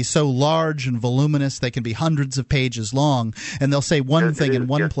things will be so large and voluminous they can be hundreds of pages long, and they'll say one thing in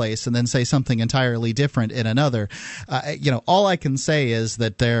one place and then say something entirely different in another. All I can say is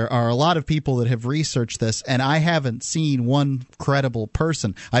that there are a lot of people that have researched this, and I haven't seen one credible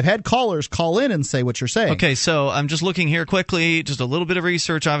person. I've had callers call in and say what you're saying. Okay, so I'm just looking here quickly, just a little bit of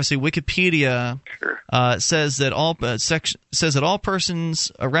research. Obviously, Wikipedia says that all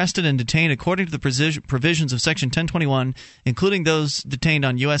persons arrested and detained according to the provisions of Section 1021, including those detained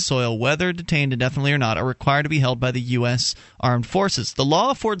on U.S. soil, whether detained indefinitely or not, are required to be held by the U.S. Armed Forces. The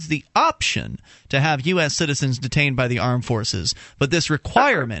law affords the option to have U.S. citizens detained by the armed forces, but this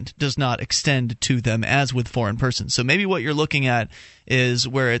requirement does not extend to them as with foreign persons. So maybe what you're looking at is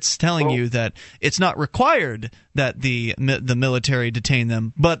where it's telling you that it's not required that the military detain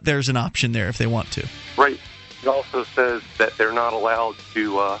them, but there's an option there if they want to. Right. It also says that they're not allowed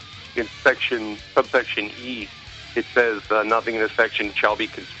to, in subsection E, it says nothing in this section shall be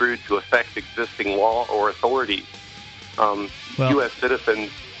construed to affect existing law or authorities. U.S.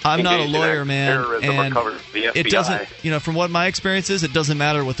 citizens. I'm not a lawyer, man, and the it doesn't. From what my experience is, it doesn't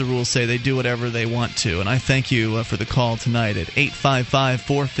matter what the rules say. They do whatever they want to. And I thank you for the call tonight at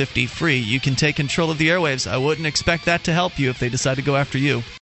 855-450-FREE. You can take control of the airwaves. I wouldn't expect that to help you if they decide to go after you.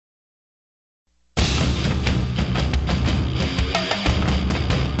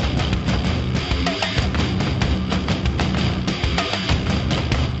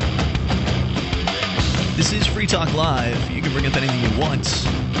 This is Free Talk Live. You can bring up anything you want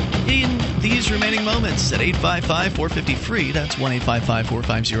in these remaining moments at 855-450-FREE. That's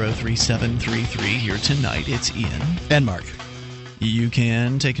 1-855-450-3733. Here tonight, it's Ian. And Mark. You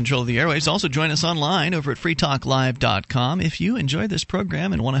can take control of the airwaves. Also join us online over at freetalklive.com. If you enjoy this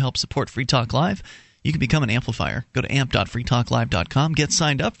program and want to help support Free Talk Live, you can become an amplifier. Go to amp.freetalklive.com. Get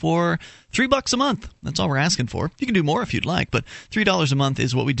signed up for $3 a month. That's all we're asking for. You can do more if you'd like, but $3 a month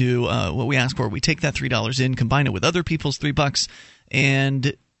is what we do. What we ask for. We take that $3 in, combine it with other people's $3,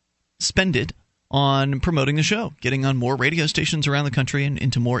 and spend it on promoting the show, getting on more radio stations around the country and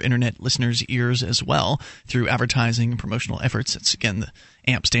into more internet listeners' ears as well through advertising and promotional efforts. It's, again, the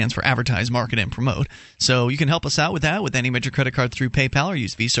AMP stands for Advertise, Market, and Promote. So you can help us out with that with any major credit card through PayPal or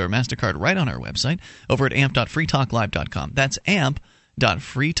use Visa or MasterCard right on our website over at amp.freetalklive.com. That's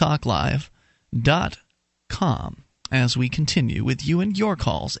amp.freetalklive.com. As we continue with you and your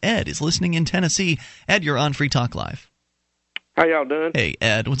calls. Ed is listening in Tennessee. Ed, you're on Free Talk Live. How y'all doing? Hey,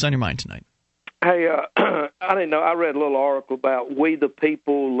 Ed, what's on your mind tonight? Hey, I didn't know. I read a little article about We the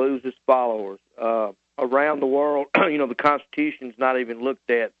People lose its followers. Around the world, the Constitution's not even looked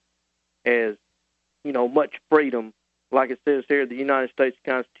at as, much freedom. Like it says here, the United States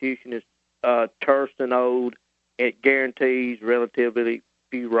Constitution is terse and old. It guarantees relatively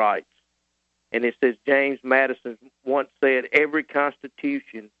few rights. And it says James Madison once said every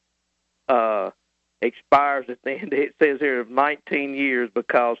Constitution expires at the end, it says here, of 19 years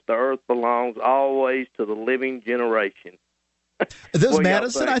because the earth belongs always to the living generation. This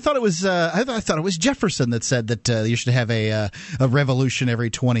Madison? I thought it was Jefferson that said that you should have a revolution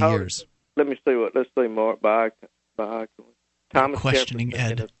every 20 years. Let's see, Mark. By Thomas questioning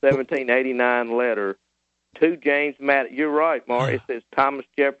Jefferson Ed. in a 1789 letter to James Madison. You're right, Mark. It says Thomas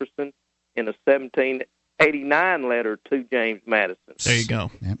Jefferson in a 1789 letter to James Madison. There you go.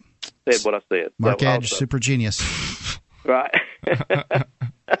 Yep. Said what I said. Mark Edge, super genius. Right.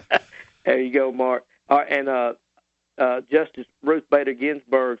 There you go, Mark. Justice Ruth Bader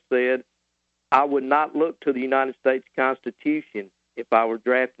Ginsburg said, I would not look to the United States Constitution if I were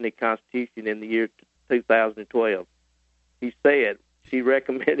drafting a Constitution in the year 2012. She said she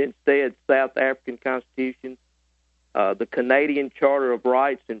recommended instead South African Constitution, the Canadian Charter of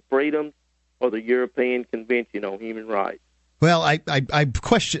Rights and Freedoms, or the European Convention on Human Rights. Well, I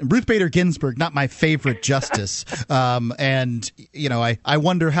question Ruth Bader Ginsburg, not my favorite justice, and I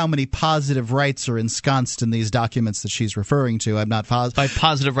wonder how many positive rights are ensconced in these documents that she's referring to. I'm not positive. By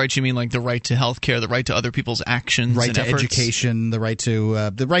positive rights, you mean like the right to health care, the right to other people's actions, right and to efforts? Education, the right to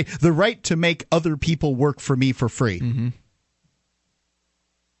the right to make other people work for me for free. Mm-hmm.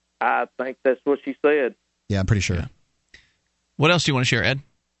 I think that's what she said. Yeah, I'm pretty sure. Yeah. What else do you want to share, Ed?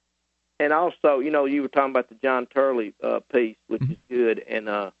 And also, you were talking about the John Turley piece, which is good,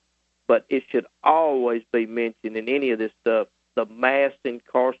 but it should always be mentioned in any of this stuff, the mass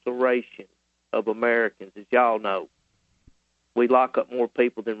incarceration of Americans. As y'all know, we lock up more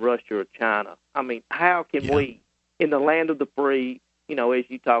people than Russia or China. I mean, how can we, in the land of the free, as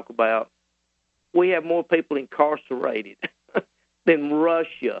you talk about, we have more people incarcerated than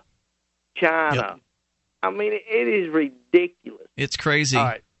Russia, China. Yep. I mean, it is ridiculous. It's crazy. All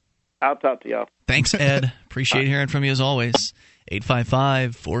right. I'll talk to y'all. Thanks, Ed. Appreciate hearing from you as always.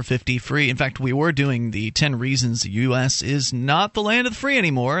 855-450-FREE. In fact, we were doing the 10 reasons the U.S. is not the land of the free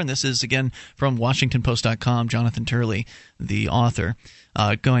anymore, and this is, again, from WashingtonPost.com, Jonathan Turley, the author,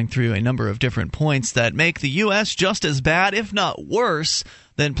 going through a number of different points that make the U.S. just as bad, if not worse,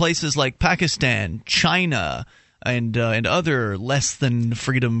 than places like Pakistan, China, and other less than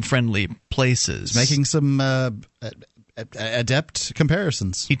freedom-friendly places. Making some adept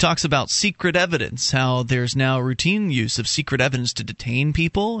comparisons. He talks about secret evidence, how there's now routine use of secret evidence to detain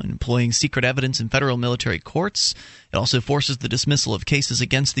people, and employing secret evidence in federal military courts. It also forces the dismissal of cases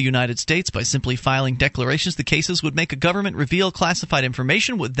against the United States by simply filing declarations the cases would make a government reveal classified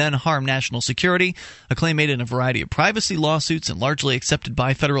information would then harm national security, a claim made in a variety of privacy lawsuits and largely accepted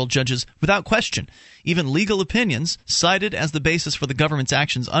by federal judges without question. Even legal opinions, cited as the basis for the government's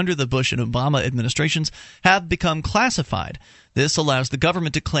actions under the Bush and Obama administrations, have become classified. This allows the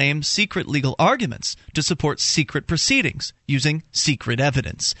government to claim secret legal arguments to support secret proceedings using secret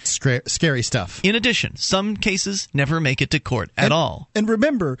evidence. Scary stuff. In addition, some cases never make it to court at all. And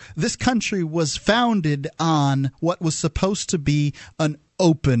remember, this country was founded on what was supposed to be an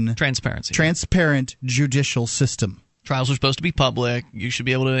open, transparent judicial system. Trials are supposed to be public. You should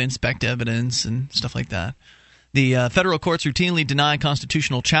be able to inspect evidence and stuff like that. The federal courts routinely deny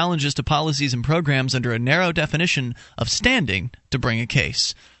constitutional challenges to policies and programs under a narrow definition of standing to bring a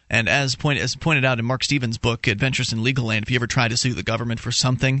case. And as pointed out in Mark Stevens' book, Adventures in Legal Land, if you ever try to sue the government for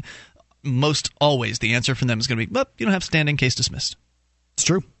something, most always the answer from them is going to be, well, you don't have standing, case dismissed. It's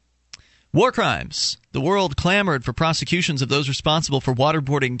true. War crimes. The world clamored for prosecutions of those responsible for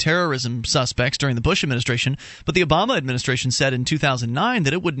waterboarding terrorism suspects during the Bush administration, but the Obama administration said in 2009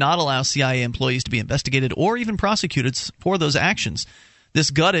 that it would not allow CIA employees to be investigated or even prosecuted for those actions. This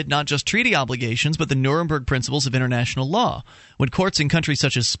gutted not just treaty obligations, but the Nuremberg principles of international law. When courts in countries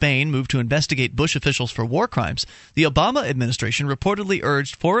such as Spain moved to investigate Bush officials for war crimes, the Obama administration reportedly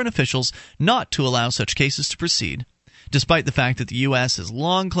urged foreign officials not to allow such cases to proceed, despite the fact that the U.S. has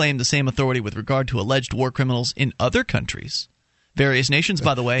long claimed the same authority with regard to alleged war criminals in other countries. Various nations,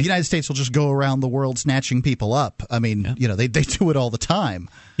 by the way... The United States will just go around the world snatching people up. I mean, they do it all the time.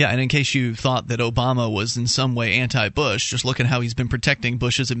 Yeah, and in case you thought that Obama was in some way anti-Bush, just look at how he's been protecting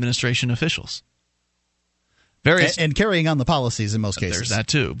Bush's administration officials. And carrying on the policies in most cases. There's that,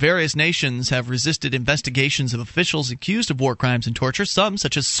 too. Various nations have resisted investigations of officials accused of war crimes and torture. Some,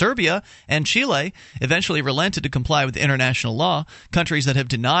 such as Serbia and Chile, eventually relented to comply with international law. Countries that have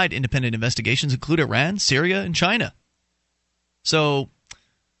denied independent investigations include Iran, Syria, and China. So,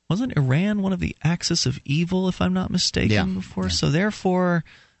 wasn't Iran one of the axis of evil, if I'm not mistaken, before? Yeah. So, therefore,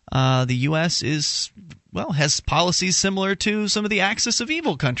 the U.S. has policies similar to some of the axis of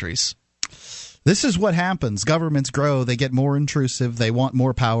evil countries. This is what happens. Governments grow. They get more intrusive. They want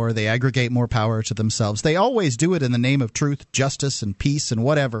more power. They aggregate more power to themselves. They always do it in the name of truth, justice, and peace and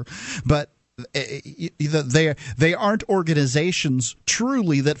whatever. But they aren't organizations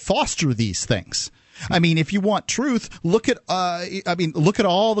truly that foster these things. I mean, if you want truth, look at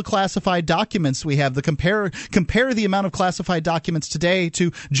all the classified documents we have. Compare the amount of classified documents today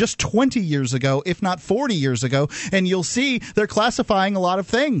to just 20 years ago, if not 40 years ago, and you'll see they're classifying a lot of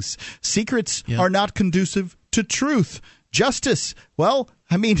things. Secrets are not conducive to truth. Justice, well,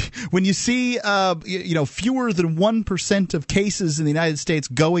 I mean, when you see fewer than 1% of cases in the United States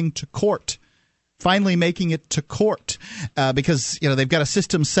going to court, finally making it to court because they've got a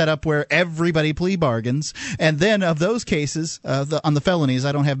system set up where everybody plea bargains, and then of those cases on the felonies,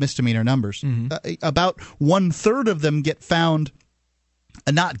 I don't have misdemeanor numbers, about 1/3 of them get found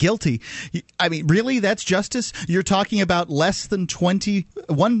not guilty. I mean, really, that's justice? You're talking about less than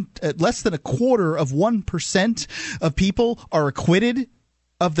 1% of people are acquitted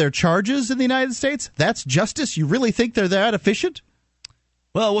of their charges in the United States? That's justice? You really think they're that efficient?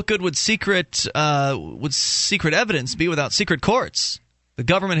 Well, what good would secret evidence be without secret courts? The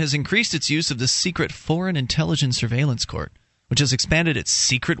government has increased its use of the secret Foreign Intelligence Surveillance Court, which has expanded its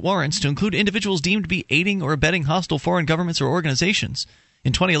secret warrants to include individuals deemed to be aiding or abetting hostile foreign governments or organizations.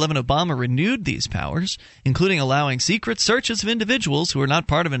 In 2011, Obama renewed these powers, including allowing secret searches of individuals who are not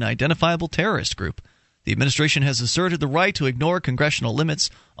part of an identifiable terrorist group. The administration has asserted the right to ignore congressional limits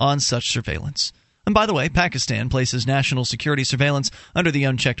on such surveillance. And by the way, Pakistan places national security surveillance under the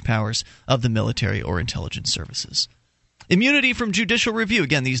unchecked powers of the military or intelligence services. Immunity from judicial review.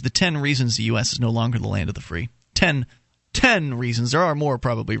 Again, these are the 10 reasons the U.S. is no longer the land of the free. 10 reasons. There are more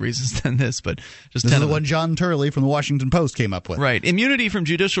probably reasons than this, but just 10 This is the one John Turley from the Washington Post came up with. Right. Immunity from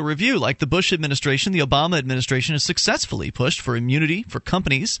judicial review. Like the Bush administration, the Obama administration has successfully pushed for immunity for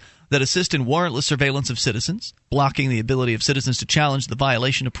companies that assist in warrantless surveillance of citizens, blocking the ability of citizens to challenge the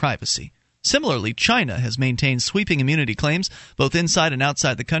violation of privacy. Similarly, China has maintained sweeping immunity claims both inside and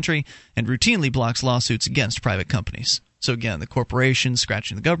outside the country and routinely blocks lawsuits against private companies. So again, the corporation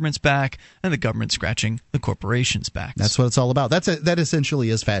scratching the government's back and the government scratching the corporation's back. That's what it's all about. That essentially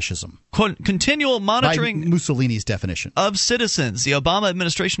is fascism. Continual monitoring by Mussolini's definition of citizens. The Obama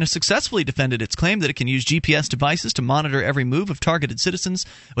administration has successfully defended its claim that it can use GPS devices to monitor every move of targeted citizens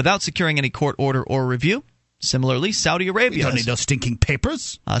without securing any court order or review. Similarly, Saudi Arabia. You don't need those stinking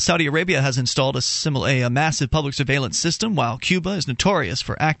papers. Saudi Arabia has installed a massive public surveillance system, while Cuba is notorious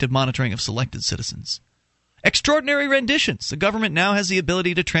for active monitoring of selected citizens. Extraordinary renditions. The government now has the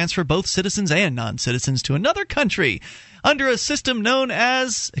ability to transfer both citizens and non-citizens to another country under a system known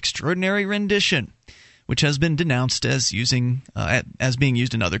as extraordinary rendition, which has been denounced as being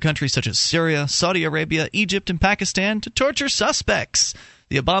used in other countries such as Syria, Saudi Arabia, Egypt, and Pakistan to torture suspects.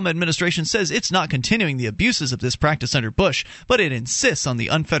 The Obama administration says it's not continuing the abuses of this practice under Bush, but it insists on the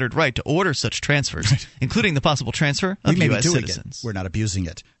unfettered right to order such transfers, including the possible transfer of U.S. citizens. We're not abusing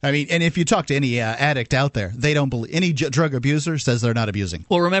it. I mean, and if you talk to any addict out there, they don't believe. Any drug abuser says they're not abusing.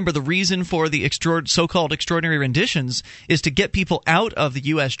 Well, remember, the reason for the so-called extraordinary renditions is to get people out of the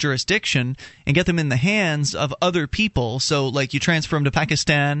U.S. jurisdiction and get them in the hands of other people. So, like, you transfer them to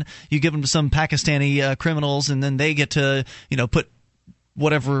Pakistan, you give them to some Pakistani criminals, and then they get to, put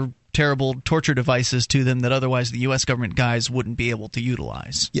whatever terrible torture devices to them that otherwise the U.S. government guys wouldn't be able to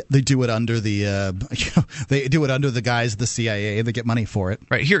utilize. Yeah, they do it under the they do it under the guise of the CIA. They get money for it.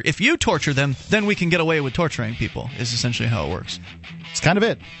 Right here, if you torture them, then we can get away with torturing people. Is essentially how it works. It's kind of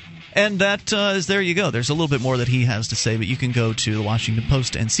it. And that is there you go. There's a little bit more that he has to say, but you can go to the Washington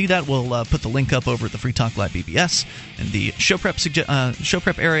Post and see that. We'll put the link up over at the Free Talk Live BBS and the show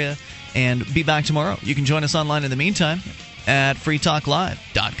prep area, and be back tomorrow. You can join us online in the meantime at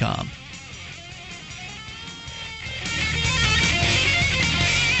freetalklive.com.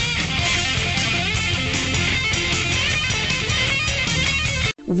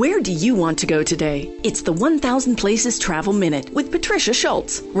 Where do you want to go today? It's the 1000 Places Travel Minute with Patricia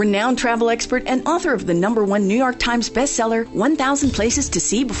Schultz, renowned travel expert and author of the #1 New York Times bestseller, 1000 Places to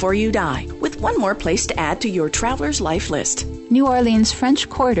See Before You Die, with one more place to add to your traveler's life list. New Orleans' French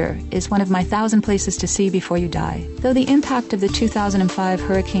Quarter is one of my 1000 places to see before you die. Though the impact of the 2005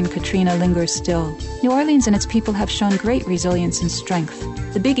 Hurricane Katrina lingers still, New Orleans and its people have shown great resilience and strength.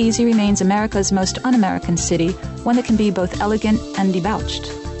 The Big Easy remains America's most un-American city, one that can be both elegant and debauched.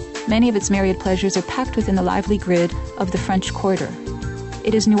 Many of its myriad pleasures are packed within the lively grid of the French Quarter.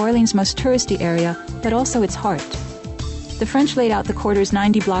 It is New Orleans' most touristy area, but also its heart. The French laid out the quarter's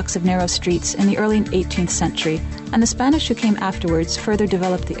 90 blocks of narrow streets in the early 18th century, and the Spanish who came afterwards further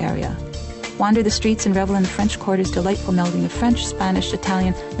developed the area. Wander the streets and revel in the French Quarter's delightful melding of French, Spanish,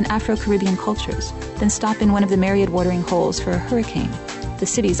 Italian, and Afro-Caribbean cultures, then stop in one of the myriad watering holes for a hurricane, the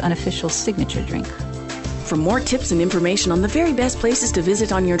city's unofficial signature drink. For more tips and information on the very best places to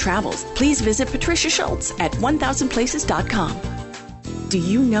visit on your travels, please visit Patricia Schultz at 1000places.com. Do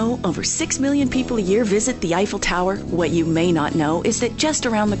you know over 6 million people a year visit the Eiffel Tower? What you may not know is that just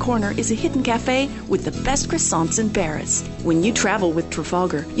around the corner is a hidden cafe with the best croissants in Paris. When you travel with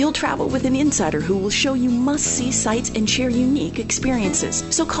Trafalgar, you'll travel with an insider who will show you must-see sights and share unique experiences.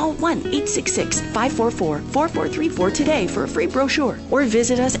 So call 1-866-544-4434 today for a free brochure, or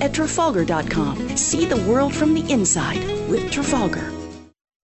visit us at Trafalgar.com. See the world from the inside with Trafalgar.